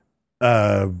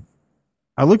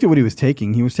looked at what he was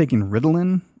taking. He was taking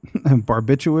Ritalin,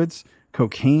 barbiturates,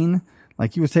 cocaine.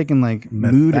 Like he was taking like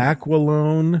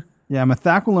methaqualone. Yeah,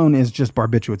 methaqualone is just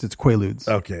barbiturates. It's Quaaludes.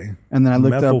 Okay. And then I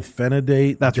looked up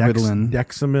methylphenidate. That's Ritalin.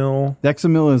 Dexamyl.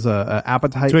 Dexamyl is a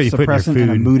appetite That's what you put in your suppressant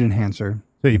and a food. mood enhancer.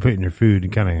 So you put in your food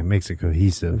and kind of makes it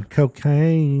cohesive.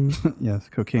 Cocaine. Yes,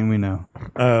 cocaine we know.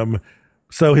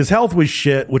 So his health was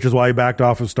shit, which is why he backed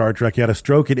off of Star Trek. He had a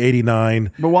stroke in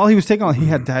 '89. But while he was taking all, he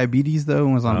had diabetes though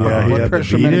and was on he blood had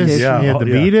pressure diabetes. medication. Yeah, He had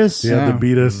diabetes? He had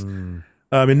diabetes. In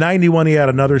 '91, he had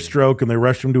another stroke, and they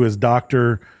rushed him to his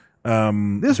doctor.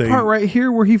 This part right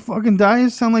here where he fucking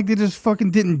dies sound like they just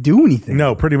fucking didn't do anything.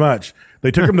 No, pretty much.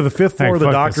 They took him to the fifth floor of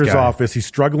the fuck this doctor's guy. office. He's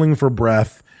struggling for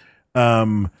breath.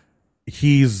 The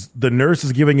nurse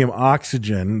is giving him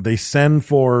oxygen. They send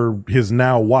for his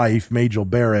now wife, Majel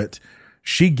Barrett.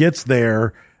 She gets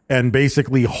there and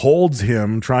basically holds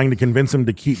him, trying to convince him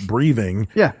to keep breathing.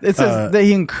 Yeah, it says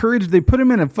they put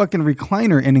him in a fucking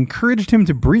recliner and encouraged him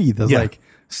to breathe. I was like,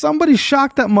 somebody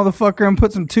shocked that motherfucker and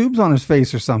put some tubes on his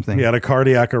face or something. He had a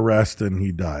cardiac arrest and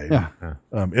he died. Yeah.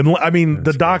 And I mean,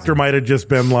 the doctor might have just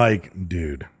been like,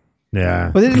 dude. Yeah.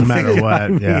 But they didn't no matter say-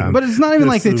 what. Yeah. But it's not even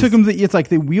like they This took is- him. It's like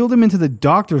they wheeled him into the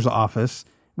doctor's office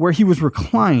where he was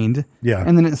reclined. Yeah.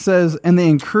 And then it says, and they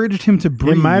encouraged him to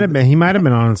breathe. He might have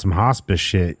been on some hospice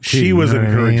shit. too, She you was know what I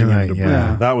encouraging mean? him to Like,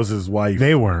 breathe. That was his wife.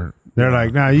 They weren't. They're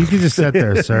like, no, you can just sit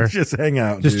there, sir. Just hang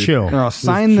out. Just dude. chill. Here, I'll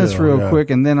sign this chill, real yeah. quick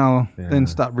and then then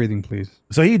stop breathing, please.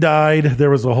 So he died. There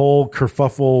was a whole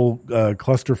clusterfuffle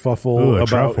Ooh, a about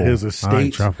truffle. his I like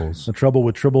estate. truffles. The trouble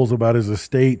with tribbles about his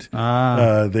estate.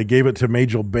 They gave it to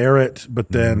Majel Barrett, but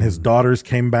then his daughters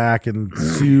came back and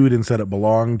sued and said it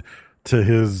belonged to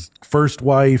his first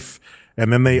wife.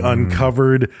 And then they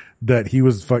uncovered that he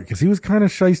was because he was kind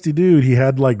of shiesty dude. He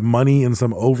had like money in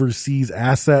some overseas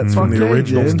assets from the Fuck yeah,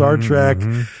 original dude. Star Trek.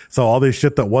 So all this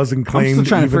shit that wasn't I'm claimed. still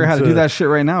trying to even figure out how to do that shit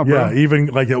right now, bro. Yeah, even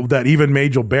like that even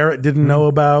Majel Barrett didn't know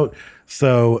about.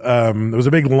 So there was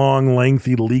a big, long,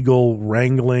 lengthy legal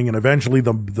wrangling, and eventually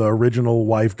the original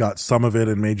wife got some of it,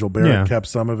 and Majel Barrett kept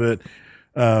some of it.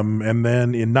 And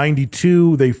then in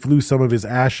 '92, they flew some of his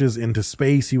ashes into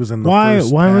space. He was in the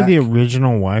first Why would pack. the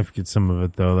original wife get some of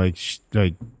it though? Like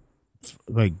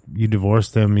you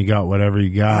divorced them, you got whatever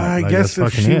you got. I Like, guess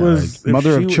that's if fucking she it. was Like,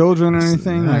 Mother if of she- children or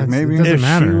anything? Like maybe. it doesn't if she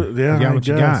matter. was- yeah, You got I what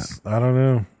you guess. I don't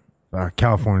know.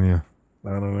 California. I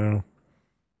don't know.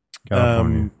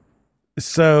 California.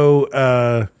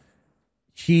 So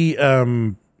he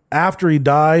after he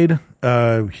died,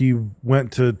 he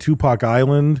went to Tupac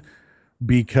Island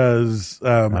because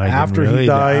after he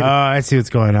died, I see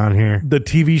what's going on here. the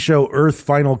TV show Earth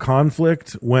Final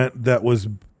Conflict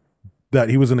that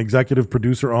he was an executive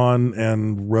producer on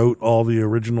and wrote all the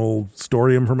original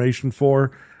story information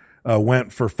for.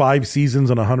 Went for 5 seasons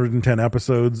and 110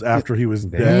 episodes after he was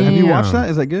dead. Have you watched that?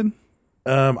 Is that good?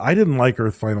 I didn't like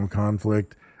Earth Final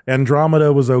Conflict.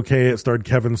 Andromeda was okay. It starred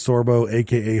Kevin Sorbo,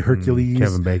 aka Hercules,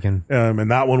 Kevin Bacon. and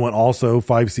that one went also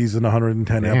 5 seasons,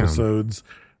 110 Damn. episodes.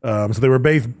 So they were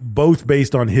both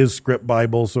based on his script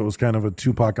Bible. So it was kind of a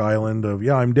Tupac Island of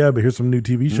I'm dead, but here's some new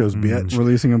TV shows, bitch.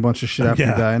 Releasing a bunch of shit after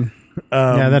Yeah. he died.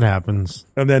 Yeah, that happens.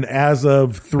 And then as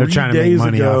of 3 They're trying to make days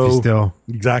money ago, off you still.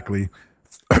 exactly.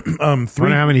 I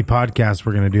wonder how many podcasts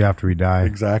we're gonna do after we die.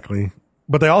 Exactly.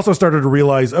 But they also started to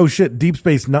realize, oh shit, Deep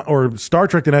Space or Star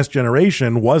Trek: The Next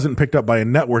Generation wasn't picked up by a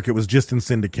network; it was just in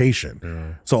syndication.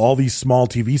 Yeah. So all these small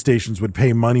TV stations would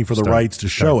pay money for the rights to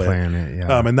show it.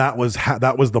 Yeah. And that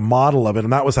was the model of it,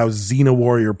 and that was how Xena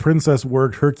Warrior Princess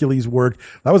worked, Hercules worked.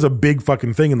 That was a big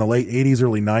fucking thing in the late 80s,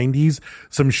 early 90s.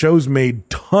 Some shows made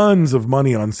tons of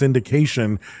money on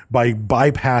syndication by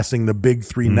bypassing the big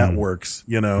three networks.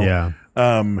 You know. Yeah.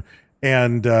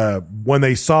 And when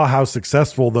they saw how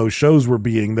successful those shows were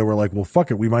being, they were like, well,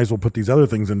 fuck it. We might as well put these other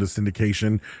things into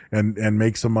syndication and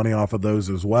make some money off of those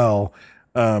as well.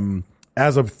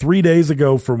 As of 3 days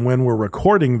ago from when we're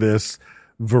recording this,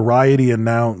 Variety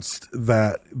announced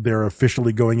that they're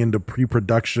officially going into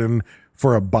pre-production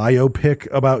for a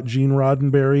biopic about Gene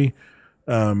Roddenberry.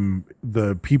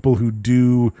 The people who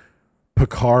do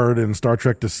Picard and Star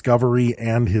Trek Discovery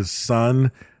and his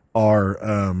son are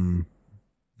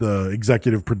the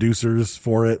executive producers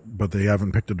for it, but they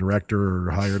haven't picked a director or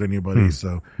hired anybody.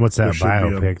 So what's that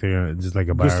biopic? They're just like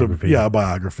a biography. A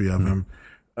biography of him.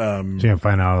 So you can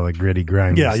find out all the gritty,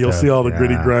 grimy stuff. You'll see all the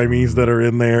gritty, grimies that are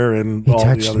in there, and he all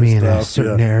touched the other me stuff. in a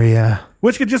certain area,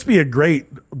 which could just be a great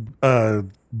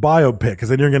biopic, because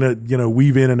then you're gonna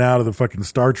weave in and out of the fucking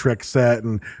Star Trek set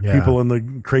and people in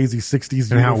the crazy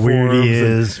 60s and how weird he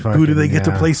is. Who do they get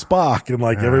to play Spock? And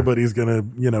like everybody's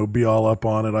gonna be all up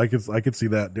on it. I could see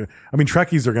that. I mean,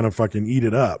 Trekkies are gonna fucking eat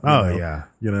it up.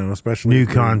 Especially new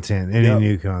content.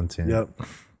 New content. Yep.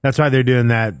 That's why they're doing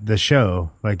the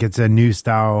show. Like it's a new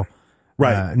style,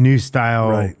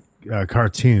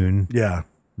 cartoon. Yeah.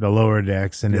 The Lower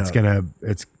Decks, and it's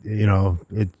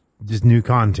just new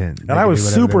content. And I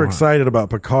was super excited about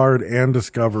Picard and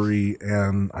Discovery,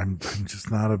 and I'm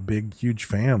just not a huge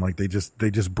fan. Like they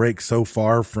just break so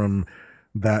far from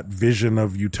that vision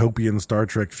of utopian Star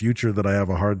Trek future that I have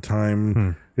a hard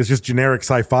time. It's just generic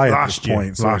sci-fi at this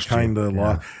point. So I kind of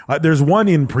lost. There's one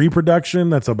in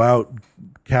pre-production that's about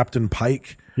Captain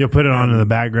Pike. You'll put it on in the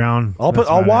background.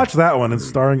 I'll watch that one. It's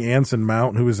starring Anson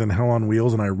Mount, who is in Hell on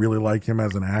Wheels, and I really like him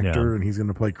as an actor, and he's going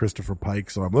to play Christopher Pike.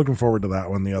 So I'm looking forward to that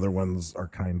one. The other ones are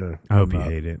kind of. I hope you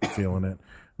hate it. Feeling it.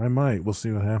 I might. We'll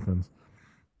see what happens.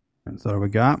 That's what we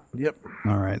got. Yep.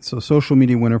 All right. So social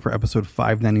media winner for episode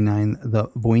 599, the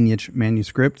Voynich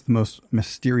manuscript, the most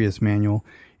mysterious manual,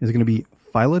 is going to be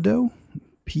Philodou.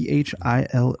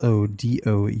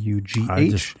 Philodouugh.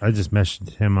 I just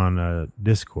messaged him on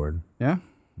Discord. Yeah.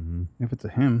 Mm-hmm. If it's a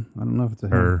him, I don't know if it's a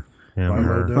her.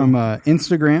 Her. From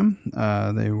Instagram,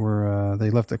 they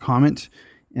left a comment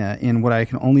in what I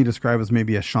can only describe as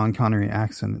maybe a Sean Connery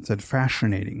accent. It said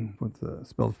fascinating,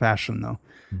 spelled fashion though.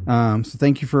 Mm-hmm. So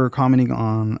thank you for commenting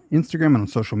on Instagram and on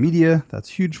social media. That's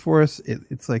huge for us.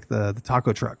 It's like the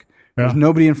taco truck. There's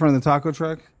nobody in front of the taco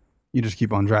truck. You just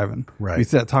keep on driving. Right. You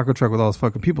see that taco truck with all those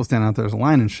fucking people standing out there. There's a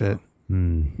line and shit.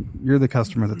 You're the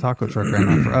customer of the taco truck right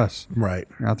now for us. Right.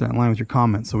 You're out there in line with your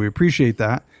comments. So we appreciate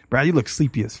that. Brad, you look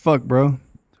sleepy as fuck, bro.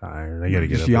 Tired. I got to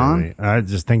get up yawn? early. I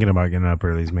just thinking about getting up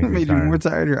early is making me tired. You're more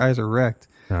tired. Your eyes are wrecked.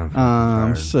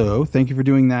 So thank you for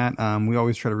doing that. We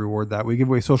always try to reward that. We give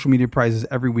away social media prizes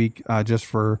every week just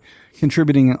for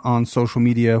contributing on social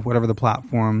media, whatever the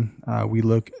platform. We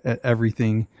look at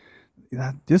everything.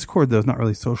 That Discord though is not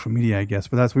really social media, I guess,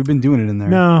 but we've been doing it in there.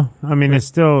 No, I mean it's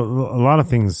still a lot of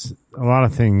things.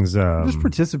 Just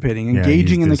participating,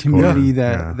 engaging in the community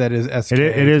that is SK.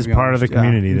 It is part of the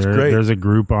community. There's a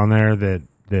group on there that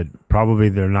probably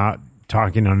they're not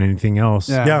talking on anything else.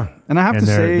 Yeah. And I have to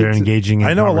say they're engaging in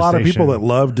I know a lot of people that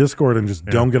love Discord and just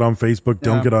don't get on Facebook,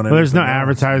 don't get on anything. Well, there's no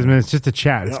advertisement. It's just a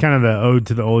chat. It's kind of the ode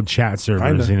to the old chat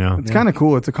servers, It's kind of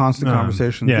cool. It's a constant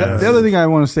conversation. Yeah. The other thing I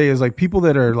want to say is like people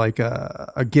that are like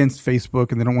against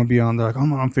Facebook and they don't want to be on, they're like, oh,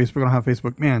 I'm on Facebook. I don't have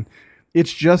Facebook. Man,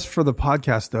 it's just for the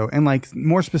podcast though. And like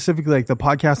more specifically like the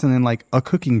podcast and then like a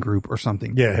cooking group or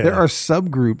something. There are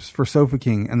subgroups for Sofa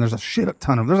King and there's a shit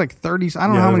ton of them. There's like 30. I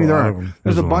don't know how many there are.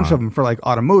 There's a bunch of them for like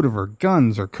automotive or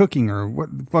guns or cooking or what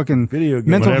fucking video games.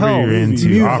 mental Whatever health, you're into,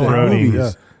 music, off-roading.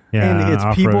 movies. Yeah, and it's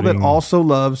people that off-roading. also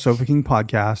love Sofa King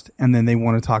podcast and then they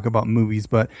want to talk about movies.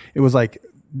 But it was like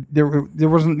there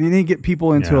wasn't, you didn't get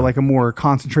people into like a more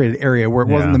concentrated area where it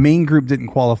wasn't, the main group didn't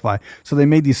qualify. So they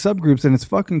made these subgroups and it's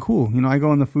fucking cool. I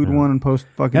go in the food one and post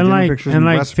fucking dinner pictures and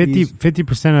like recipes.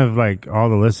 50% of like all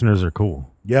the listeners are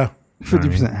cool. Yeah.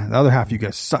 50%. The other half, you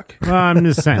guys suck. Well, I'm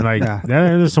just saying, like,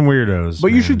 there's some weirdos. But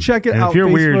you man. should check it And out. If you're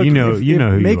Facebook, weird, you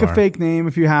know who make you a are. fake name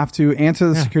if you have to. Answer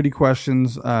the security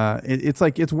questions. It's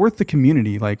like it's worth the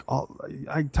community. Like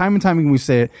time and time again we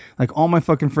say it. Like all my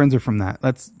fucking friends are from that.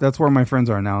 That's where my friends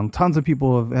are now. And tons of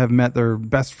people have met their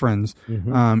best friends in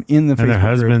the And Facebook their group.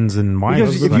 husbands and wives.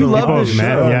 Because if Like, you love people this have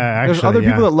met- show, yeah, there's actually, other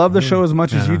people yeah. that love the show as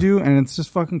much as Yeah. you do, and it's just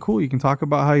fucking cool. You can talk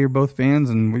about how you're both fans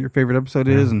and what your favorite episode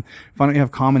is, and find out you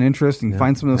have common interests, and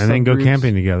find some of those. And then go subgroups.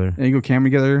 camping together. And you go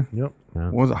camping together. Yep. Yeah.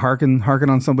 What was it? Harken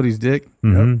on somebody's dick.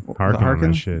 Mhm. What was it, Harken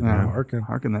on that shit, yeah.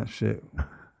 Harken that shit.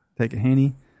 Take a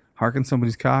handy. Harken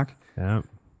somebody's cock. Yeah.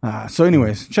 So,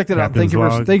 anyways, check that out. Thank Captain's you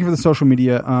log. for the social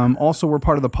media. Also, we're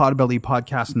part of the Podbelly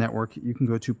Podcast Network. You can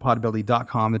go to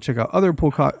podbelly.com to check out other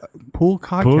pool podcasts. Pool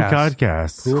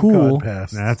podcast. Cool. Nah,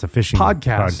 that's a fishing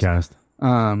Podcast.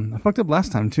 I fucked up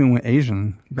last time too and went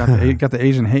Asian. Got the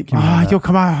Asian hate. Came out Ah, of that. you'll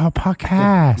come out a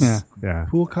podcast. Yeah. Yeah.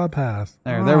 Pool Cod Pass.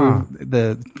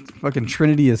 The fucking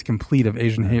trinity is complete of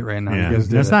Asian hate right now. Yeah. You guys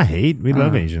do That's it. not hate. We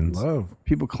love Asians. Love.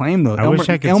 People claim though. I wish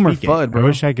I could Elmer speak. Fudd, bro. I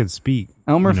wish I could speak.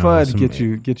 Elmer you know, Fudd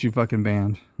some- get you fucking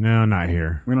banned. No, not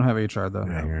here. We don't have HR though.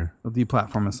 Not here. They'll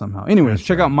deplatform us somehow. Anyways,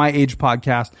 check out My Age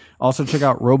podcast. Also check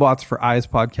out Robots for Eyes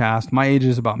podcast. My Age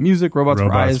is about music. Robots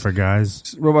for Eyes. for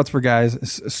guys. Robots for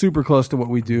Guys. Super close to what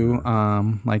we do.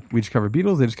 Like we just covered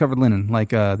Beatles. They just covered Lennon. Like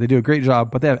they do a great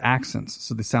job, but they have accents,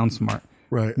 so they sound smart.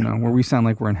 Right. You know, where we sound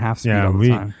like we're in half speed Yeah, all the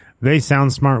time. they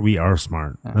sound smart. We are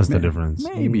smart. That's the difference.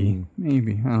 Maybe.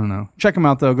 I don't know. Check them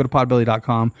out though. Go to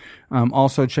podbelly.com.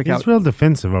 Also check He's out. real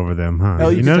defensive over them, huh? Oh,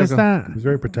 you you notice check that? He's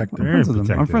very protective. I'm Very friends with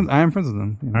them. protective. I am friends with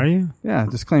them. Are you? Yeah.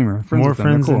 Disclaimer. Friends More with them.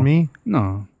 They're friends than cool. me?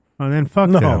 No. Oh, then fuck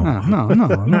them. No.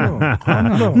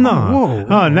 No. Whoa.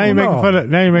 Oh, now you're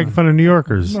making fun of New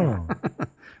Yorkers.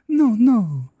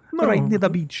 No. Right near the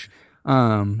beach.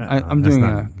 I'm doing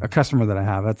a customer that I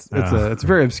have. It's a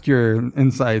very obscure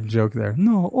inside joke there.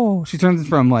 No, she turns it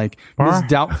from like Miss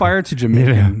Doubtfire to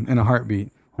Jamaican in a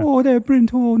heartbeat. Oh, there,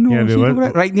 Brent. Oh no, Yeah, she's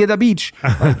what? right near the beach.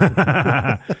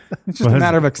 It's just a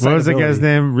matter of excitability. What was the guy's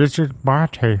name? Richard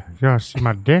Barty. You see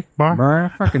my dick,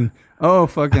 Bar? Fucking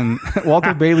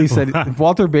Walter Bailey said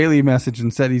Walter Bailey messaged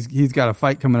and said he's got a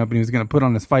fight coming up and he was going to put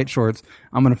on his fight shorts.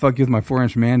 I'm going to fuck you with my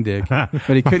 4-inch man dick, but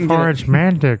he couldn't get 4-inch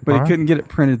man dick, but he bar? couldn't get it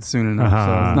printed soon enough,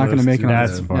 so it's not going to make it.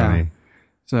 That's funny. Yeah.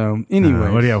 So anyway,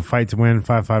 what do you have? Fight to win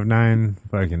 559.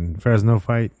 Fucking Fresno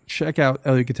fight. check out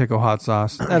El Yucateco hot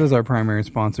sauce. That is our primary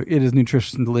sponsor. It is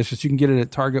nutritious and delicious. You can get it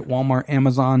at Target, Walmart,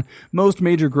 Amazon, most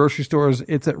major grocery stores.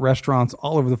 It's at restaurants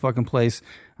all over the fucking place.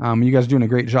 You guys are doing a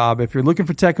great job. If you're looking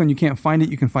for Teco and you can't find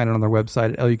it, you can find it on their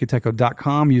website at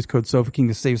elucateco.com. Use code SofaKing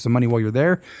to save some money while you're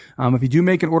there. If you do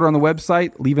make an order on the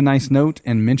website, leave a nice note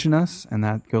and mention us, and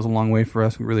that goes a long way for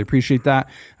us. We really appreciate that.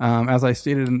 As I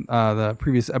stated in the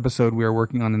previous episode, we are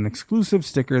working on an exclusive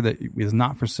sticker that is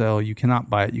not for sale. You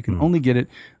cannot buy it. You can only get it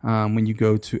when you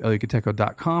go to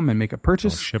elucateco.com and make a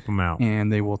purchase. They'll ship them out.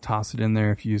 And they will toss it in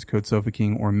there if you use code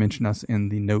SofaKing or mention us in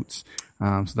the notes.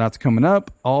 So that's coming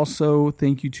up. Also,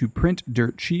 thank you to Print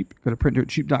Dirt Cheap. Go to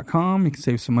printdirtcheap.com. You can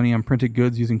save some money on printed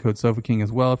goods using code SofaKing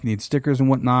as well if you need stickers and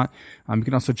whatnot. You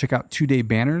can also check out 2-Day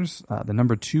Banners, the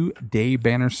number 2-Day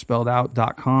Banners spelled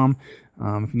out.com.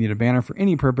 If you need a banner for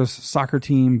any purpose, soccer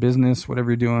team, business,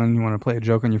 whatever you're doing, you want to play a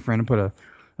joke on your friend and put a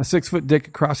 6-foot dick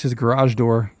across his garage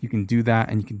door, you can do that,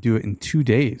 and you can do it in 2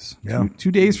 days. Yeah. 2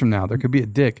 days from now, there could be a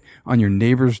dick on your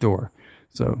neighbor's door.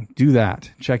 So do that.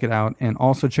 Check it out. And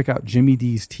also check out Jimmy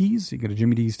D's Tees. You go to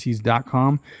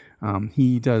jimmydstees.com.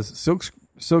 He does silk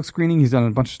screening. He's done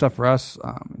a bunch of stuff for us.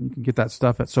 You can get that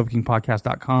stuff at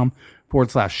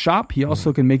SofaKingPodcast.com/shop. He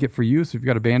also can make it for you. So if you've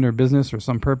got a band or business or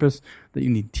some purpose that you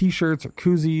need t-shirts or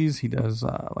koozies, he does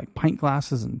like pint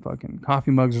glasses and fucking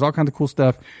coffee mugs. There's all kinds of cool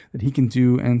stuff that he can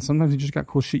do. And sometimes you just got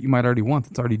cool shit you might already want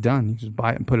that's already done. You just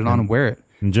buy it and put it on and wear it.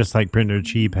 And just like Printer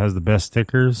Cheap has the best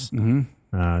stickers,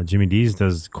 Jimmy D's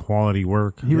does quality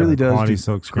work. He really does. Quality Do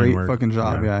silk screen great work. fucking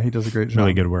job. Yeah, he does a great job.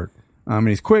 Really good work. And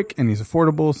he's quick and he's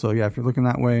affordable. So yeah, if you're looking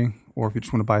that way, or if you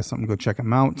just want to buy something, go check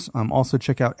him out. Also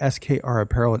check out SKR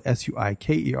Apparel at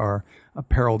SUIKER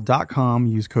apparel.com.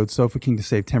 Use code SofaKing to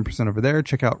save 10% over there.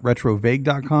 Check out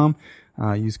retrovague.com.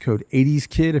 Use code 80s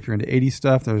Kid if you're into 80s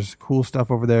stuff. There's cool stuff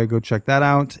over there. Go check that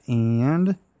out.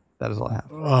 And that is all I have.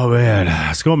 Oh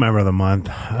man, school member of the month,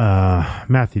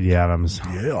 Matthew D. Adams.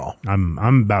 Yeah, I'm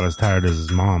about as tired as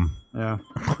his mom. Yeah,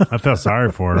 I felt sorry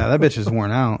for her. Yeah, that bitch is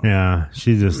worn out. Yeah,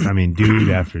 she just, I mean, dude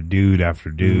after dude after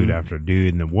dude after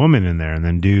dude, and the woman in there, and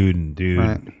then dude and dude,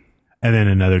 Right. and then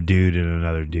another dude and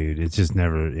another dude. It's just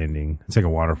never ending. It's like a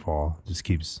waterfall. It just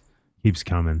keeps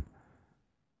coming.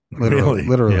 Literally.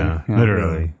 Yeah,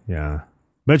 literally. Yeah.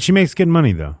 But she makes good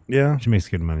money, though. Yeah. She makes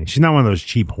good money. She's not one of those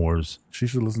cheap whores. She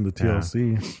should listen to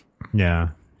TLC.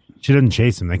 Yeah. She doesn't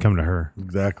chase them. They come to her.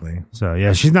 Exactly. So,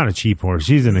 yeah, she's not a cheap whore.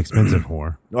 She's an expensive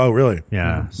whore. Oh, really?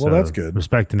 Yeah. Well, that's good.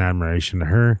 Respect and admiration to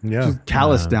her. Yeah. She's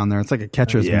callous down there. It's like a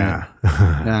catcher's mitt.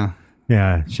 Yeah.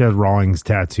 Yeah. She has Rawlings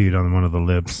tattooed on one of the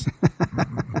lips.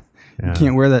 You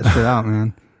can't wear that shit out,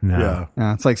 man. No. Yeah.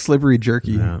 Yeah, it's like slippery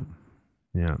jerky.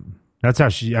 Yeah. That's how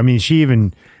she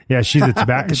even she's a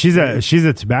tobacco she's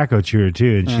a tobacco chewer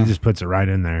too, and she just puts it right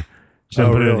in there. She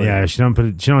don't put really? it, she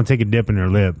don't take a dip in her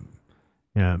lip.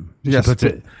 Yeah. She puts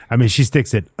it she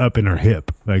sticks it up in her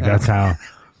hip. Like that's how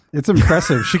It's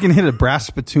impressive. She can hit a brass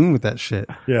spittoon with that shit.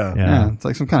 Yeah. Yeah. It's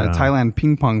like some kind of Thailand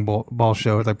ping pong ball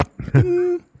show. It's like I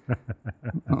don't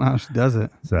know how she does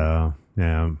it. So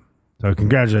so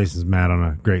congratulations, Matt, on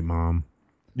a great mom.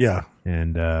 Yeah.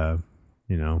 And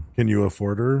Can you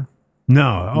afford her?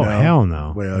 No. Oh, hell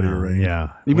no. Way out of your range.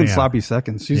 Yeah. Even Way out. sloppy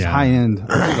seconds. She's high end. She's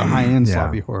a high end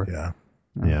sloppy whore. Yeah.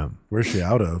 Yeah. Where's she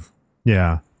out of?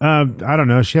 Yeah. I don't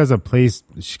know. She has a place.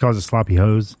 She calls it Sloppy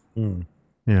Hose.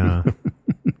 Yeah.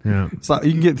 Yeah. So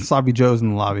you can get sloppy joes in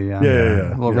the lobby. Yeah. Yeah.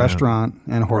 A little restaurant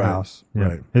and a whorehouse. Yeah.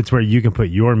 Right. It's where you can put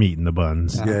your meat in the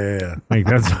buns. Yeah. Like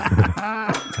that's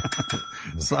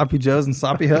Sloppy joes and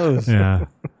sloppy hoes. yeah.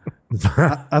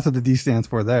 That's what the D stands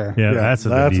for there. Yeah, that's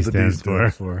what the D stands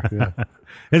for. Yeah.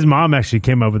 His mom actually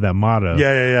came up with that motto.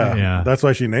 Yeah. That's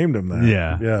why she named him that.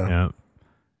 Yeah.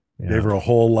 Gave her a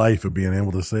whole life of being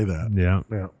able to say that.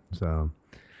 Yeah. So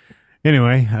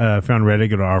anyway, found Reddit,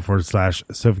 go to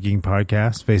r/Sofa King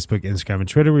Podcast, Facebook, Instagram, and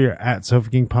Twitter. We are at Sofa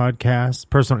King Podcast.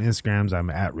 Personal Instagrams, I'm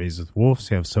at Raised with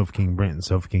Wolves. You have Sofa King Brent and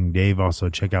Sofa King Dave. Also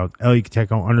check out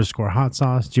 _Hot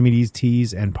Sauce, Jimmy D's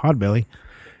Teas, and Podbelly.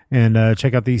 And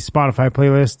check out the Spotify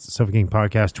playlist, Sofa King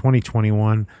Podcast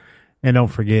 2021. And don't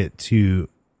forget to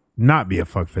not be a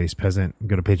fuckface peasant.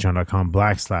 Go to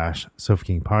patreon.com/Sofa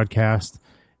King Podcast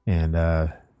and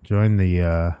join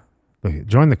the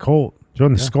cult.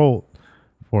 Join the Scolt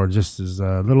for just as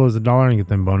little as $1 and get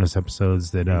them bonus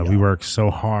episodes that we work so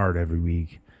hard every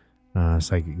week.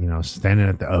 It's like, standing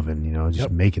at the oven,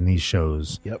 just making these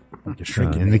shows. Yep.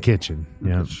 In the kitchen.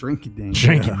 Yep. Shrinky ding.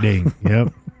 Shrinky ding.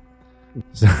 Yep.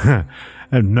 So, I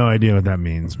have no idea what that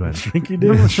means, but Shrinky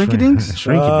Remember dinks. Shrinky dinks?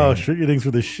 Shrinky dinks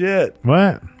were the shit.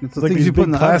 What? It's It's like these big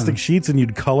plastic sheets, and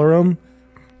you'd color them,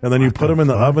 and then you put them in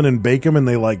the oven and bake them, and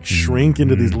they like shrink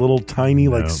into these little tiny,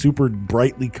 like super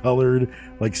brightly colored,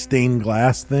 like stained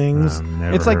glass things.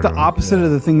 It's like the opposite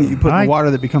of the thing that you put in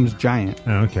water that becomes giant.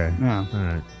 Oh, okay. Yeah. All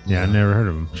right. Yeah, I never heard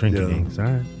of them. Shrinky dinks. All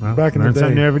right. Well, Back in the learn day.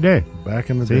 something new every day. Back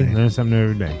in the See? day. Learn something new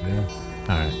every day. Yeah.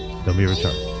 All right. Don't be a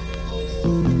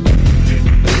retard.